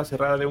tener un ala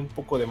cerrada de un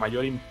poco de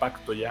mayor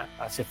impacto ya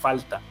hace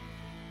falta.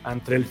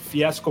 Ante el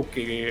fiasco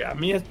que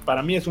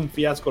para mí es un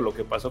fiasco lo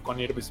que pasó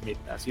con Irv Smith,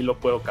 así lo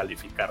puedo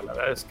calificar. La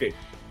verdad es que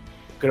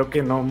creo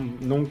que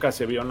nunca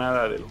se vio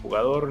nada del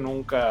jugador,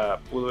 nunca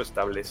pudo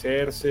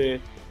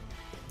establecerse,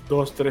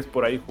 2, 3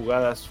 por ahí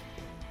jugadas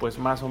pues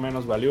más o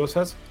menos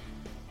valiosas,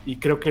 y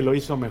creo que lo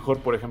hizo mejor,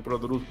 por ejemplo,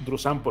 Drew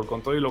Sample,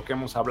 con todo y lo que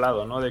hemos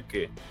hablado, ¿no? De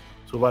que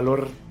su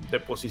valor de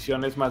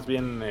posición es más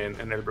bien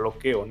en el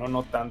bloqueo,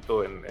 no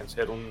tanto en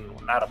ser un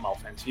arma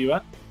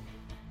ofensiva.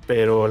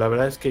 Pero la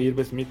verdad es que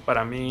Irv Smith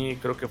para mí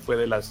creo que fue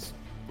de las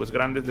pues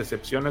grandes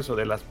decepciones o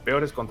de las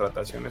peores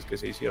contrataciones que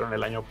se hicieron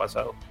el año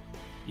pasado,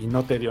 y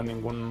no te dio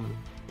ningún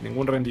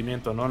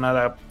rendimiento, no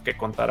nada que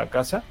contar a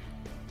casa.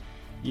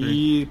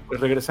 Y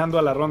pues regresando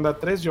a la ronda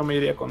 3, yo me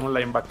iría con un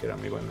linebacker,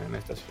 amigo, en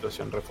esta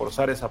situación,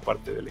 reforzar esa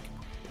parte del equipo.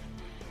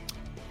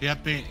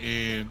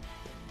 Fíjate,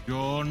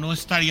 yo no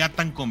estaría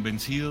tan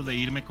convencido de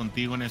irme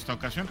contigo en esta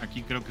ocasión.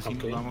 Aquí creo que sí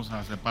nos vamos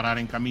a separar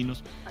en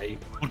caminos. Ahí.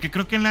 Porque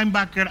creo que en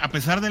linebacker, a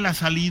pesar de la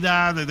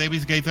salida de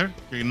Davis Gaither,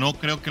 que no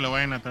creo que lo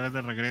vayan a traer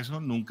de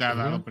regreso, nunca ha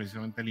dado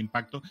precisamente el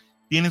impacto,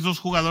 tienes dos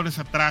jugadores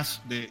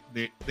atrás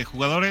de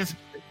jugadores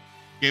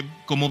que,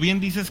 como bien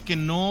dices, que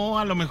no,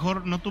 a lo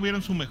mejor no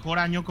tuvieron su mejor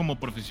año como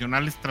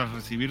profesionales tras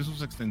recibir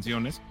sus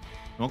extensiones,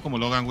 ¿no? Como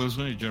Logan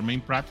Wilson y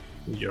Jermaine Pratt.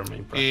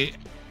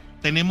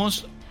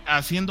 Tenemos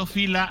haciendo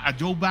fila a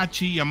Joe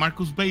Bachie y a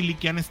Marcus Bailey,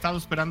 que han estado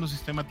esperando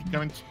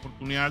sistemáticamente su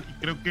oportunidad, y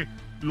creo que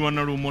Luan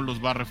Arumo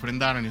los va a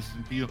refrendar en ese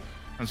sentido.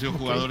 Han sido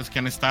jugadores que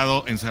han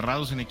estado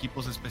encerrados en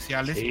equipos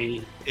especiales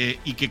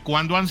y que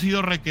cuando han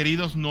sido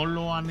requeridos no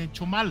lo han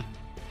hecho mal,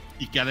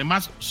 y que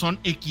además son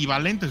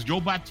equivalentes.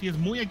 Joe Bachie es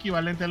muy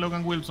equivalente a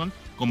Logan Wilson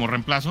como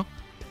reemplazo,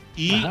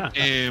 y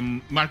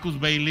Marcus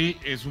Bailey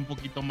es un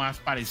poquito más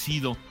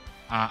parecido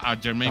a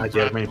Jermaine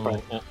Pratt,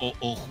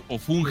 o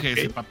funge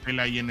ese papel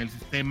ahí en el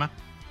sistema.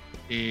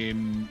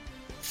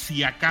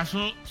 Si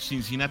acaso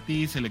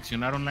Cincinnati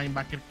seleccionaron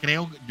linebacker,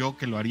 creo yo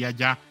que lo haría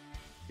ya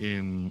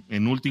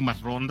en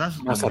últimas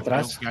rondas, más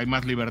atrás. Creo que hay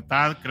más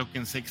libertad. Creo que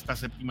en sexta,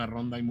 séptima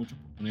ronda hay mucha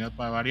oportunidad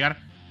para variar.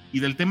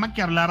 Y del tema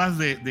que hablabas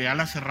de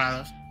alas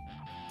cerradas,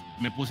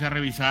 me puse a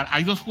revisar.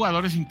 Hay dos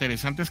jugadores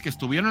interesantes que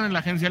estuvieron en la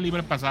agencia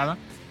libre pasada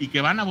y que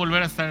van a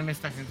volver a estar en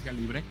esta agencia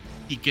libre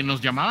y que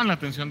nos llamaban la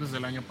atención desde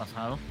el año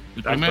pasado.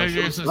 El primero de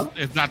ellos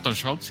es Dalton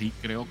Schultz. Sí,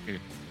 creo que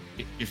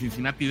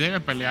Cincinnati debe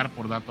pelear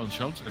por Dalton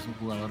Schultz. Es un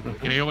jugador que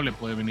creo le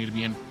puede venir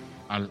bien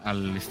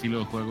al estilo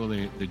de juego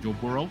de Joe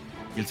Burrow.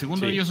 Y el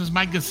segundo de ellos es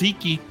Mike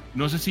Gesicki.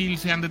 No sé si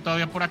se ande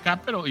todavía por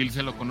acá, pero él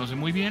se lo conoce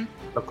muy bien.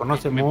 Lo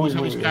conoce me muy, puse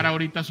a muy buscar bien.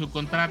 Ahorita su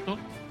contrato.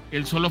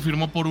 Él solo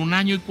firmó por un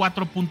año y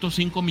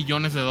 $4.5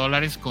 millones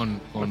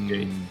con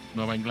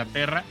Nueva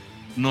Inglaterra.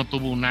 No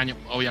tuvo un año,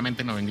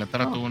 obviamente Nueva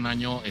Inglaterra tuvo un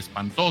año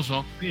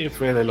espantoso. Sí,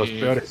 fue de los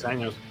peores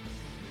años.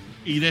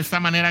 Y de esta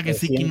manera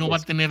Gesicki no va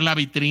a tener la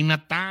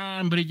vitrina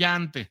tan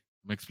brillante.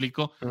 ¿Me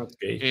explico?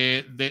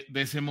 De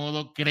ese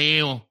modo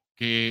creo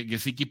que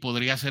Gesicki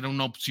podría ser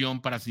una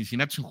opción para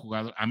Cincinnati. Es un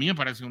jugador, a mí me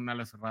parece un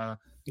ala cerrada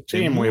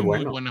de muy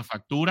buena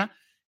factura.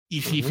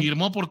 Y si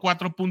firmó por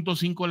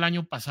 4.5 el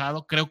año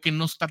pasado, creo que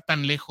no está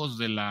tan lejos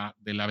de la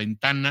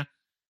ventana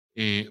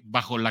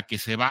bajo la que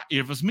se va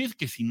Irv Smith,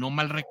 que si no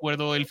mal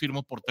recuerdo, él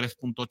firmó por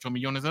 $3.8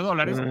 millones.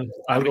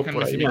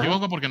 Corríjanme si me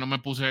equivoco, porque no me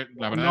puse,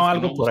 la verdad es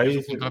que no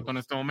busqué su contrato en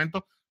este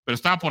momento, pero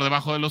estaba por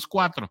debajo de los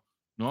 4,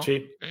 ¿no?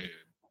 Sí.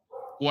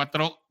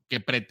 4 que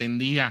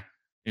pretendía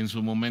en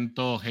su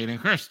momento Hayden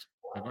Hurst,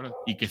 ¿de acuerdo?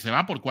 Y que se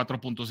va por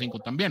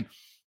 4.5 también.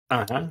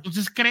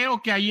 Entonces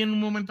creo que ahí en un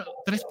momento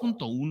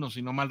 3.1,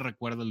 si no mal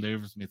recuerdo, el de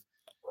Irv Smith.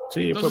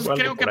 Sí, entonces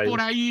creo que por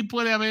ahí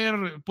puede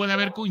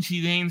haber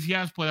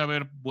coincidencias, puede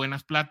haber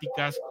buenas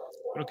pláticas.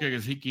 Creo que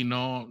Gesicki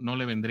no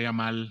le vendría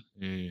mal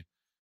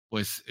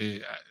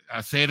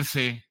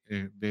hacerse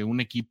de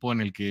un equipo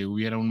en el que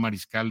hubiera un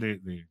mariscal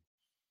de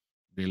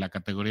la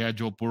categoría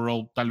Joe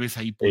Burrow. Tal vez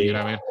ahí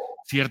pudiera haber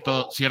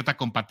cierta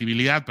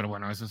compatibilidad, pero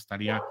bueno, eso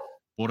estaría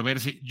por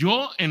verse.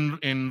 Yo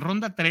en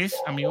ronda 3,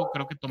 amigo,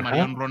 creo que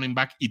tomaría un running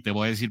back, y te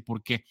voy a decir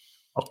por qué.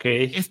 Ok.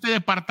 Este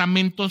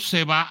departamento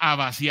se va a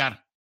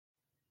vaciar.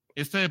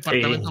 Este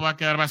departamento va a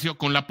quedar vacío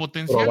con la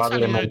potencial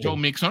salida de Joe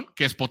Mixon,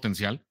 que es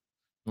potencial,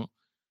 ¿no?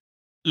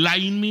 La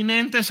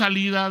inminente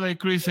salida de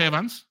Chris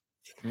Evans,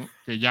 ¿no?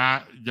 Que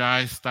ya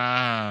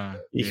está,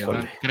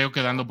 creo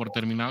que dando por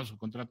terminado su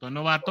contrato de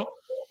novato,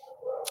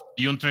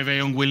 y un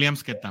Trevion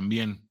Williams que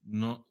también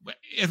no.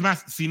 Es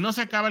más, si no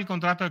se acaba el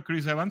contrato de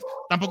Chris Evans,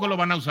 tampoco lo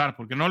van a usar,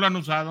 porque no lo han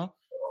usado.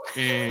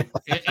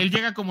 Él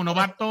llega como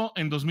novato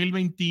en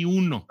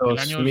 2021, el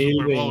año del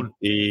Super Bowl.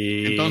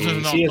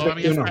 Entonces, no,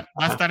 todavía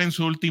va a estar en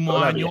su último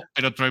año,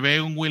 pero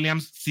Trevion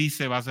Williams sí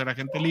se va a hacer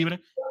agente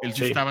libre. Él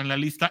sí estaba en la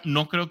lista.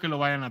 No creo que lo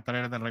vayan a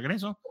traer de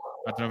regreso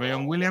a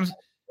Trevion Williams.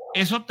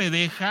 Eso te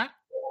deja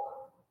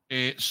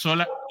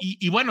sola.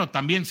 Y bueno,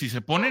 también, si se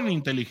ponen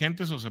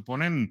inteligentes o se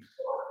ponen,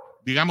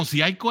 digamos,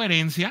 si hay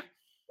coherencia,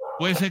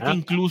 puede ser que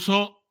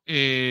incluso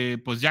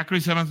pues ya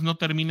Chris Evans no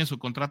termine su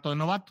contrato de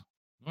novato,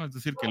 ¿no? Es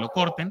decir, que lo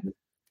corten.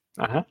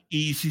 Ajá.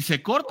 Y si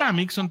se corta a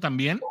Mixon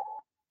también,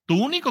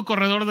 tu único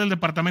corredor del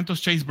departamento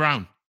es Chase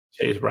Brown.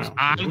 Pues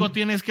algo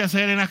tienes que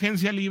hacer en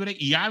agencia libre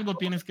y algo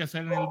tienes que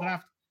hacer en el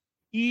draft.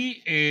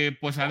 Y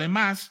pues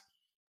además,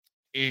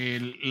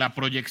 la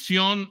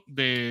proyección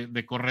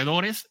de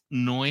corredores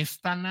no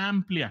es tan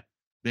amplia.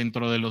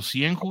 Dentro de los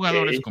 100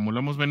 jugadores, como lo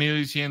hemos venido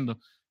diciendo,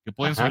 que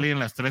pueden salir en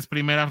las 3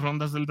 primeras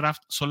rondas del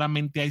draft,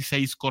 solamente hay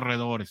 6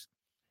 corredores.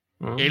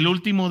 El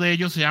último de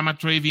ellos se llama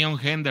Trevion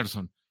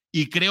Henderson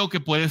y creo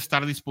que puede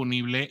estar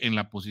disponible en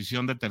la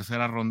posición de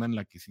tercera ronda en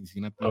la que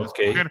Cincinnati va a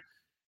escoger.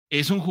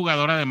 Es un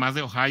jugador además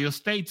de Ohio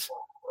State,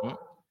 ¿no?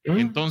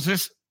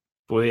 Entonces,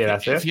 pudiera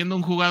ser. Siendo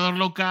un jugador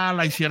local,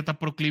 hay cierta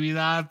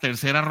proclividad.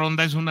 Tercera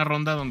ronda es una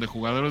ronda donde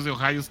jugadores de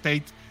Ohio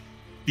State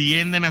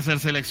tienden a ser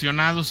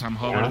seleccionados. Sam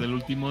Hubbard, el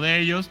último de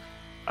ellos.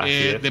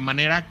 De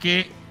manera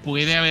que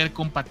puede haber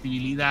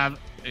compatibilidad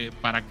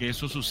para que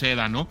eso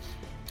suceda, ¿no?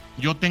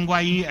 Yo tengo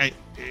ahí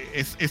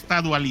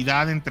esta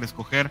dualidad entre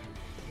escoger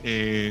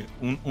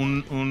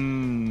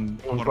un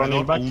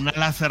corredor o una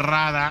ala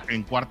cerrada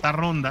en cuarta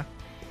ronda,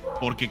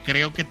 porque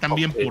creo que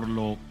también por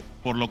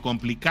lo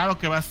complicado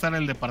que va a estar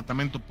el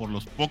departamento, por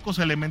los pocos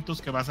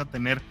elementos que vas a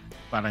tener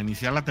para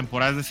iniciar la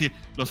temporada, es decir,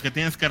 los que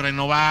tienes que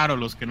renovar o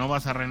los que no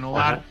vas a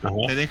renovar,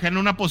 te deja en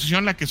una posición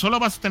en la que solo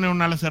vas a tener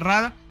una ala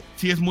cerrada.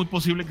 Sí es muy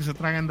posible que se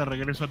traigan de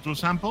regreso a True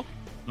Sample,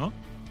 ¿no?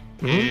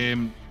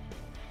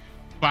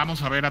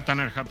 Vamos a ver a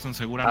Tanner Hudson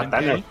seguramente. A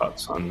Tanner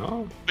Hudson,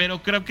 ¿no?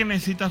 Pero creo que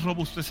necesitas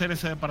robustecer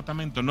ese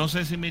departamento. No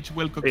sé si Mitch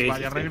Wilcox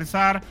vaya a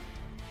regresar.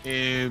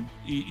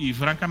 Y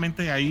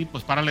francamente ahí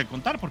pues párale de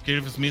contar, porque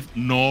Irv Smith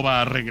no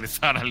va a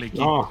regresar al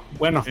equipo. No,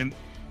 bueno,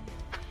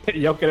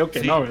 yo creo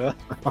que no, ¿verdad?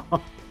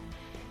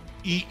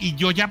 y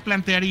yo ya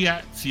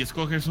plantearía, si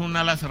escoges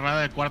una ala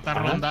cerrada de cuarta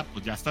ronda,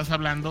 pues ya estás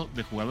hablando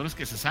de jugadores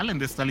que se salen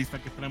de esta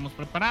lista que tenemos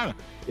preparada.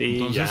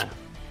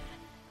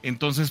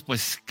 Entonces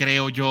pues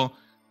creo yo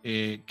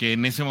que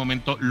en ese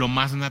momento lo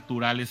más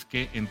natural es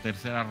que en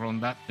tercera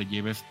ronda te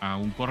lleves a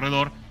un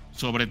corredor,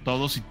 sobre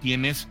todo si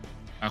tienes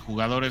a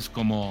jugadores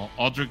como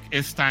Audric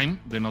Estime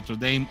de Notre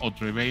Dame o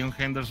Trevion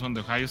Henderson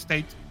de Ohio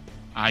State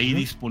ahí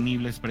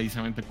disponibles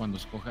precisamente cuando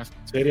escojas.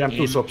 Serían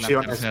tus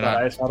opciones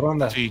para esa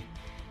ronda. Sí,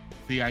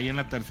 ahí en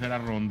la tercera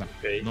ronda,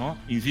 ¿no?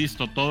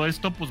 Insisto, todo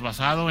esto pues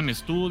basado en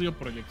estudio,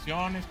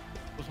 proyecciones,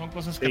 pues son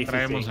cosas que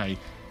traemos ahí.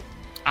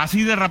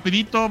 Así de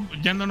rapidito,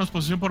 yéndonos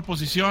posición por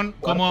posición,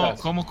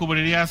 ¿cómo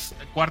cubrirías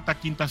cuarta,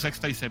 quinta,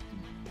 sexta y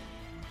séptima?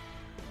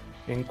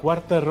 En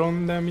cuarta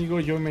ronda, amigo,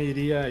 yo me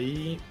iría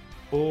ahí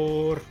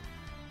por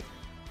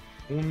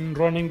un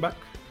running back.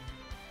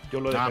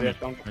 Yo lo dejaría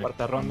en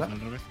cuarta ronda.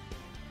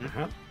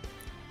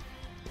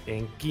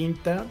 En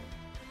quinta,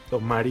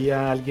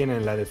 tomaría a alguien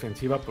en la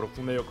defensiva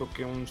profunda, yo creo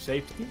que un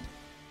safety.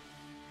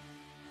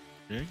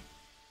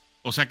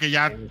 O sea que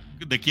ya,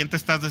 ¿de quién te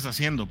estás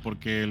deshaciendo?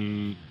 Porque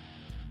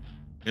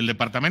el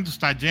departamento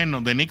está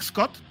lleno de Nick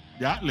Scott.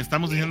 ¿Ya? ¿Le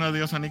estamos diciendo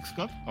adiós a Nick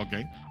Scott? Ok.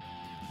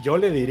 Yo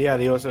le diría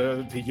adiós.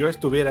 Si yo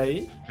estuviera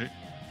ahí.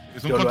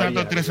 Es un contrato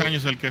de 3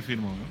 años el que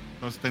firmó, ¿no?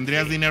 Entonces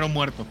tendrías dinero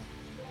muerto.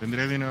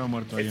 Tendrías dinero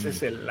muerto ahí. Esa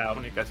es la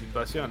única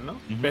situación, ¿no?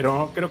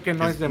 Pero creo que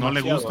no es demasiado.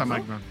 No le gusta, ¿no?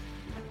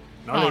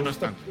 McDonald. No es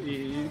tanto.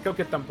 Y creo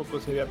que tampoco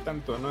sería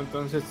tanto, ¿no?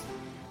 Entonces,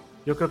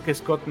 yo creo que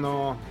Scott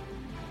no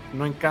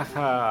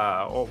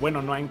encaja, o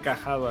bueno, no ha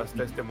encajado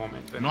hasta este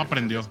momento. No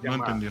aprendió, no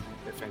entendió.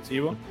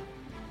 Defensivo.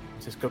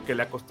 Entonces creo que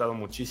le ha costado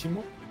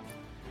muchísimo.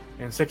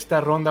 En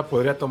sexta ronda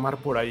podría tomar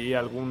por ahí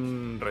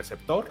algún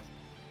receptor.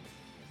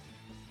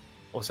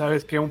 O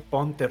sabes que un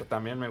punter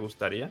también me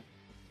gustaría.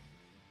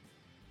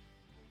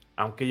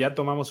 Aunque ya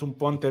tomamos un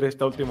punter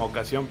esta última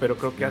ocasión, pero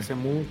creo que hace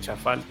mucha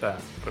falta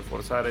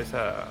reforzar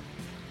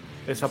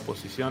esa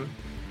posición.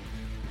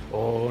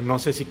 O no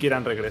sé si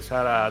quieran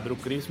regresar a Drew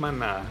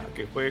Chrisman a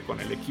que juegue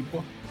con el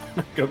equipo.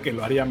 Creo que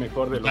lo haría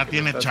mejor de lo ya que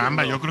tiene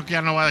chamba, yo creo que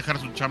ya no va a dejar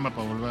su chamba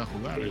para volver a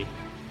jugar.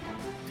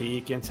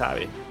 Sí, quién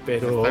sabe.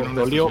 Pero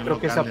dolió, creo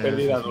que esa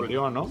pérdida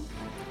dolió, ¿no?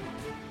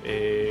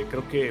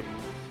 Creo que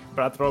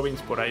Brad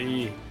Robbins por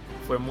ahí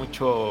fue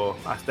mucho,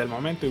 hasta el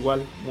momento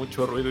igual,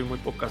 mucho ruido y muy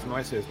pocas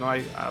nueces, ¿no?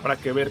 Habrá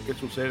que ver qué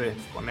sucede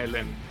con él.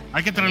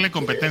 Hay que traerle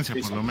competencia,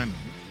 por lo menos.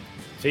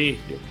 Sí,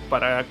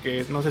 para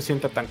que no se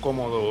sienta tan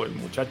cómodo el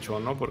muchacho,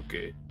 ¿no?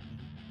 Porque,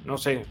 no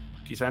sé,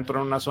 quizá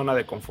entró en una zona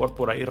de confort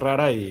por ahí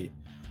rara y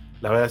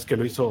la verdad es que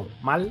lo hizo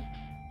mal.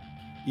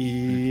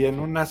 Y en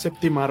una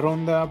séptima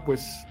ronda,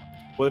 pues,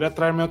 podría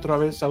traerme otra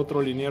vez a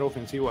otro liniero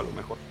ofensivo a lo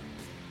mejor.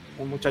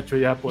 Un muchacho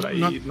ya por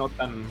ahí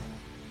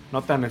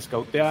no tan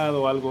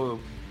escauteado, algo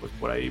pues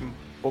por ahí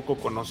poco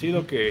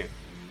conocido que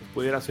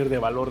pudiera ser de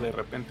valor de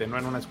repente, ¿no?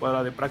 En una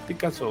escuadra de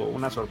prácticas o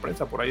una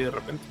sorpresa por ahí de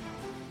repente.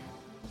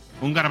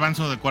 Un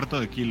garbanzo de cuarto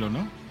de kilo,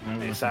 ¿no?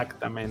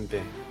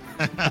 Exactamente.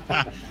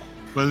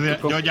 Pues mira,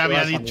 yo ya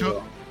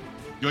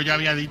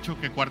había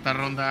dicho que cuarta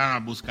ronda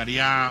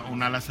buscaría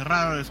un ala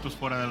cerrada, de estos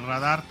fuera del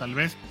radar, tal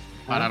vez,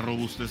 para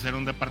robustecer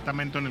un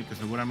departamento en el que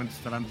seguramente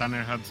estarán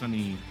Tanner Hudson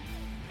y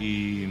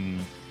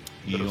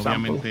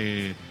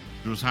obviamente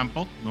Drew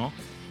Sample, ¿no?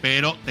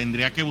 Pero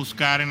tendría que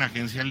buscar en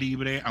agencia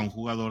libre a un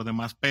jugador de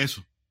más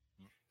peso.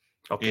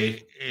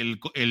 Okay.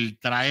 El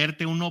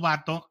traerte un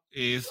novato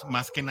es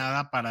más que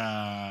nada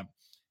para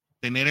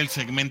tener el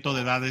segmento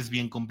de edades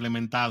bien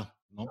complementado,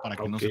 ¿no? Para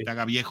que no se te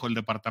haga viejo el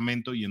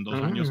departamento y en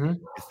 2 años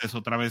estés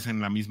otra vez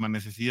en la misma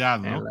necesidad,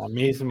 ¿no? En la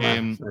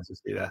misma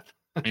necesidad.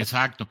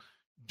 Exacto.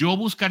 Yo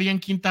buscaría en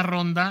quinta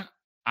ronda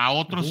a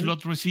otro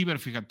slot receiver,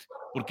 fíjate,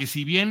 porque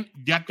si bien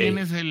ya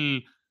tienes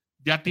el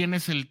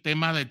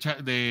tema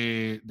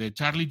de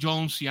Charlie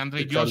Jones y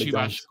Andre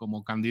Yoshivach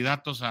como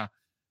candidatos a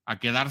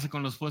quedarse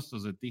con los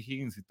puestos de T.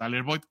 Higgins y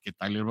Tyler Boyd, que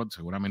Tyler Boyd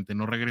seguramente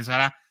no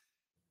regresará,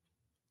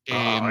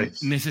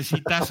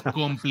 necesitas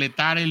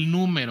completar el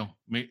número.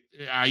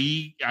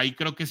 Ahí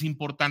creo que es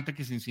importante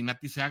que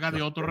Cincinnati se haga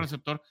de otro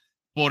receptor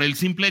por el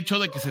simple hecho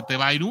de que se te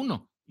va a ir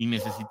uno y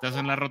necesitas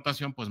en la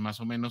rotación pues más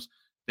o menos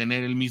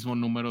tener el mismo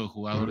número de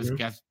jugadores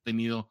que has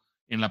tenido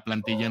en la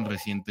plantilla en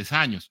recientes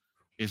años.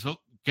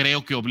 Eso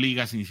creo que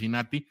obliga a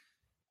Cincinnati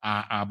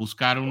a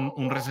buscar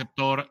un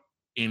receptor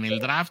en el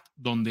draft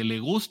donde le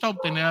gusta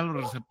obtener a los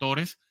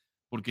receptores,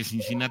 porque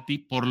Cincinnati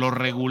por lo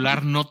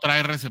regular no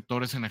trae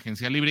receptores en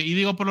agencia libre. Y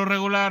digo por lo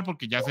regular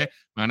porque ya sé,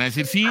 me van a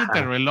decir, sí,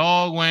 Terrell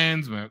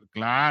Owens,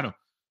 claro,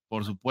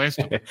 por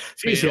supuesto.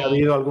 Sí, ha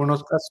habido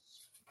algunos casos.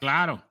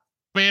 Claro,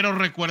 pero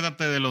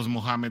recuérdate de los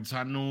Mohamed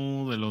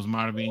Sanu, de los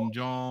Marvin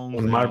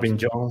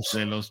Jones,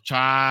 de los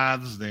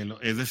Chads,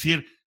 es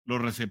decir, los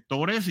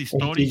receptores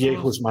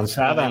históricos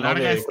de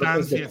larga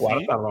estancia, de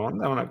cuarta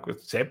ronda,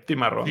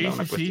 séptima ronda,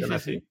 una cuestión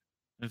así.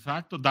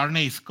 Exacto.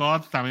 Darnay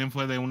Scott también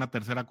fue de una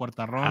tercera,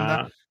 cuarta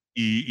ronda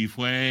y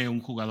fue un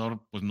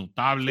jugador pues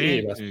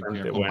notable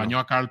que acompañó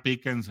a Carl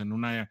Pickens en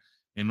una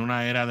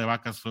era de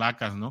vacas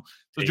flacas, ¿no?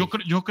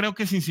 Entonces yo creo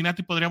que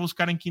Cincinnati podría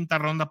buscar en quinta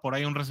ronda por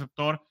ahí un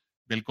receptor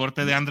del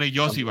corte de Andre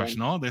Yoshivach,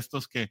 ¿no? De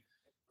estos que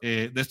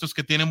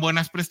tienen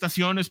buenas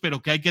prestaciones,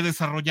 pero que hay que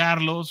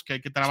desarrollarlos, que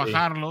hay que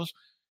trabajarlos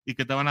y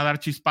que te van a dar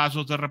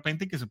chispazos de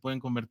repente y que se pueden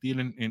convertir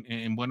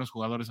en buenos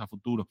jugadores a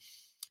futuro.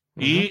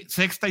 Y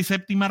sexta y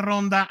séptima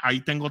ronda, ahí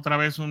tengo otra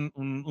vez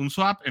un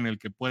swap en el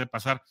que puede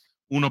pasar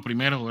uno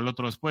primero o el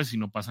otro después, si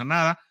no pasa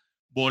nada.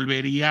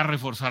 Volvería a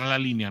reforzar la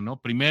línea,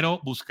 ¿no? Primero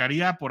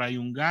buscaría por ahí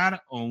un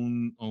guard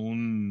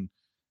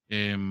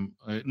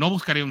no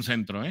buscaría un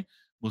centro,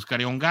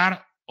 buscaría un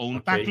guard o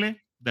un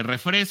tackle de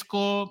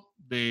refresco,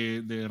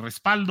 de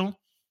respaldo,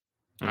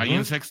 ahí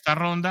en sexta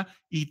ronda,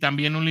 y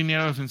también un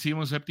liniero defensivo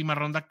en séptima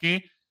ronda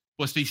que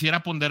pues te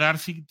hiciera ponderar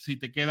si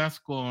te quedas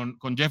con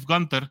Jeff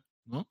Gunter,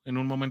 ¿no? En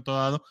un momento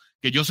dado,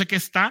 que yo sé que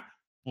está,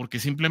 porque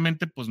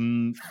simplemente, pues,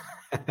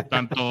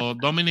 tanto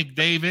Dominic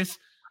Davis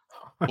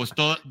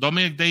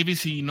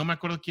y no me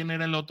acuerdo quién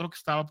era el otro que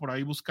estaba por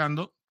ahí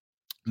buscando,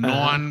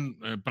 no han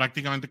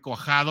prácticamente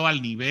cuajado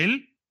al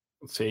nivel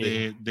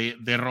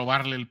de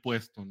robarle el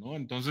puesto, ¿no?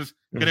 Entonces,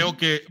 creo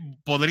que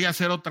podría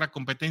ser otra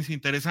competencia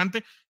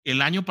interesante.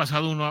 El año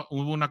pasado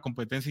hubo una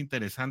competencia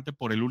interesante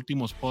por el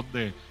último spot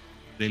de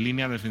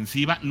línea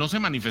defensiva. No se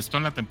manifestó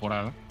en la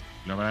temporada.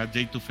 La verdad,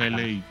 Jay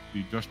Tufele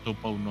y Josh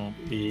Tupou no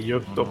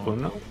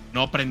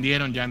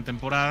prendieron ya en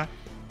temporada,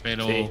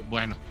 pero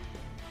bueno,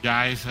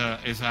 ya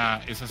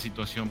esa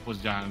situación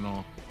pues ya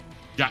no,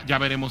 ya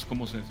veremos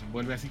cómo se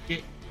desenvuelve, así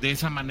que de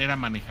esa manera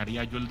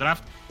manejaría yo el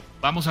draft.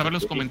 Vamos a ver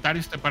los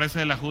comentarios, ¿te parece,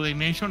 de la WHORRRDEY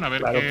Nation? A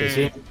ver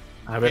qué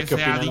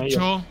se ha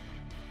dicho.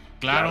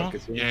 Claro que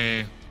sí.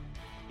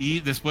 Y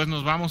después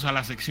nos vamos a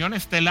la sección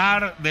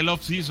estelar del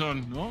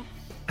off-season, ¿no?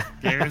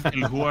 Que es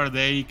el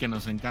WHORRRDEY, que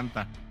nos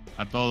encanta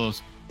a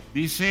todos.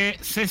 Dice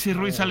Ceci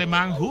Ruiz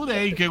Alemán,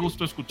 WHORRRDEY, qué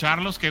gusto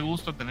escucharlos, qué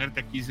gusto tenerte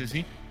aquí,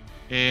 Ceci.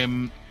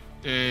 Dan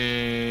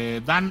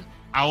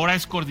ahora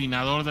es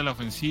coordinador de la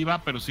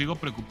ofensiva, pero sigo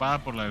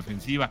preocupada por la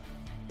defensiva.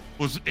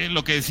 Pues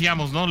lo que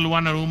decíamos, ¿no?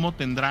 Luan Arumo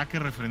tendrá que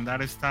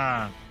refrendar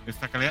esta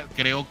calidad.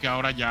 Creo que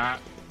ahora ya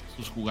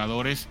sus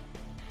jugadores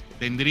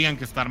tendrían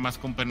que estar más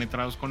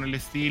compenetrados con el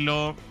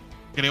estilo.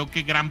 Creo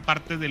que gran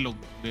parte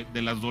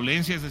de las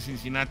dolencias de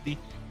Cincinnati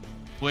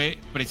fue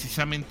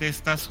precisamente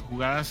estas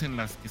jugadas en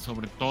las que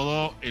sobre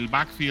todo el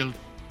backfield,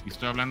 y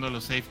estoy hablando de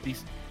los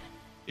safeties,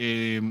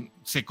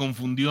 se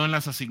confundió en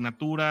las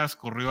asignaturas,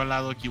 corrió al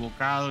lado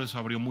equivocado, eso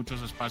abrió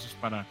muchos espacios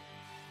para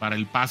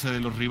el pase de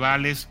los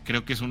rivales.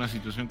 Creo que es una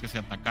situación que se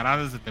atacará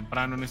desde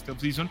temprano en este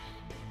offseason.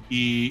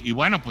 Y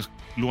bueno, pues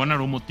Luan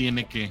Arumo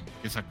tiene que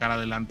sacar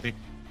adelante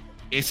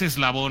ese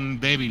eslabón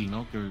débil,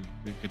 ¿no?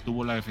 que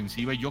tuvo la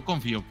defensiva, y yo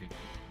confío que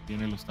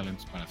tiene los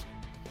talentos para hacerlo.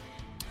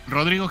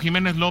 Rodrigo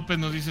Jiménez López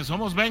nos dice: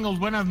 somos Bengals,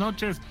 buenas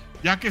noches,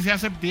 ya que sea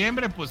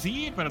septiembre. Pues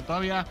sí, pero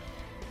todavía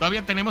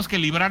tenemos que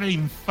librar el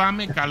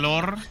infame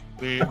calor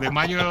de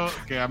mayo,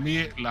 que a mí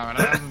la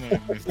verdad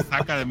me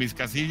saca de mis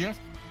casillas.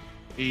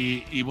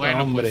 Y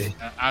bueno, pues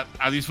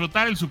a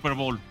disfrutar el Super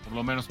Bowl, por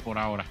lo menos por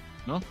ahora,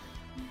 ¿no?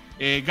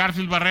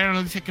 Garfield Barrera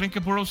nos dice: ¿creen que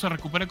Burrow se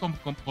recupere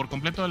por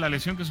completo de la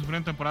lesión que sufrió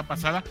en temporada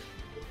pasada?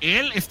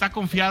 Él está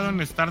confiado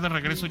en estar de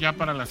regreso ya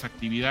para las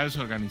actividades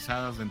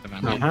organizadas de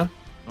entrenamiento,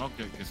 ¿no?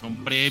 Que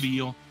son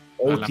previo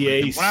a la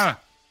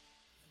pretemporada.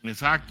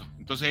 Exacto.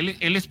 Entonces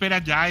él espera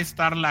ya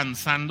estar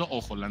lanzando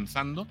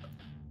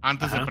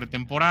antes de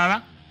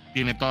pretemporada.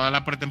 Tiene toda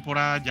la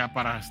pretemporada ya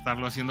para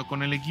estarlo haciendo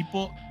con el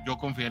equipo. Yo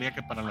confiaría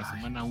que para la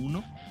semana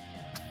 1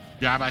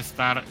 ya va a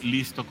estar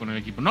listo con el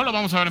equipo. No lo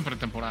vamos a ver en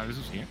pretemporada,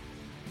 eso sí,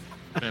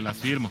 te las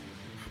firmo.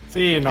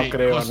 Sí, no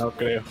creo.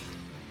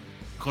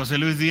 José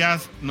Luis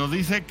Díaz nos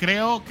dice: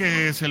 creo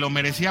que se lo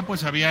merecía,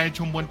 pues había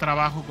hecho un buen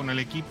trabajo con el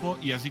equipo,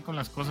 y así con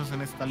las cosas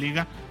en esta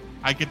liga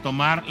hay que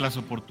tomar las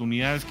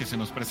oportunidades que se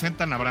nos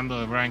presentan. Hablando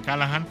de Brian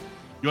Callahan,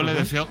 yo le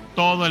deseo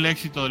todo el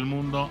éxito del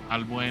mundo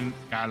al buen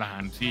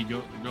Callahan. Sí,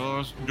 yo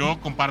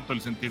comparto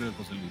el sentir de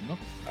José Luis, ¿no?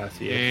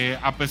 Así es.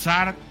 A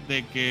pesar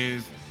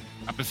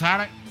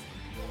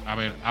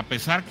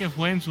que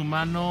fue en su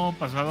mano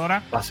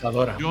pasadora.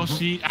 Yo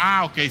sí.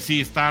 Ok,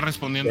 sí, está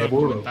respondiendo al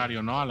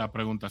comentario, ¿no? A la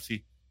pregunta,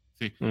 sí.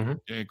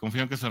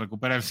 Confío en que se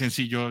recupere el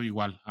sencillo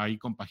igual. Ahí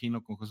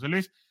compagino con José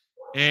Luis.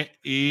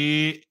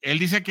 Y él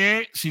dice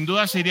que sin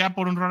duda se iría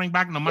por un running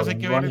back. Nomás hay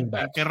que ver en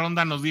qué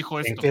ronda nos dijo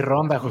esto. ¿En qué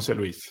ronda, José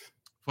Luis?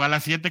 Fue a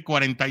las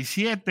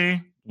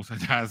 7:47. O sea,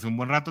 ya hace un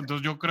buen rato.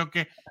 Entonces yo creo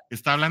que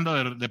está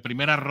hablando de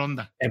primera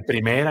ronda. En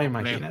primera,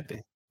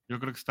 imagínate. Yo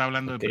creo que está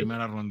hablando de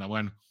primera ronda.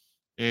 Bueno.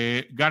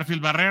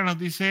 Garfield Barrera nos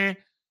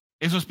dice: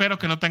 eso espero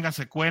que no tenga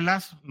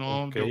secuelas.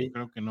 No, yo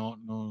creo que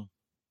no.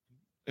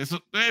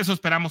 Eso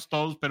esperamos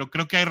todos, pero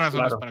creo que hay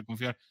razones para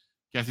confiar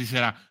que así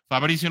será.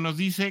 Fabricio nos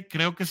dice: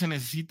 creo que se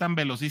necesitan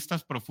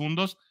velocistas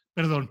profundos.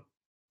 Perdón.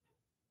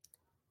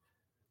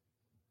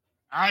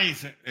 Ay,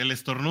 el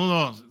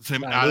estornudo.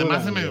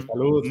 Además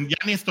ya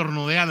ni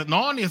estornudé.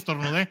 No, ni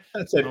estornudé.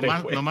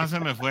 Nomás se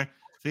me fue.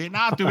 Sí, no,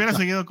 te hubiera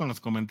seguido con los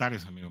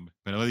comentarios, amigo.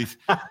 Pero dice: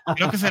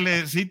 creo que se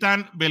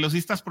necesitan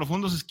velocistas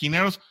profundos,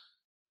 esquineros.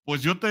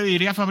 Pues yo te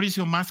diría,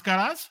 Fabricio,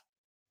 máscaras,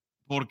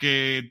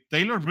 porque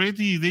Taylor Britt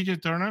y DJ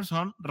Turner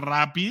son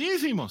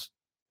rapidísimos.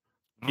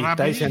 Y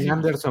Tyson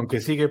Anderson, que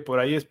sigue por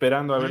ahí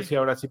esperando a ver si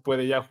ahora sí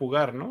puede ya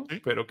jugar, ¿no?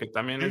 Sí. Pero que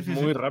también es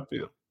muy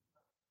rápido.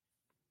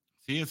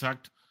 Sí,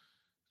 exacto.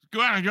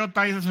 Bueno, yo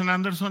Tyson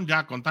Anderson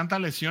ya con tanta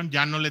lesión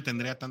ya no le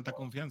tendría tanta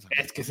confianza.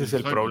 Es que ese es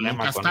el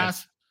problema. Nunca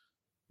estás.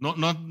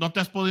 No te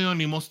has podido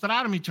ni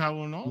mostrar, mi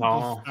chavo, ¿no?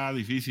 No. Está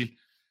difícil.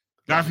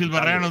 Garfield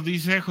Barrera nos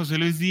dice: José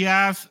Luis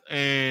Díaz,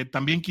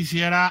 también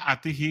quisiera a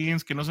T.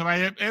 Higgins que no se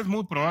vaya. Es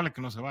muy probable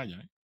que no se vaya,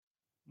 ¿eh?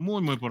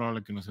 Muy, muy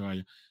probable que no se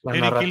vaya.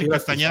 Eric Kelly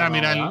Castañeda,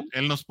 mira,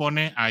 él nos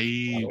pone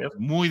ahí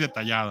muy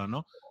detallado,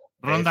 ¿no?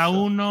 Ronda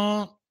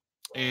 1,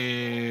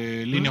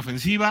 línea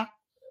ofensiva.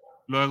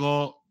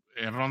 Luego,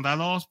 ronda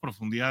 2,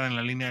 profundidad en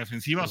la línea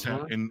defensiva. O sea,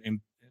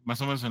 en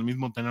más o menos el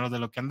mismo tenor de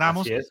lo que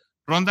andamos. Así es.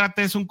 Ronda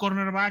 3, un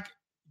cornerback.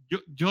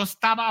 Yo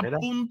estaba a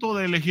punto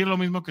de elegir lo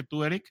mismo que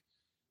tú, Eric.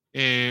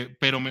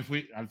 Pero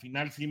al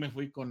final sí me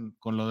fui con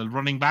lo del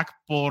running back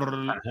por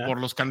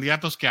los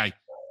candidatos que hay,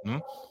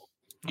 ¿no?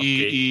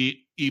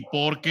 Y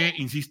porque,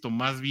 insisto,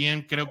 más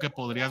bien creo que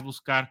podrías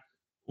buscar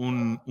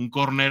un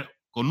corner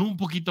con un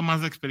poquito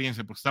más de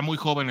experiencia, porque está muy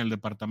joven el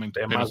departamento.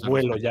 De más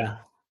vuelo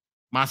ya.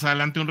 Más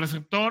adelante un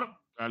receptor,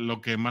 a lo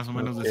que más o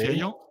menos decía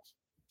yo.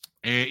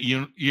 Y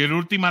en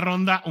última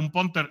ronda, un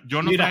punter.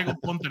 Yo no traigo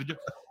punter.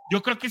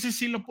 Yo creo que ese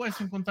sí lo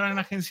puedes encontrar en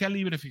agencia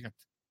libre, fíjate.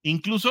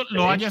 Incluso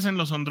lo hayas en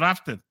los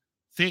undrafted.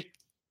 Sí,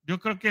 yo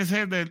creo que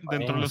ese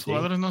dentro de los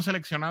jugadores no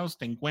seleccionados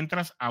te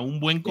encuentras a un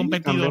buen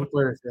competidor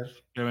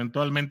que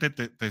eventualmente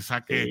te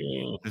saque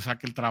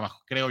el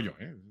trabajo, creo yo.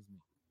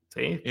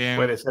 Sí,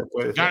 puede ser.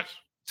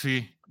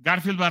 Sí,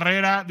 Garfield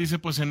Barrera dice: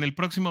 pues en el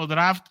próximo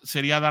draft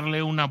sería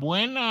darle una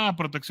buena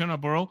protección a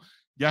Burrow.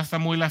 Ya está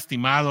muy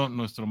lastimado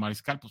nuestro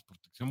mariscal. Pues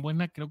protección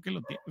buena creo que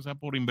lo tiene, o sea,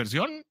 por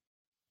inversión.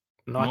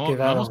 No ha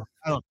quedado.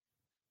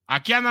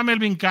 Aquí anda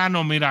Melvin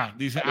Cano, mira,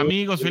 dice: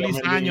 amigos, feliz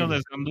año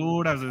desde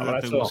Honduras, desde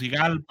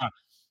Tegucigalpa.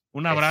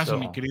 Un abrazo,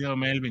 mi querido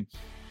Melvin.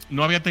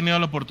 No había tenido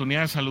la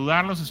oportunidad de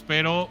saludarlos,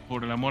 espero,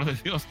 por el amor de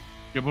Dios,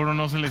 que Burrow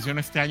no se lesione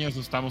este año,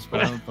 eso estamos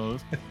esperando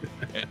todos.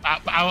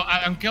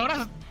 Aunque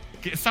ahora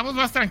que estamos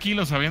más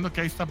tranquilos sabiendo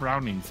que ahí está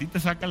Browning, sí te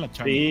saca la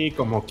chamba. Sí,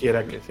 como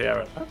quiera que sea,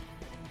 ¿verdad?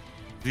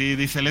 Sí,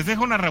 dice: les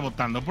dejo una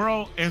rebotando.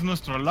 Burrow es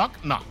nuestro lock.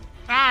 No,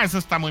 eso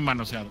está muy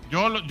manoseado.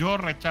 Yo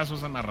rechazo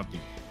esa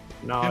narrativa.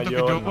 No,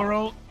 siento que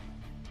Burrow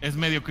es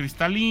medio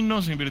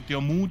cristalino, se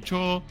invirtió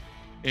mucho.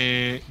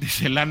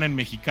 Dice lana en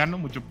mexicano,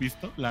 mucho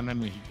pisto, lana en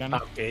mexicano.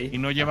 Okay. Y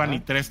no lleva ni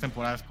 3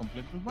 temporadas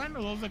completas.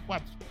 Bueno, 2 de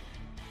 4.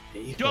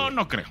 Yo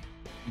no creo.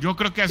 Yo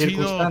creo que ha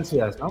sido...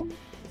 Circunstancias, ¿no?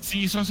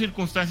 Sí, son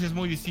circunstancias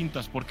muy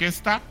distintas, porque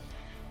esta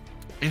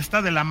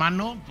de la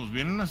mano, pues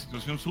viene una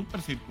situación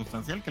súper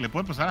circunstancial que le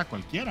puede pasar a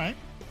cualquiera, ¿eh?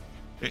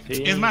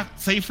 Sí. Es más,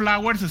 Safe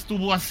Flowers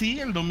estuvo así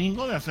el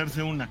domingo de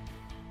hacerse una.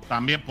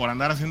 También por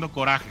andar haciendo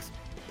corajes,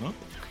 ¿no?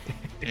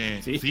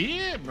 Sí,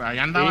 ahí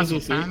andaba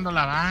azotando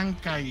la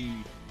banca y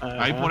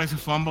ahí por ese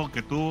fumble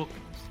que tuvo.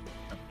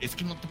 Es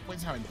que no te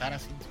puedes aventar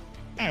así.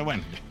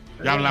 Bueno,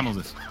 ya hablamos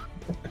de eso.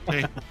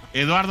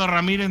 Eduardo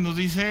Ramírez nos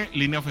dice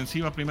línea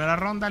ofensiva primera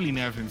ronda,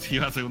 línea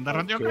defensiva segunda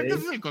ronda. Yo creo que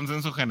ese es el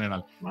consenso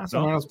general. Más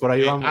o menos por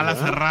ahí vamos. A la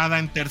cerrada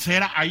en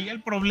tercera. Ahí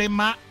el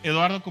problema,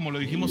 Eduardo, como lo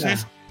dijimos,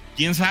 es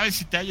quién sabe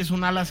si te halles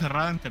una ala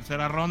cerrada en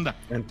tercera ronda.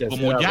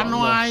 Como ya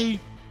no hay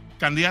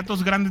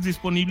candidatos grandes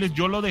disponibles,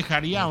 yo lo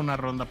dejaría a una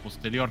ronda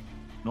posterior,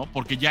 ¿no?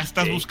 Porque ya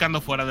estás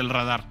buscando fuera del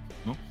radar,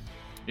 ¿no?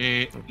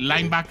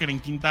 Linebacker en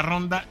quinta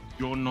ronda,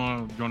 yo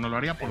no lo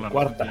haría por la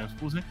razón que ya les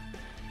puse.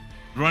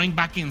 Running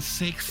back en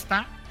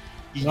sexta.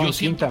 Y yo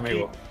siento quinta,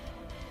 amigo.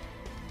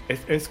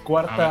 Es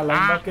cuarta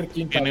linebacker,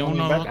 quinta running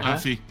back.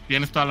 Sí,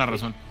 tienes toda la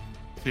razón.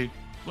 Sí.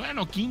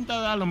 Bueno,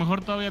 quinta, a lo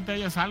mejor todavía te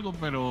hayas algo,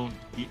 pero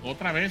y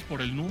otra vez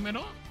por el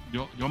número,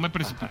 yo me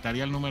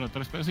precipitaría el número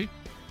 3, pero sí.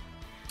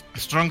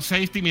 Strong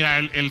safety, mira,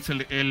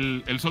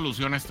 él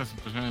soluciona esta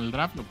situación en el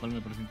draft, lo cual me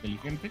parece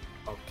inteligente.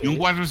 Y un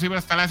wide receiver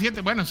hasta la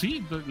 7. Bueno,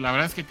 sí, la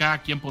verdad es que cada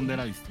quien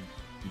pondera distinto.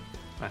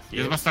 Sí.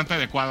 Es bastante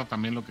adecuado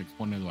también lo que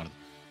expone Eduardo.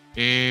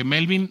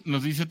 Melvin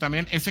nos dice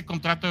también, ese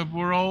contrato de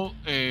Burrow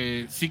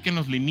sí que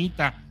nos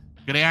limita.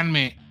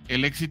 Créanme,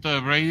 el éxito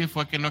de Brady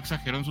fue que no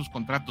exageró en sus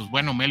contratos.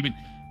 Bueno, Melvin,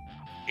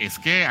 es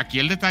que aquí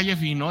el detalle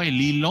fino, el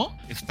hilo,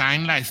 está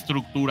en la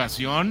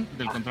estructuración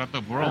del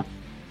contrato de Burrow.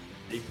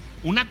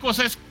 Una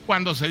cosa es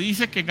cuando se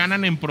dice que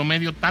ganan en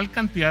promedio tal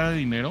cantidad de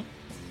dinero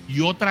y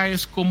otra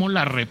es cómo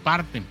la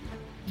reparten.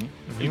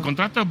 El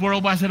contrato de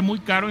Burrow va a ser muy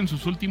caro en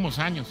sus últimos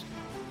años,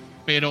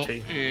 pero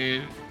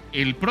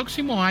el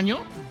próximo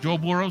año Joe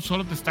Burrow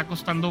solo te está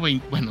costando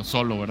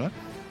 ¿verdad?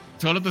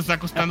 Solo te está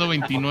costando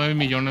 $29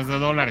 millones.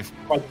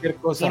 Cualquier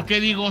cosa. ¿Por qué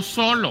digo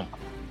solo?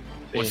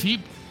 Pues sí,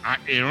 a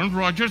Aaron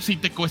Rodgers sí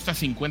te cuesta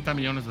 $50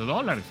 millones.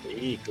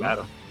 Sí,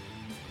 claro.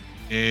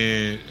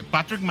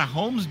 Patrick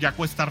Mahomes ya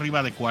cuesta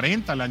arriba de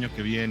 40 el año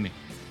que viene.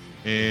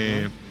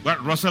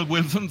 Bueno, Russell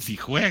Wilson si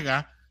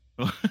juega.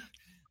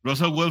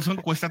 Russell Wilson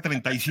cuesta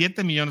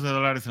 $37 millones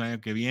el año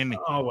que viene.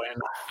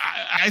 Bueno.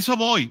 A eso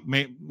voy.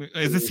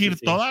 Es decir,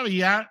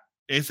 todavía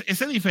es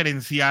ese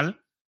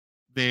diferencial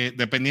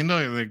dependiendo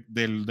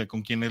de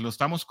con quienes lo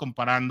estamos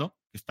comparando,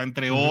 está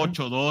entre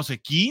 8,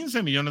 12,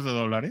 15 millones de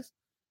dólares,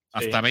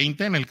 hasta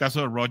 20 en el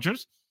caso de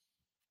Rodgers.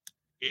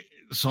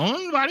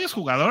 Son varios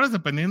jugadores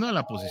dependiendo de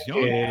la posición.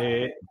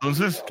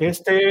 Entonces, que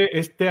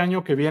este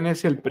año que viene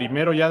es el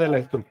primero ya de la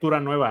estructura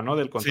nueva, ¿no?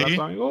 Del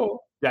contrato,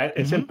 amigo. Ya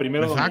es el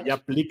primero donde ya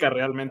aplica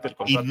realmente el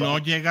contrato. Y no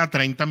llega a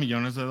 $30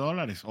 millones.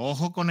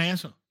 Ojo con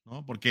eso,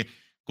 ¿no? Porque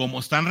como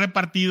están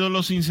repartidos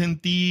los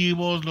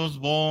incentivos, los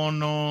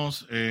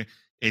bonos,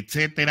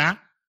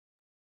 etcétera,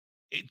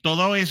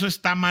 todo eso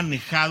está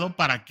manejado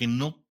para que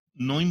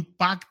no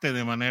impacte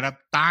de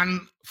manera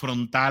tan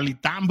frontal y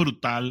tan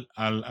brutal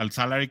al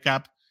salary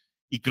cap.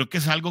 Y creo que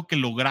es algo que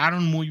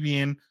lograron muy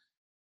bien,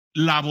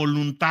 la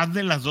voluntad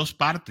de las dos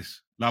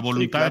partes, la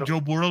voluntad de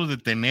Joe Burrow de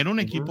tener un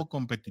equipo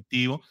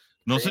competitivo.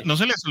 No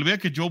se les olvide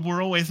que Joe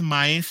Burrow es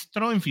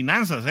maestro en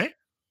finanzas, ¿eh?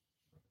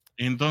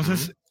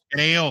 Entonces,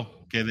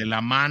 creo que de la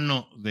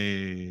mano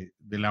de,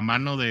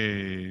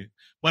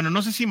 bueno,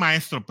 no sé si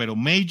maestro, pero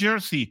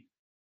major, sí.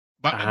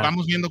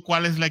 Vamos viendo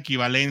cuál es la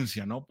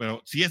equivalencia, ¿no?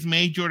 Pero sí es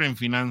major en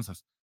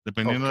finanzas,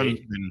 dependiendo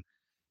del...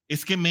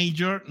 Es que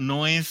major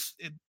no es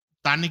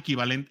tan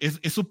equivalente,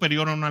 es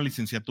superior a una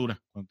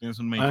licenciatura cuando tienes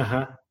un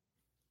major.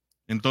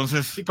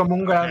 Entonces... Sí, como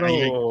un grado,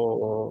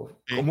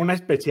 como una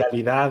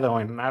especialidad o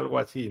en algo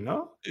así,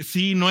 ¿no?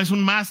 Sí, no es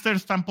un máster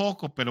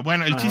tampoco, pero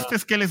bueno, el chiste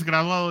es que él es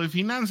graduado de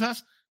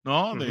finanzas,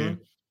 ¿no?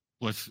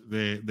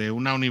 De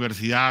una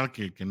universidad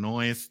que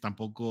no es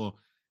tampoco,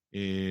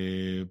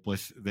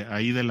 pues, de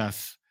ahí de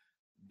las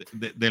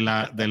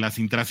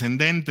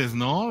intrascendentes,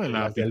 ¿no? De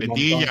la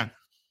pipetilla,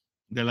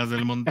 de las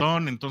del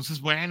montón. Entonces,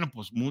 bueno,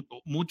 pues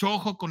mucho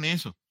ojo con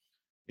eso.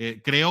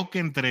 Creo que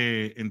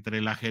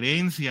entre la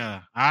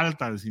gerencia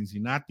alta de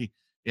Cincinnati,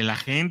 el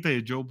agente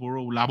de Joe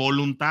Burrow, la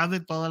voluntad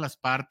de todas las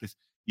partes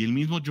y el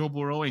mismo Joe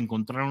Burrow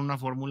encontraron una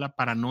fórmula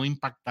para no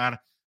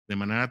impactar de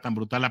manera tan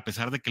brutal, a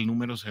pesar de que el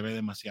número se ve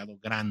demasiado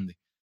grande,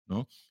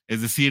 ¿no?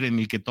 Es decir, en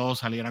el que todos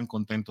salieran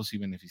contentos y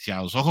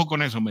beneficiados. Ojo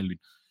con eso,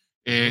 Melvin.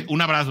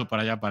 Un abrazo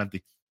para allá, para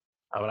ti.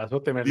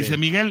 Abrazote, Melvin. Dice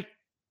Miguel,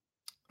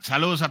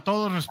 saludos a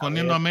todos,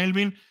 respondiendo a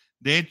Melvin.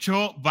 De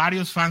hecho,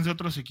 varios fans de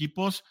otros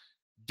equipos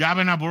ya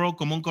ven a Burrow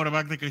como un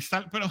quarterback de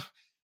cristal, pero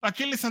 ¿para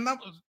qué les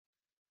andamos?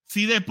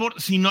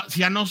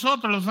 Si a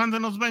nosotros, los fans de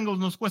los Bengals,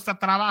 nos cuesta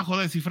trabajo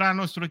descifrar a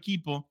nuestro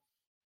equipo,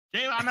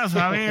 ¿qué van a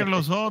saber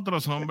los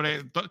otros,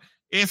 hombre?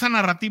 esa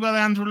narrativa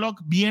de Andrew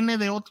Luck viene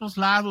de otros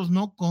lados,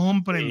 no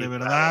compren, de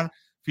verdad, claro,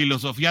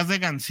 filosofías de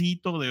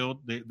gansito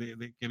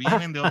que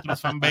vienen de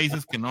otras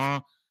fanbases que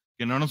no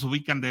nos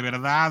ubican, de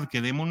verdad,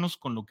 quedémonos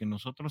con lo que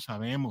nosotros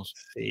sabemos,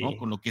 ¿no?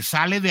 Con lo que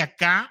sale de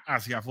acá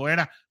hacia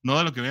afuera, no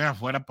de lo que viene de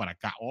afuera para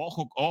acá.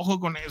 Ojo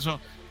con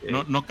eso,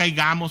 no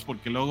caigamos,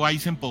 porque luego ahí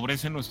se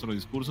empobrece nuestro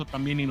discurso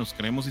también y nos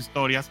creemos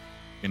historias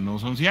que no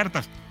son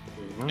ciertas.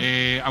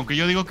 Aunque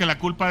yo digo que la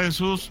culpa de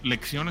sus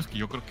lecciones, que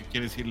yo creo que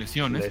quiere decir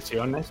lesiones,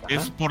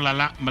 es por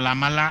la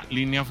mala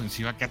línea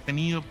ofensiva que ha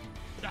tenido.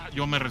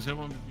 Yo me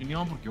reservo mi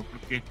opinión porque yo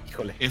creo que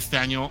este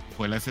año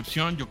fue la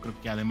excepción. Yo creo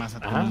que además ha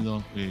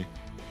tenido,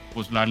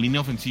 pues la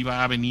línea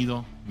ofensiva ha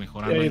venido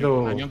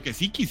mejorando año, aunque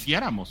sí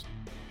quisiéramos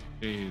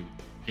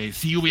que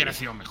sí hubiera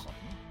sido mejor,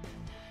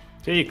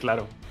 ¿no? Sí,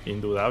 claro,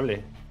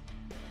 indudable.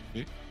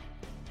 ¿Sí?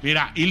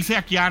 Mira, Ilse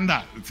aquí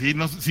anda, sí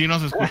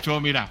nos escuchó,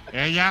 mira,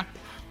 ella...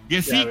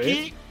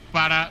 Gesicki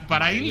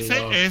para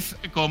Ilse es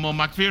como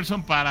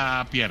McPherson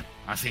para Pierre,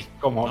 así.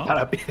 Como, ¿no?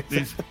 Para Pierre.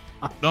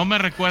 No me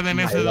recuerden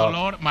ese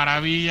dolor,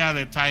 maravilla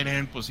de tight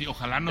end, pues sí,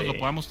 ojalá nos lo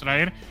podamos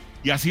traer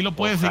y así lo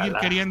puede seguir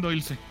queriendo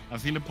Ilse,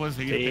 así le puede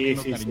seguir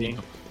teniendo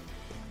cariñito.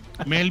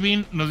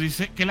 Melvin nos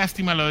dice, qué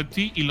lástima lo de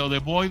T y lo de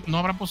Boyd, no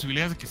habrá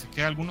posibilidades de que se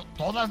quede alguno,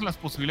 todas las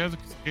posibilidades de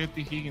que se quede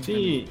T. Higgins.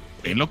 Sí.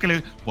 Es lo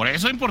que por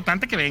eso es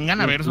importante que vengan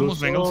a ver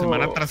Somos Bengals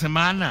semana tras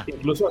semana.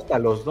 Incluso hasta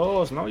los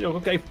dos, ¿no? Yo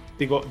creo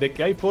que de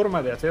que hay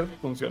forma de hacer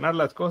funcionar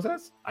las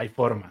cosas, hay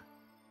forma.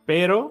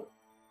 Pero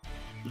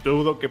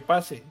dudo que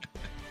pase.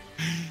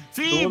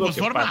 Sí, pues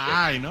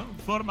forma hay, ¿no?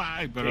 Forma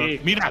hay, pero sí,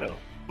 mira, claro,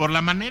 por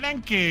la manera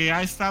en que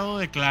ha estado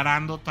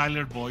declarando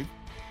Tyler Boyd,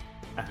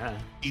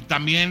 y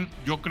también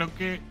yo creo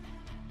que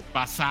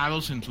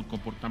basados en su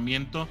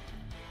comportamiento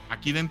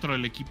aquí dentro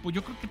del equipo,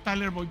 yo creo que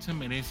Tyler Boyd se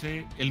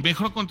merece el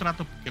mejor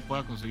contrato que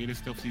pueda conseguir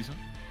este offseason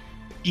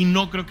y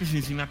no creo que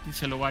Cincinnati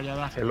se lo vaya a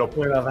dar. Se lo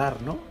pueda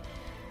dar, ¿no?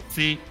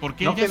 Sí,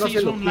 porque él ya se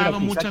hizo a un lado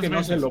muchas veces.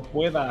 No se lo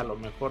pueda a lo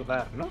mejor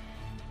dar, ¿no?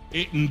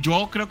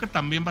 Yo creo que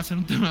también va a ser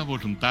un tema de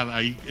voluntad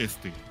ahí,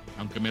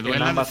 aunque me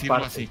duela decirlo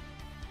así.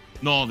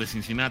 No, de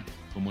Cincinnati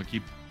como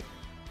equipo.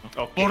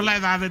 Por la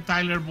edad de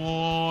Tyler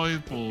Boyd,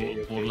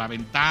 por la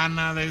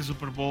ventana del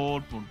Super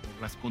Bowl, por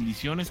las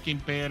condiciones que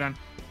imperan,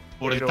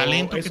 por el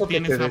talento que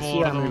tiene a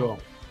bordo. Amigo,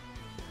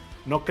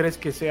 ¿no crees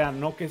que sea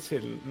no que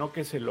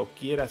se lo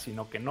quiera,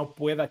 sino que no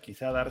pueda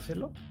quizá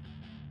dárselo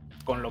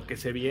con lo que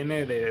se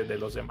viene de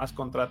los demás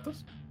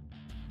contratos?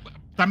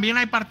 También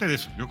hay parte de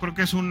eso. Yo creo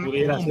que es un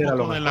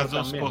poco de las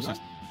dos cosas.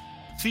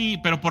 ¿No? Sí,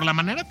 pero por la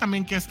manera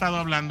también que ha estado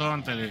hablando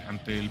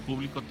ante el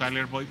público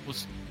Tyler Boyd,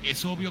 pues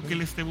es obvio que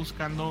él esté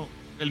buscando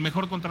el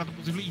mejor contrato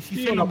posible y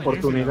sí se lo merece,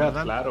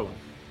 oportunidad, claro.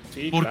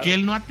 Sí, porque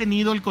él no ha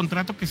tenido el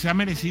contrato que se ha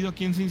merecido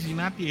aquí en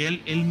Cincinnati.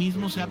 Él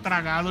mismo se ha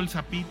tragado el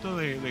sapito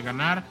de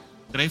ganar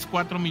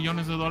 3-4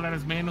 millones de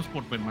dólares menos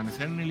por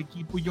permanecer en el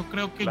equipo, y yo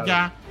creo que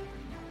ya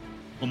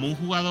como un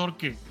jugador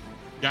que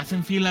ya se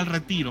enfila al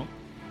retiro,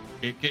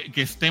 que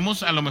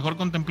estemos a lo mejor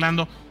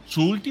contemplando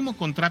su último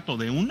contrato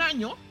de un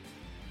año.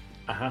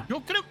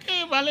 Yo creo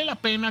que vale la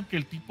pena que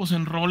el tipo se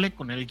enrole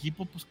con el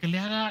equipo, pues que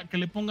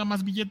le ponga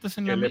más billetes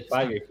en la mesa.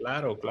 Que le pague,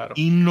 claro.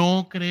 Y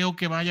no creo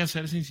que vaya a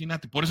ser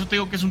Cincinnati. Por eso te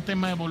digo que es un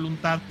tema de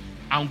voluntad,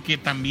 aunque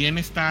también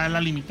está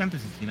la limitante.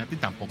 Cincinnati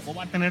tampoco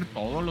va a tener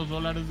todos los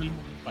dólares del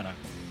mundo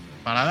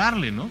para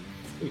darle, ¿no?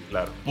 Sí,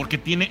 claro.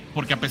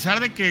 Porque a pesar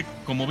de que,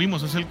 como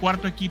vimos, es el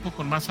cuarto equipo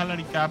con más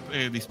salary cap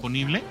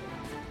disponible,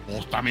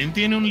 pues también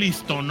tiene un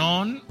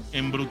listonón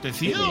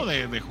embrutecido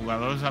de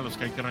jugadores a los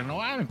que hay que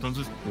renovar.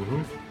 Entonces,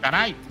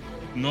 caray,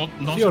 no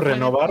sí, o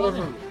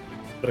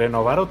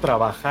renovar o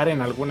trabajar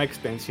en alguna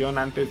extensión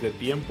antes de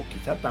tiempo,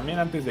 quizá también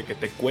antes de que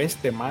te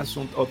cueste más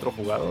otro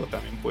jugador,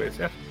 también puede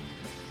ser.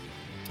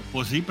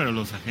 Pues sí, pero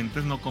los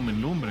agentes no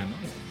comen lumbre, ¿no?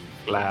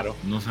 Claro.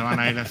 No se van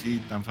a ir así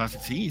tan fácil.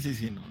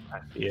 Sí, no.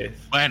 Así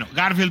es. Bueno,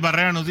 Garfield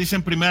Barrera nos dice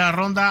en primera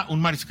ronda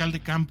un mariscal de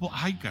campo.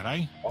 Ay,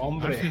 caray.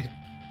 Hombre. Garfield.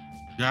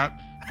 Ya,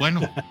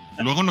 bueno,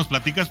 luego nos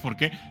platicas por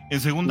qué.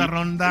 En segunda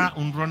ronda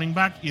un running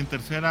back y en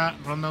tercera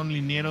ronda un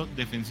liniero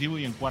defensivo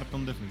y en cuarta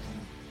un defensivo.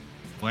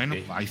 Bueno,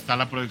 ahí está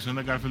la proyección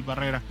de Garfield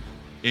Barrera.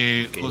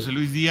 José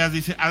Luis Díaz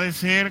dice, ha de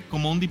ser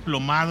como un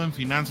diplomado en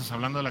finanzas,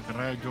 hablando de la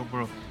carrera de Joe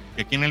Burrow,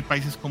 que aquí en el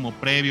país es como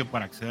previo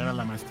para acceder a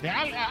la maestría,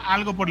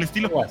 algo por el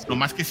estilo, lo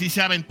más que sí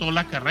se aventó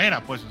la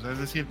carrera, pues, o sea, es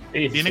decir,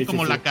 tiene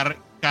como la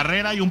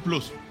carrera y un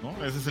plus, ¿no?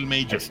 Ese es el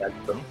major.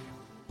 Exacto.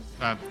 O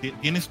sea,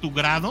 tienes tu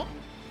grado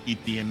y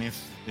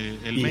tienes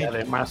el y major.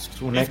 Además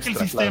un es extra, que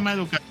el sistema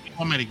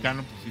educativo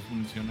americano pues sí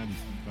funciona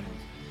distinto.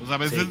 O sea, a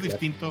veces es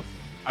distinto,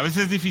 a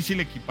veces es difícil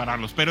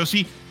equipararlos, pero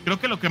sí, creo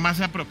que lo que más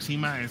se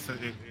aproxima es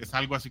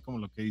algo así como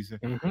lo que dice,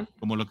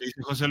 como lo que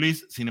dice José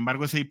Luis. Sin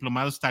embargo, ese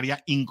diplomado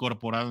estaría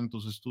incorporado en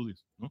tus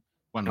estudios, ¿no?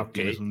 Cuando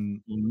tienes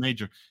un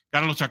major.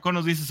 Carlos Chacón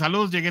nos dice,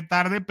 saludos, llegué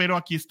tarde, pero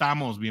aquí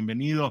estamos,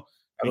 bienvenido.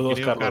 Saludos,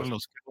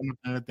 Carlos. Qué bueno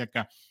tenerte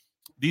acá.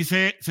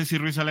 Dice Ceci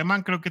Ruiz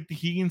Alemán, creo que T.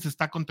 Higgins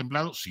está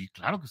contemplado. Sí,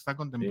 claro que está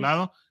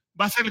contemplado. Sí.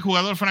 Va a ser el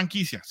jugador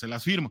franquicia, se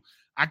las firmo.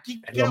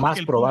 Aquí es lo más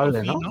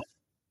probable, ¿no?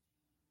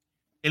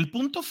 El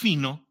punto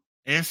fino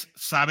es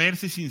saber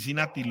si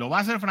Cincinnati lo va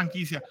a hacer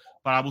franquicia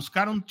para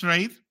buscar un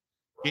trade,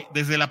 que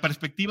desde la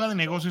perspectiva de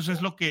negocios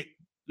es lo que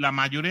la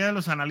mayoría de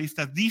los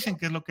analistas dicen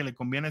que es lo que le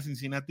conviene a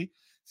Cincinnati.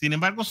 Sin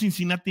embargo,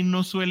 Cincinnati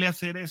no suele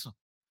hacer eso.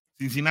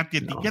 Cincinnati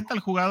etiqueta al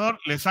jugador,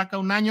 le saca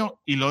un año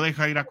y lo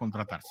deja ir a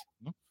contratarse,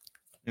 ¿no?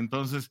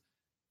 Entonces,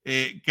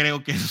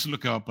 creo que eso es lo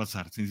que va a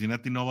pasar.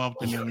 Cincinnati no va a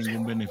obtener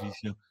ningún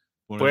beneficio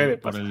por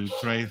el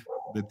trade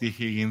de T.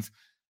 Higgins.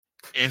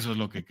 Eso es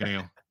lo que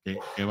creo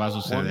que va a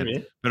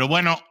suceder. Pero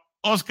bueno,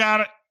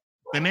 Oscar,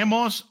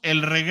 tenemos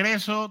el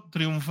regreso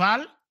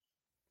triunfal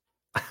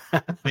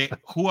de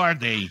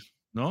WHORRRDEY,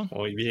 ¿no?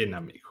 Muy bien,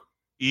 amigo.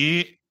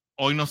 Y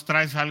hoy nos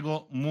traes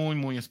algo muy,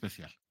 muy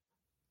especial.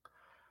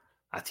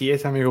 Así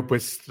es, amigo.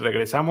 Pues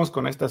regresamos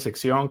con esta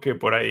sección que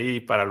por ahí,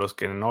 para los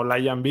que no la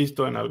hayan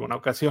visto en alguna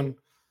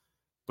ocasión,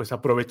 pues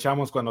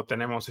aprovechamos cuando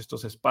tenemos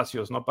estos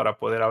espacios, ¿no? Para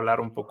poder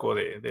hablar un poco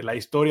de la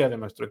historia de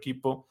nuestro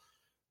equipo,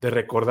 de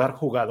recordar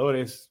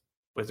jugadores,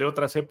 pues de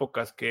otras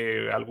épocas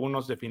que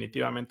algunos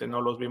definitivamente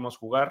no los vimos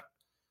jugar.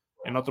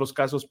 En otros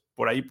casos,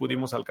 por ahí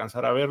pudimos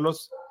alcanzar a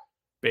verlos.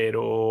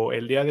 Pero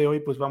el día de hoy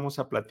pues vamos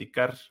a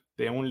platicar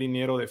de un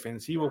liniero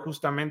defensivo,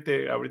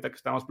 justamente ahorita que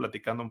estamos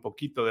platicando un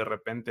poquito de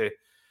repente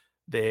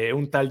de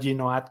un tal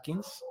Geno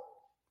Atkins.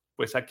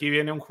 Pues aquí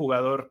viene un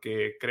jugador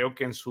que creo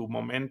que en su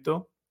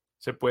momento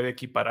se puede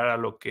equiparar a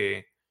lo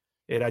que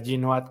era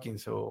Geno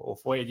Atkins o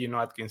fue Geno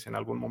Atkins en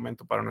algún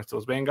momento para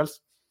nuestros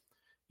Bengals,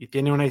 y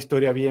tiene una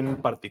historia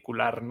bien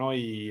particular, ¿no?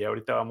 Y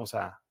ahorita vamos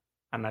a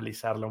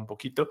analizarla un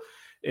poquito.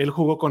 Él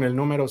jugó con el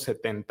número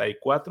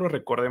 74.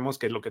 Recordemos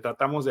que lo que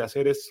tratamos de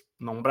hacer es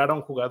nombrar a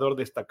un jugador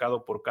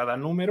destacado por cada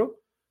número,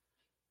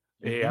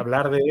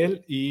 hablar de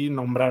él y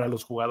nombrar a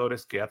los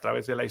jugadores que a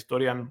través de la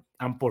historia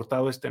han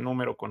portado este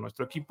número con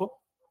nuestro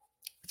equipo.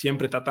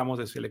 Siempre tratamos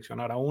de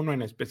seleccionar a uno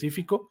en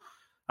específico.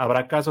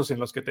 Habrá casos en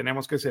los que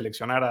tenemos que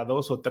seleccionar a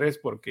 2 o 3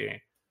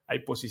 porque hay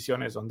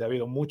posiciones donde ha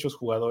habido muchos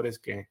jugadores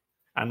que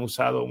han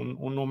usado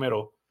un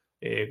número.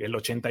 El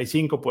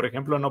 85, por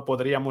ejemplo, no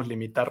podríamos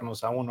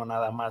limitarnos a uno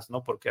nada más,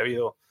 ¿no? Porque ha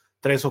habido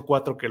 3 o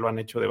 4 que lo han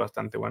hecho de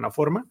bastante buena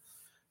forma.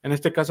 En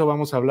este caso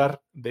vamos a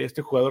hablar de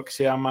este jugador que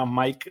se llama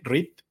Mike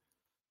Reed.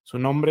 Su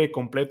nombre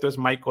completo es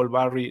Michael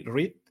Barry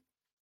Reed.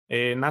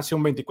 Nace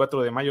un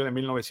 24 de mayo de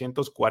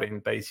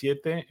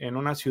 1947 en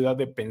una ciudad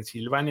de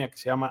Pensilvania que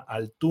se llama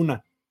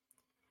Altoona.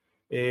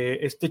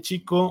 Este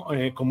chico,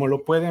 como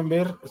lo pueden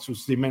ver,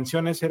 sus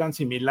dimensiones eran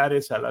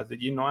similares a las de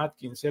Geno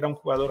Atkins. Era un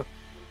jugador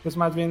pues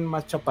más bien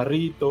más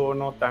chaparrito,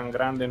 no tan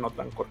grande, no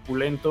tan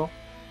corpulento,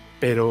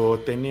 pero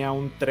tenía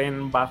un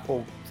tren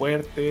bajo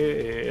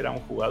fuerte, era un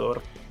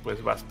jugador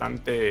pues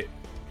bastante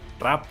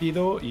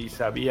rápido y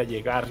sabía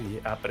llegar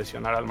a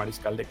presionar al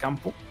mariscal de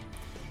campo.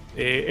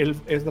 Él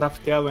es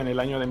drafteado en el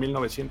año de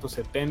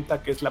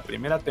 1970, que es la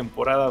primera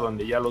temporada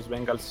donde ya los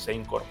Bengals se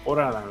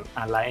incorporan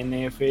a la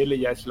NFL,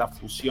 ya es la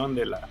fusión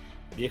de la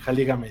vieja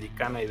liga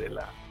americana y de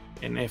la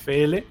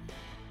NFL.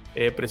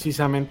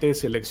 Precisamente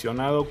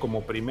seleccionado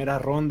como primera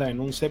ronda en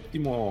un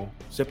séptimo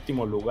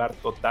lugar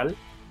total.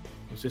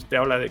 Entonces te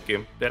habla de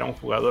que era un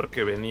jugador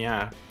que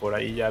venía por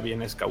ahí ya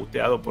bien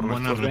escauteado por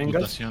nuestros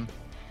Bengals.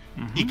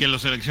 Y que lo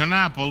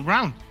selecciona Paul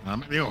Brown.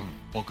 Digo,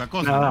 poca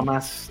cosa. Nada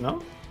más, ¿no?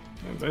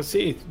 Entonces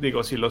sí,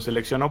 digo, si lo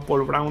seleccionó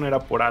Paul Brown era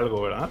por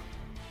algo, ¿verdad?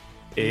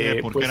 Porque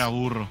pues, era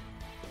burro.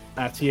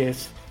 Así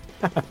es.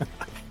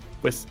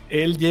 Pues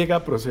él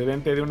llega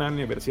procedente de una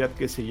universidad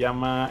que se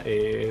llama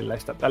la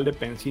Estatal de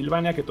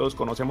Pensilvania, que todos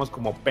conocemos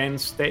como Penn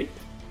State.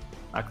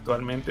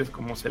 Actualmente es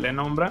como se le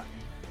nombra.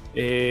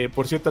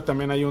 Por cierto,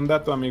 también hay un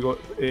dato, amigo.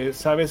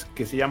 ¿Sabes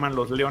que se llaman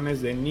los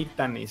Leones de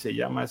Nittany? Se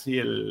llama así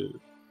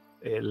el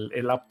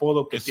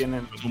apodo que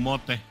tienen. Su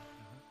mote.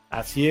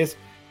 Así es.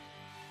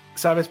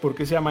 ¿Sabes por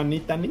qué se llama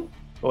Nittany?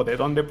 ¿O de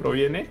dónde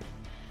proviene?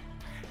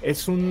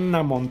 Es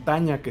una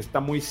montaña que está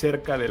muy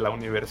cerca de la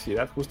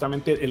universidad.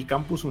 Justamente el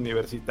campus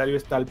universitario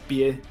está al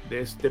pie de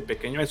este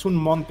pequeño. Es un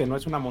monte, no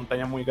es una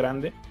montaña muy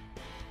grande.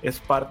 Es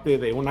parte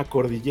de una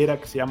cordillera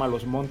que se llama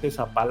los Montes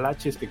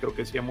Apalaches, que creo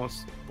que sí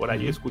hemos por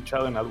ahí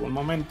escuchado en algún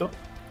momento.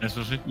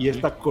 Eso sí. Y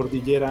esta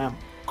cordillera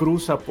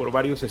cruza por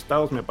varios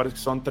estados. Me parece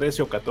que son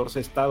 13 o 14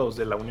 estados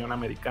de la Unión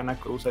Americana,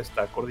 cruza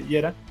esta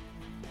cordillera.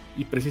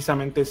 Y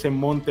precisamente ese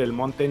monte, el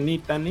monte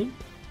Nittany,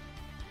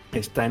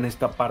 está en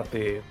esta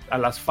parte. A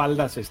las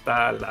faldas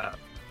está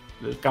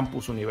el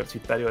campus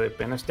universitario de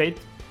Penn State,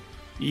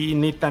 y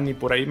Nittany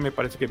por ahí me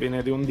parece que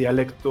viene de un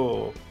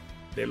dialecto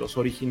de los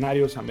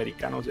originarios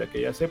americanos de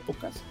aquellas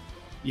épocas,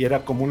 y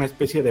era como una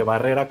especie de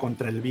barrera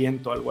contra el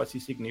viento, algo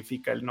así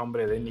significa el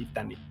nombre de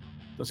Nittany.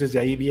 Entonces de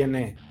ahí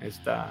viene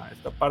esta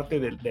parte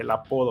del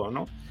apodo,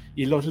 ¿no?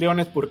 Y los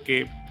leones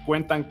porque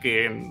cuentan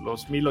que en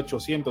los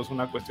 1800,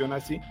 una cuestión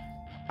así,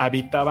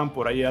 habitaban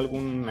por ahí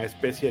alguna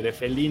especie de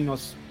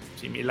felinos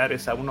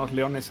similares a unos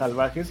leones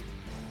salvajes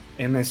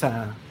en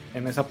esa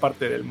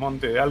parte del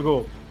monte.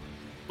 Algo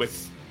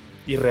pues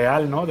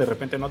irreal, ¿no? De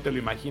repente no te lo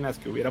imaginas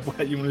que hubiera por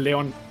ahí un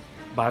león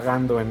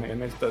vagando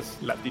en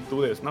estas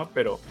latitudes, ¿no?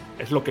 Pero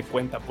es lo que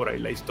cuenta por ahí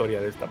la historia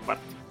de esta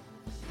parte.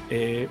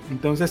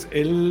 Entonces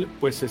él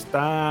pues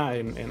está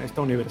en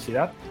esta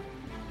universidad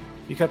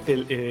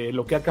Fíjate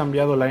lo que ha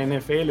cambiado la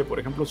NFL. Por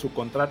ejemplo, su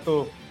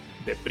contrato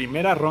de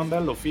primera ronda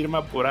lo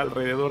firma por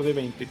alrededor de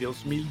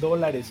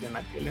 $22,000 en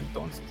aquel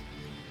entonces.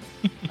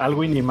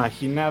 Algo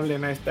inimaginable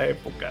en esta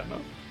época, ¿no?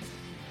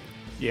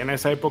 Y en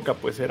esa época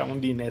pues era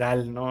un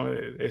dineral, ¿no?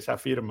 Esa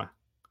firma.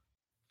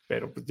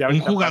 Pero pues ya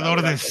un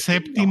jugador de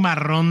séptima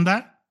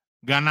ronda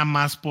gana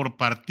más por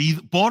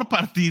partido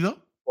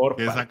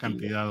que esa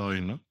cantidad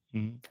hoy, ¿no?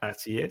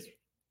 Así es.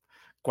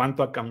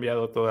 ¿Cuánto ha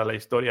cambiado toda la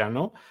historia,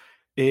 no?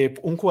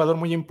 Un jugador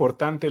muy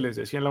importante, les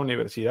decía, en la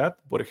universidad,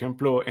 por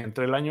ejemplo,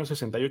 entre el año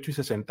 68 y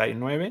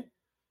 69,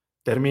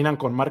 terminan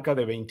con marca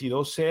de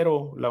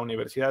 22-0 la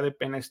Universidad de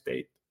Penn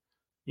State,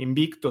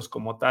 invictos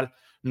como tal,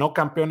 no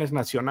campeones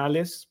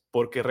nacionales,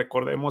 porque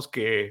recordemos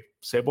que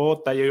se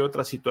vota y hay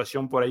otra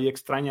situación por ahí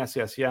extraña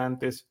se hacía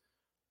antes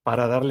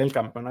para darle el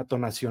campeonato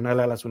nacional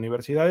a las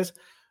universidades,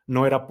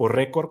 no era por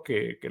récord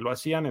que lo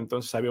hacían,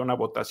 entonces había una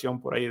votación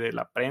por ahí de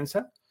la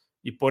prensa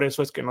y por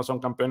eso es que no son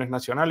campeones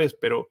nacionales,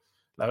 pero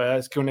la verdad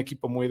es que un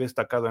equipo muy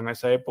destacado en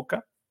esa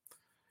época.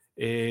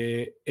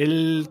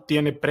 Él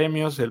tiene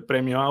premios, el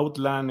premio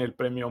Outland, el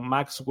premio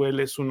Maxwell,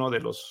 es uno de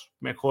los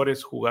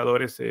mejores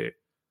jugadores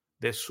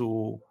de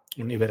su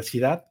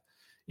universidad.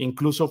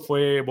 Incluso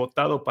fue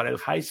votado para el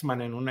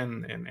Heisman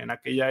en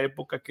aquella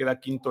época, queda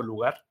quinto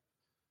lugar.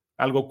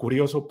 Algo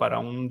curioso para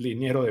un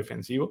liniero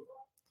defensivo.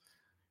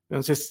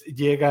 Entonces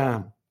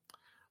llega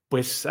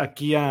pues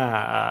aquí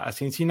a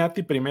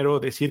Cincinnati. Primero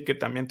decir que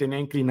también tenía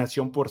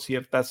inclinación por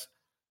ciertas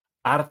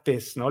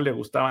artes, ¿no? Le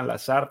gustaban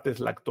las artes,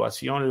 la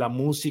actuación, la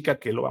música,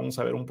 que lo vamos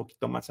a ver un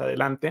poquito más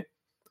adelante.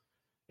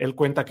 Él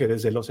cuenta que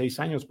desde los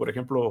 6 años, por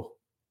ejemplo,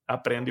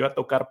 aprendió a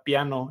tocar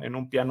piano en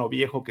un piano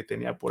viejo que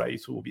tenía por ahí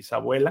su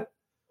bisabuela.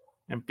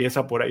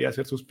 Empieza por ahí a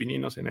hacer sus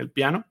pininos en el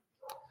piano.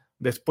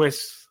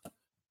 Después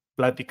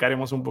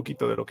platicaremos un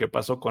poquito de lo que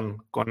pasó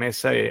con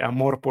ese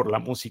amor por la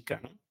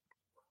música, ¿no?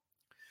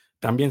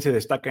 También se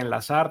destaca en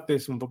las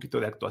artes, un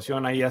poquito de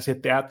actuación, ahí hace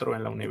teatro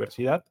en la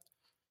universidad.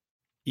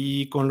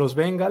 Y con los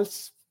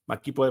Bengals,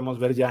 aquí podemos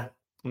ver ya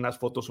unas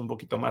fotos un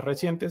poquito más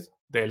recientes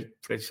de él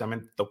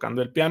precisamente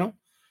tocando el piano.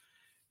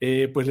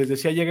 Pues les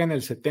decía, llega en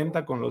el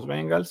 70 con los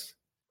Bengals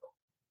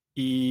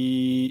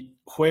y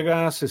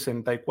juega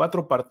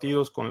 64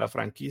 partidos con la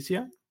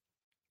franquicia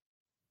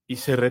y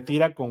se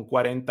retira con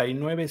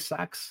 49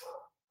 sacks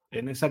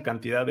en esa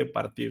cantidad de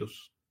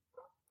partidos.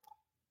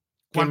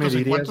 ¿Cuántos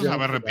en cuántos? A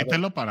ver,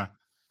 repítelo para...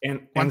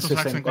 ¿Cuántos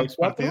sacks en cuántos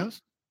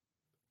partidos?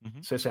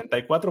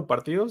 64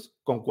 partidos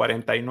con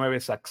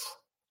 49 sacks.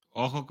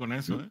 Ojo con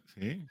eso, ¿eh?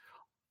 Sí.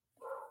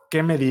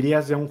 ¿Qué me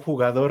dirías de un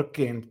jugador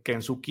que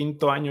en su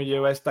quinto año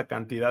lleva esta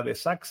cantidad de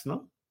sacks,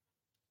 no?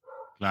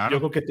 Claro. Yo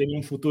creo que tenía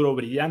un futuro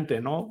brillante,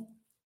 ¿no?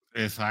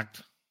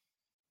 Exacto.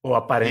 O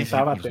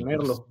aparentaba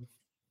tenerlo.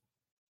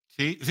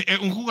 Sí,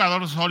 un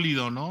jugador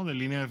sólido, ¿no? De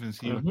línea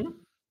defensiva.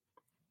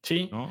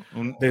 Sí, ¿no?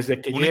 desde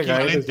que un llega.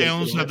 Un equivalente a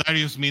un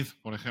Darius Smith,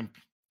 por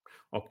ejemplo.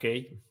 Ok,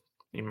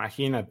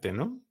 imagínate,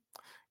 ¿no?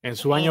 En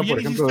su año, por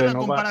ejemplo, de la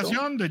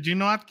comparación de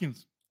Geno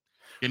Atkins,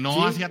 que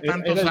no hacía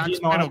tantos sacks,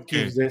 pero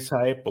que... de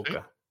esa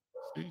época.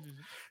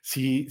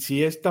 Sí.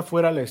 Si esta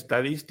fuera la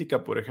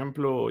estadística, por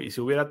ejemplo, y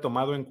se hubiera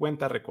tomado en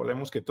cuenta,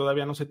 recordemos que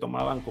todavía no se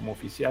tomaban como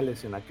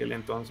oficiales en aquel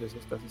entonces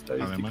estas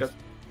estadísticas. Además,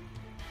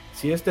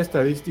 si esta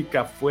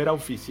estadística fuera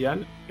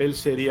oficial, él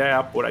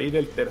sería por ahí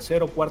del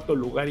tercer o cuarto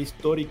lugar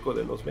histórico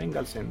de los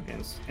Bengals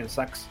en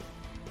sacks.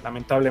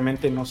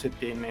 Lamentablemente no se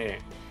tiene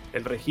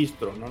el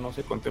registro, no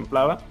se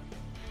contemplaba.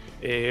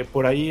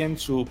 Por ahí en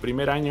su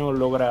primer año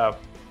logra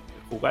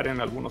jugar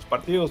en algunos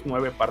partidos,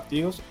 9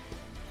 partidos.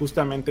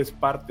 Justamente es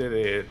parte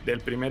del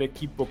primer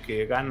equipo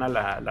que gana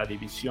la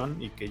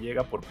división y que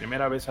llega por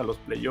primera vez a los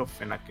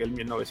playoffs en aquel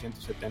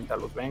 1970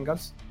 los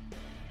Bengals.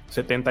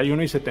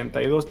 71 y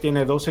 72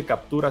 tiene 12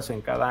 capturas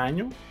en cada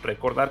año.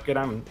 Recordar que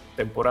eran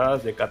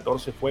temporadas de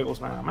 14 juegos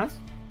nada más.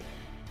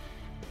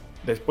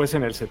 Después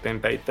en el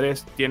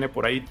 73 tiene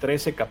por ahí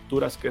 13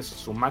 capturas, que es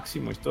su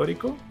máximo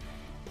histórico.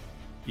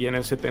 Y en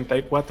el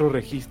 74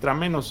 registra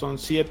menos, son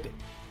 7.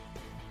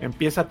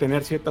 Empieza a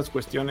tener ciertas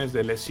cuestiones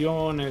de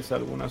lesiones,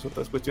 algunas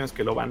otras cuestiones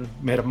que lo van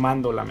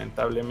mermando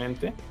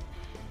lamentablemente.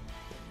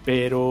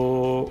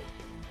 Pero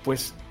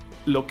pues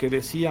lo que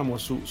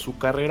decíamos, su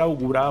carrera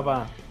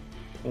auguraba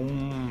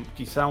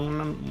quizá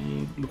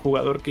un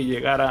jugador que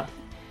llegara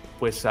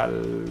pues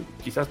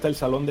quizá hasta el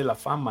Salón de la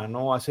Fama,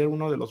 ¿no? A ser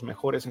uno de los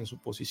mejores en su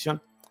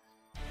posición.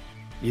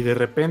 Y de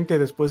repente,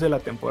 después de la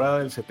temporada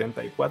del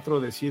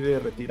 74, decide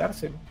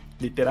retirarse.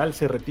 Literal,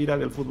 se retira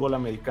del fútbol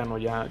americano,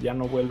 ya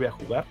no vuelve a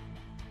jugar.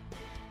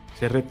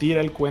 Se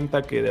retira, él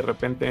cuenta que de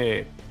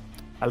repente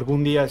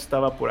algún día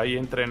estaba por ahí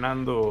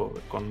entrenando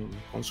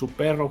con su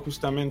perro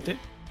justamente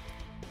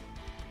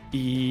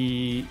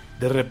y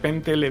de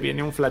repente le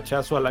viene un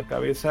flachazo a la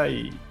cabeza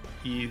y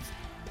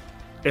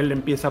él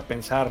empieza a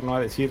pensar, ¿no? A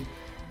decir,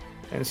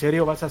 ¿en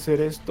serio vas a hacer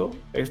esto?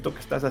 ¿Esto que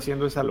estás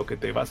haciendo es a lo que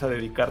te vas a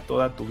dedicar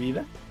toda tu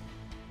vida?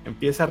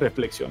 Empieza a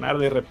reflexionar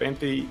de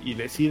repente y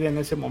decide en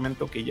ese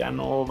momento que ya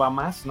no va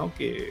más, ¿no?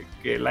 Que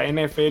la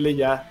NFL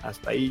ya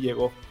hasta ahí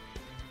llegó.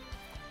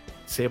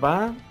 Se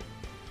va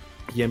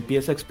y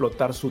empieza a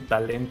explotar su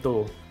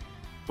talento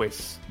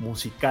pues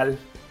musical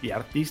y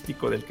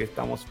artístico del que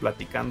estamos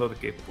platicando, de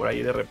que por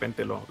ahí de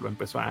repente lo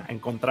empezó a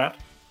encontrar.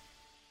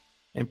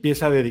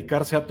 Empieza a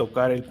dedicarse a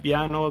tocar el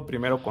piano,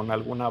 primero con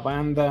alguna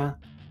banda,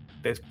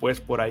 después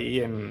por ahí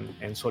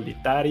en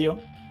solitario,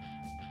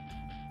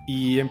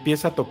 y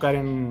empieza a tocar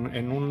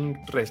en un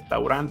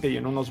restaurante y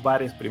en unos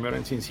bares, primero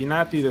en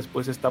Cincinnati, y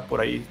después está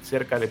por ahí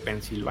cerca de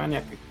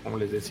Pensilvania, que como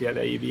les decía,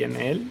 de ahí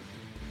viene él.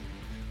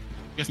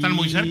 Están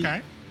muy cerca,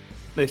 ¿eh?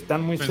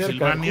 Están muy cerca.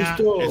 Pensilvania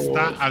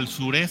está al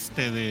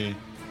sureste de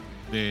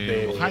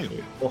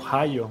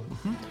Ohio.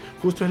 Uh-huh.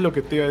 Justo es lo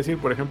que te iba a decir.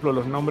 Por ejemplo,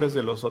 los nombres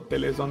de los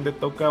hoteles donde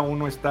toca,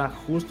 uno está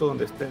justo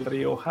donde está el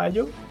río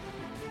Ohio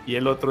y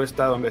el otro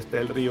está donde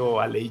está el río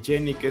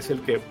Allegheny, que es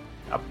el que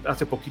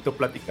hace poquito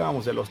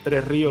platicábamos de los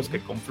 3 ríos que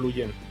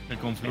confluyen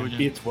en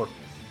Pittsburgh.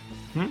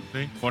 ¿Mm?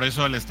 Sí, por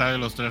eso el estadio de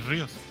los 3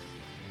 ríos.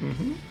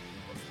 Uh-huh.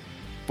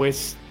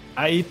 Pues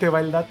ahí te va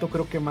el dato,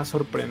 creo que más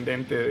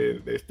sorprendente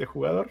de este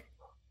jugador.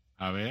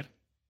 A ver.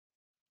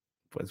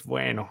 Pues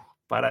bueno,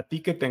 para ti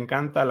que te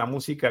encanta la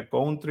música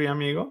country,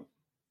 amigo.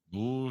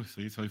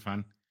 Sí, soy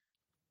fan.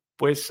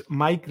 Pues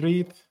Mike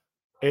Reed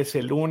es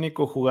el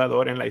único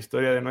jugador en la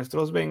historia de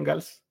nuestros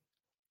Bengals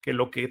que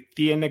lo que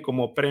tiene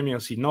como premio,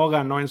 si no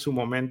ganó en su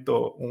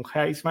momento un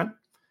Heisman,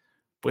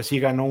 pues sí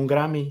ganó un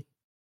Grammy.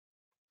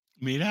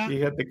 Mira.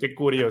 Fíjate qué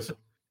curioso.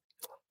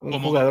 Un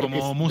como jugador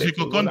como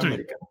músico country.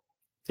 Americano.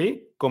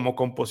 Sí, como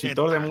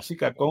compositor de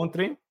música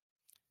country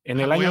en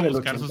el Voy año a del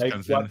buscar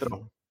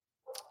 84.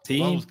 Sí.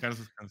 Voy a buscar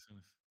sus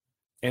canciones.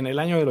 En el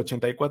año del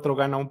 84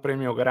 gana un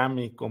premio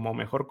Grammy como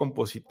mejor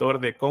compositor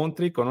de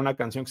country con una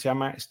canción que se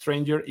llama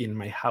Stranger in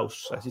My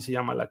House. Así se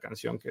llama la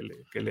canción que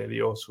le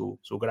dio su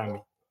Grammy.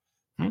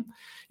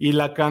 Y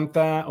la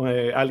canta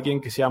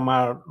alguien que se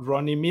llama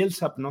Ronnie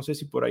Millsap. No sé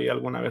si por ahí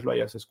alguna vez lo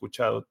hayas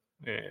escuchado.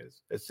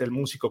 Es el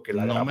músico que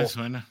la grabó. No me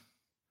suena.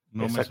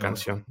 Esa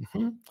canción.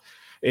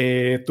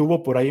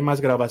 Tuvo por ahí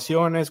más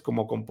grabaciones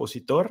como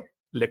compositor.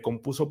 Le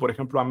compuso, por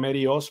ejemplo, a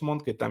Mary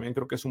Osmond, que también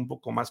creo que es un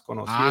poco más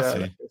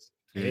conocida.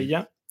 Sí.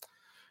 Ella.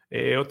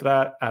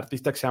 Otra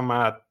artista que se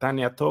llama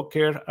Tanya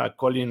Tucker, a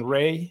Colin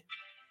Ray,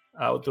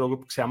 a otro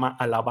grupo que se llama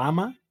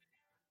Alabama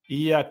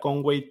y a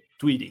Conway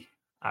Twitty.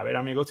 A ver,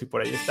 amigos, si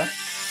por ahí está.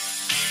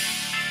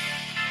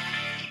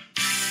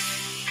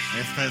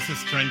 Esta es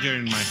Stranger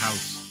in My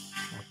House.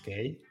 Ok.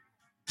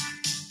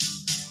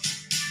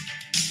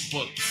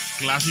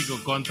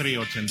 Clásico country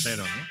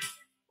ochentero,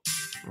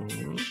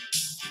 ¿no?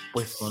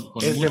 Pues con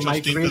es de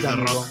Mike Reed, de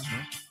rock, ¿no?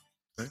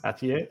 ¿Sí?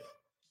 Así es.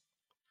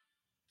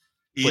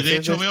 Y pues de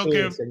hecho veo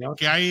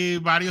que hay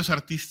varios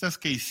artistas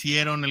que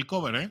hicieron el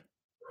cover, ¿eh?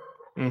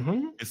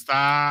 Uh-huh.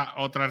 Está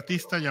otra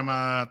artista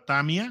llamada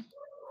Tamia.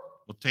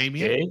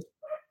 Okay.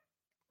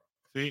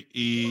 Sí,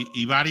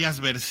 y varias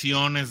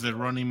versiones de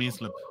Ronnie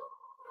Millsap.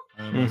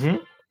 Además.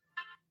 Uh-huh.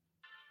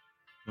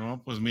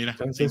 No, pues mira.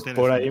 Entonces,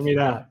 por ahí,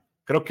 mira,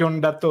 creo que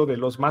un dato de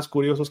los más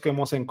curiosos que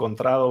hemos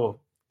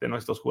encontrado de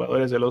nuestros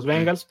jugadores de los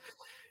Bengals. Sí.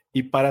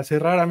 Y para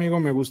cerrar,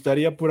 amigo, me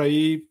gustaría por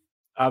ahí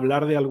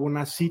hablar de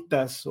algunas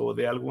citas o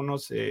de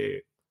algunos,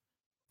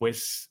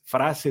 pues,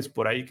 frases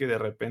por ahí que de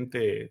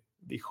repente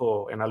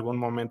dijo en algún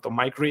momento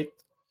Mike Reed.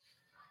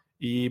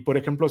 Y, por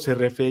ejemplo, se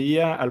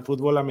refería al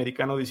fútbol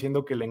americano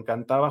diciendo que le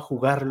encantaba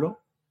jugarlo,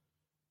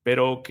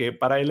 pero que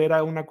para él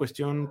era una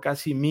cuestión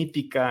casi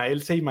mítica.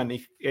 Él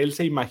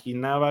se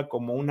imaginaba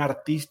como un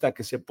artista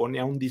que se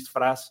ponía un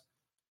disfraz,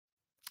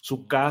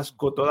 su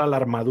casco, toda la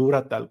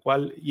armadura tal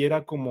cual, y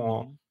era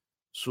como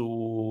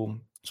su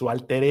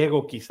alter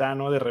ego quizá,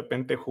 ¿no? De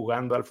repente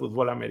jugando al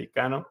fútbol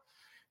americano.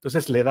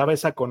 Entonces le daba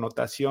esa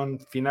connotación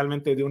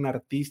finalmente de un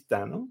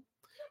artista, ¿no?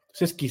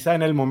 Entonces quizá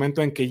en el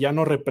momento en que ya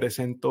no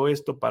representó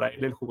esto para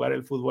él el jugar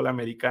el fútbol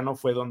americano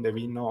fue donde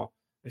vino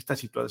esta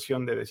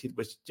situación de decir,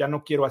 pues ya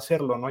no quiero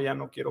hacerlo, ¿no? Ya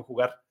no quiero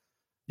jugar.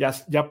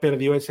 Ya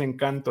perdió ese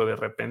encanto de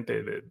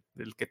repente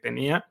del que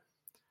tenía.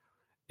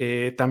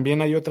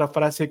 También hay otra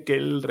frase que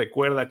él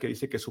recuerda que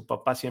dice que su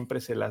papá siempre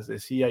se las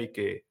decía y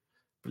que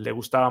le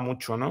gustaba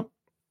mucho, ¿no?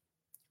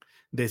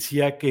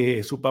 Decía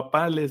que su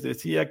papá les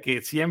decía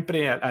que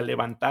siempre al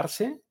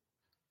levantarse,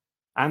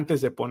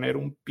 antes de poner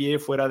un pie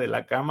fuera de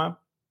la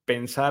cama,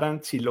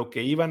 pensaran si lo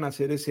que iban a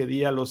hacer ese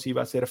día los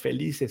iba a hacer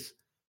felices,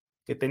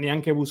 que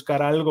tenían que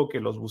buscar algo que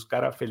los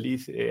buscara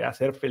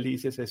hacer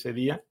felices ese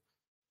día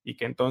y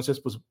que entonces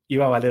pues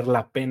iba a valer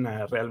la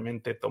pena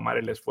realmente tomar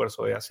el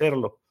esfuerzo de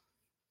hacerlo.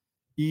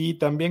 Y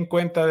también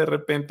cuenta de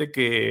repente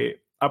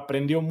que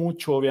aprendió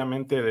mucho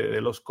obviamente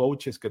de los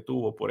coaches que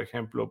tuvo, por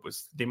ejemplo,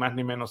 pues ni más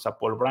ni menos a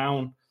Paul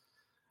Brown,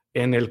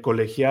 en el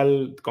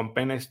colegial con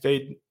Penn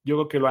State, yo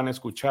creo que lo han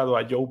escuchado,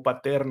 a Joe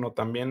Paterno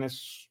también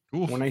es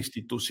una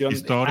institución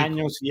histórico. De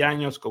años y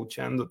años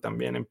coachando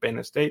también en Penn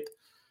State,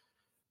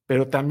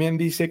 pero también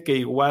dice que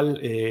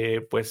igual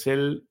pues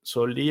él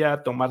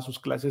solía tomar sus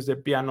clases de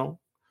piano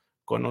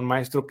con un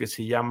maestro que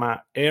se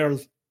llama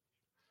Earl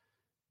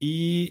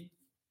y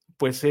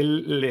pues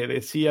él le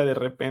decía de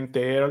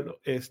repente, Earl,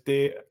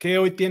 ¿qué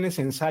hoy tienes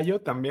ensayo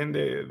también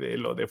de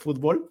lo de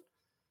fútbol?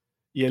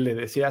 Y él le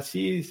decía,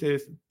 sí, dice,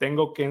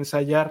 tengo que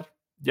ensayar.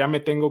 ya me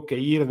tengo que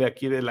ir de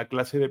aquí de la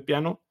clase de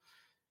piano.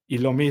 Y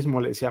lo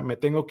mismo, le decía, me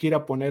tengo que ir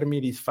a poner mi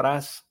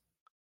disfraz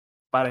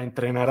para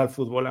entrenar al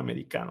fútbol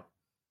americano.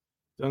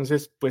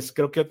 Entonces, pues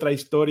creo que otra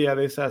historia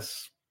de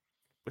esas,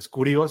 pues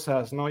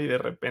curiosas, ¿no? Y de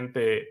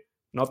repente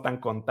no tan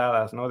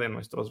contadas, ¿no? De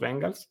nuestros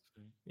Bengals,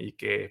 y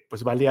que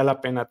pues valía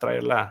la pena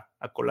traerla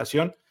a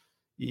colación.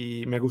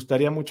 Y me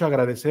gustaría mucho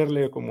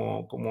agradecerle,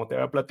 como te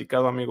había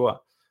platicado,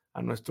 amigo,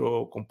 a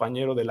nuestro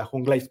compañero de la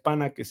jungla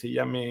hispana que se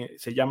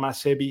llama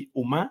Sebi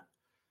Uma,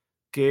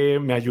 que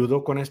me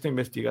ayudó con esta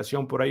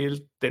investigación. Por ahí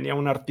él tenía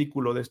un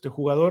artículo de este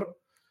jugador,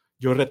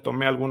 yo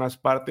retomé algunas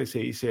partes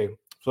e hice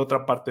pues,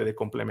 otra parte de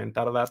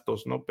complementar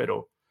datos, ¿no?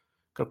 Pero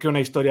creo que una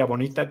historia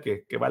bonita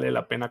que vale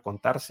la pena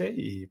contarse,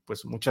 y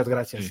pues muchas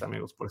gracias,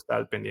 amigos, por estar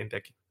al pendiente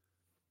aquí.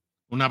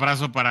 Un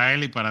abrazo para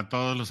él y para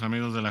todos los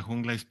amigos de la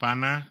jungla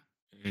hispana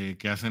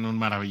que hacen un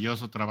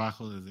maravilloso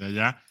trabajo desde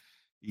allá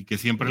y que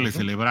siempre le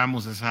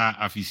celebramos esa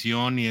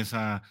afición y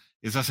esa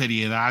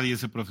seriedad y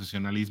ese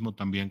profesionalismo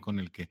también con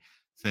el que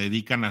se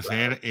dedican a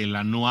hacer el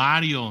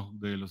anuario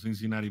de los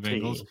Cincinnati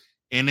Bengals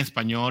en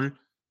español,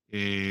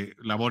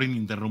 labor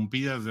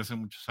ininterrumpida desde hace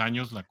muchos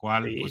años, la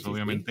cual pues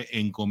obviamente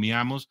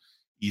encomiamos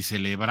y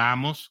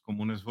celebramos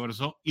como un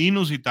esfuerzo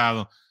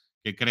inusitado,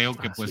 que creo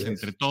que pues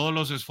entre todos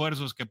los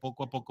esfuerzos que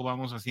poco a poco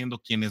vamos haciendo,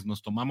 quienes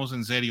nos tomamos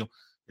en serio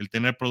el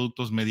tener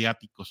productos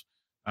mediáticos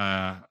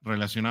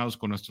relacionados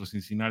con nuestros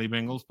Cincinnati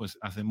Bengals, pues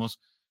hacemos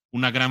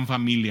una gran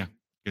familia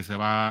que se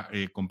va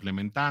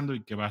complementando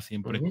y que va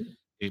siempre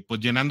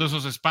pues llenando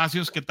esos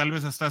espacios que tal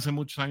vez hasta hace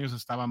muchos años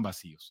estaban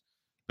vacíos,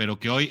 pero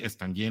que hoy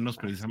están llenos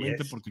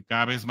precisamente porque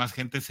cada vez más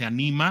gente se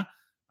anima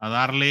a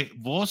darle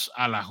voz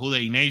a la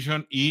WHORRRDEY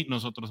Nation y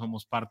nosotros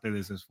somos parte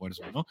de ese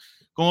esfuerzo, ¿no?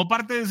 Como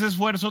parte de ese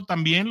esfuerzo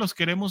también los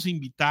queremos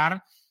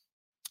invitar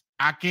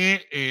a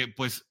que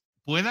pues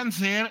puedan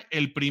ser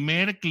el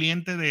primer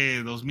cliente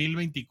de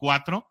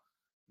 2024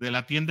 de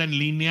la tienda en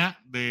línea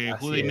de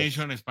WHORRRDEY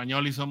Nation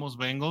Español y Somos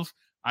Bengals.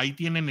 Ahí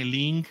tienen el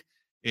link.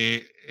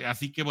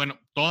 Así que bueno,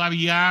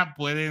 todavía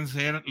pueden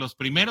ser los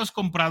primeros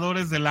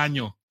compradores del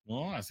año,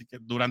 ¿no? Así que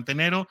durante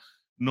enero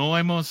no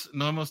hemos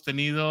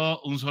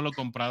tenido un solo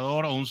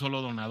comprador o un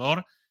solo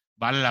donador.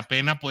 Vale la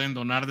pena, pueden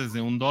donar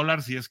desde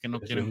 $1 si es que no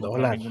quieren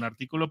comprar ningún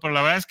artículo, pero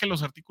la verdad es que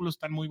los artículos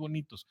están muy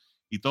bonitos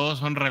y todos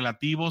son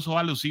relativos o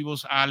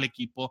alusivos al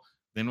equipo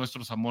de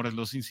nuestros amores,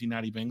 los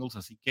Cincinnati Bengals.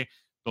 Así que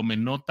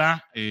tomen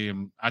nota,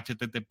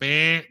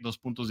 http://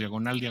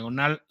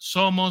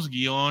 somos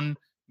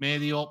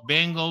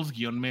Bengals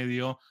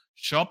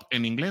shop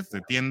en inglés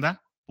de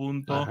tienda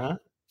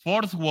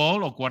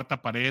fourthwall o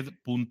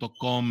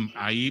cuartapared.com.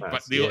 Ahí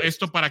digo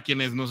esto para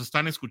quienes nos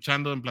están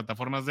escuchando en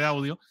plataformas de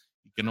audio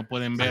y que no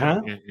pueden ver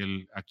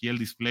aquí el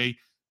display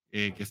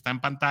que está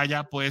en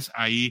pantalla, pues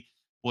ahí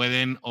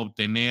pueden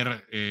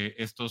obtener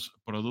estos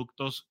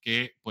productos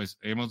que pues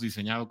hemos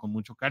diseñado con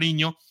mucho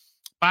cariño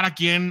para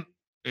quien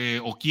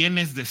o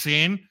quienes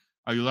deseen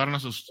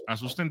ayudarnos a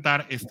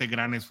sustentar este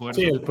gran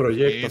esfuerzo. El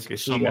proyecto que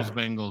Somos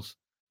Bengals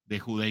de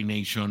WHORRRDEY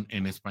Nation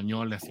en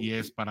español. Así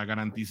es, para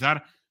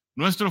garantizar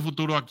nuestro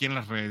futuro aquí en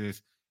las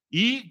redes.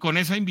 Y con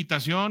esa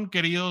invitación,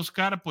 querido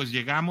Oscar, pues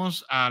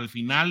llegamos al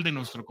final de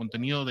nuestro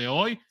contenido de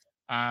hoy,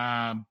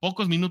 a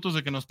pocos minutos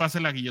de que nos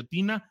pase la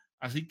guillotina,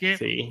 así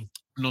que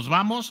nos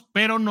vamos,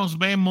 pero nos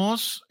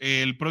vemos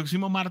el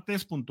próximo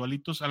martes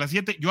puntualitos a las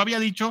 7. Yo había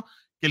dicho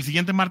que el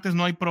siguiente martes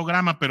no hay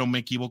programa, pero me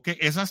equivoqué,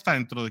 es hasta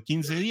dentro de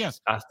 15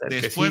 días.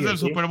 Después del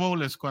Super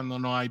Bowl es cuando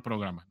no hay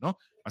programa, ¿no?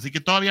 Así que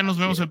todavía nos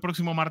vemos el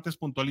próximo martes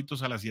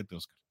puntualitos a las 7,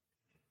 Oscar.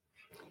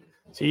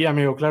 Sí,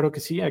 amigo, claro que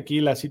sí.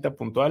 Aquí la cita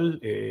puntual.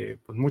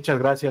 Pues muchas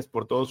gracias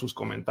por todos sus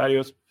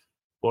comentarios,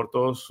 por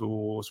todas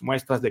sus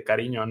muestras de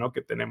cariño, ¿no?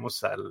 Que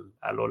tenemos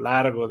a lo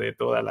largo de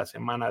toda la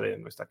semana de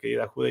nuestra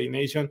querida WHORRRDEY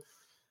Nation.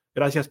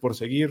 Gracias por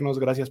seguirnos,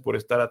 gracias por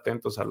estar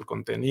atentos al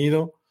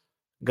contenido.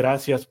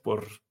 Gracias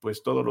por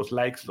pues todos los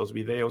likes, los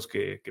videos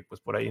que pues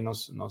por ahí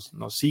nos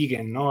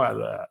siguen, ¿no?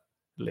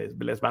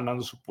 Les van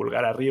dando su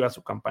pulgar arriba,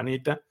 su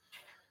campanita.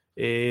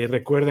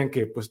 Recuerden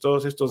que pues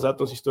todos estos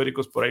datos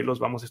históricos por ahí los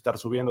vamos a estar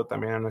subiendo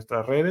también a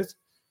nuestras redes,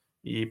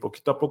 y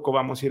poquito a poco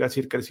vamos a ir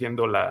así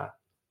creciendo la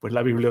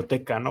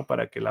biblioteca, ¿no?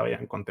 Para que la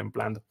vayan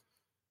contemplando.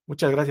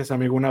 Muchas gracias,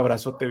 amigo, un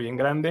abrazote bien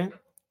grande,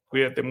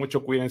 cuídate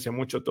mucho, cuídense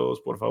mucho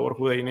todos, por favor,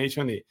 WHORRRDEY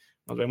Nation, y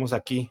nos vemos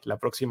aquí la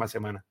próxima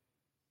semana.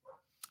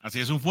 Así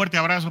es, un fuerte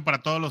abrazo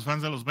para todos los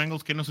fans de los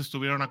Bengals que nos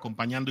estuvieron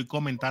acompañando y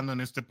comentando en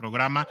este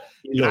programa.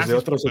 Y los de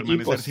otros por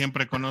permanecer equipos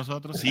siempre con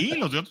nosotros. Sí,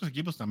 los de otros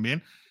equipos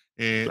también.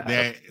 Claro.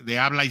 de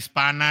habla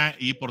hispana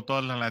y por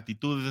todas las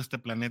latitudes de este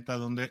planeta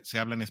donde se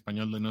habla en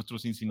español de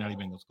nuestros Cincinnati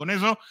Bengals. Con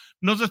eso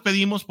nos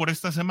despedimos por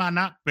esta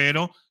semana,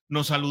 pero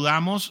nos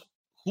saludamos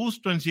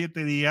justo en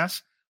 7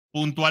 días,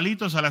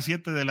 puntualitos a las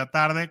 7 de la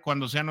tarde,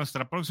 cuando sea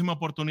nuestra próxima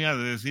oportunidad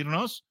de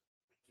decirnos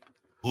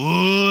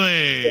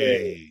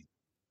 ¡Uy!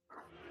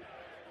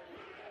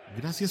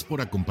 Gracias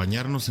por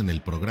acompañarnos en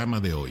el programa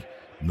de hoy.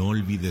 No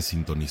olvides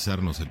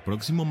sintonizarnos el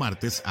próximo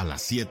martes a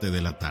las 7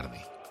 de la tarde.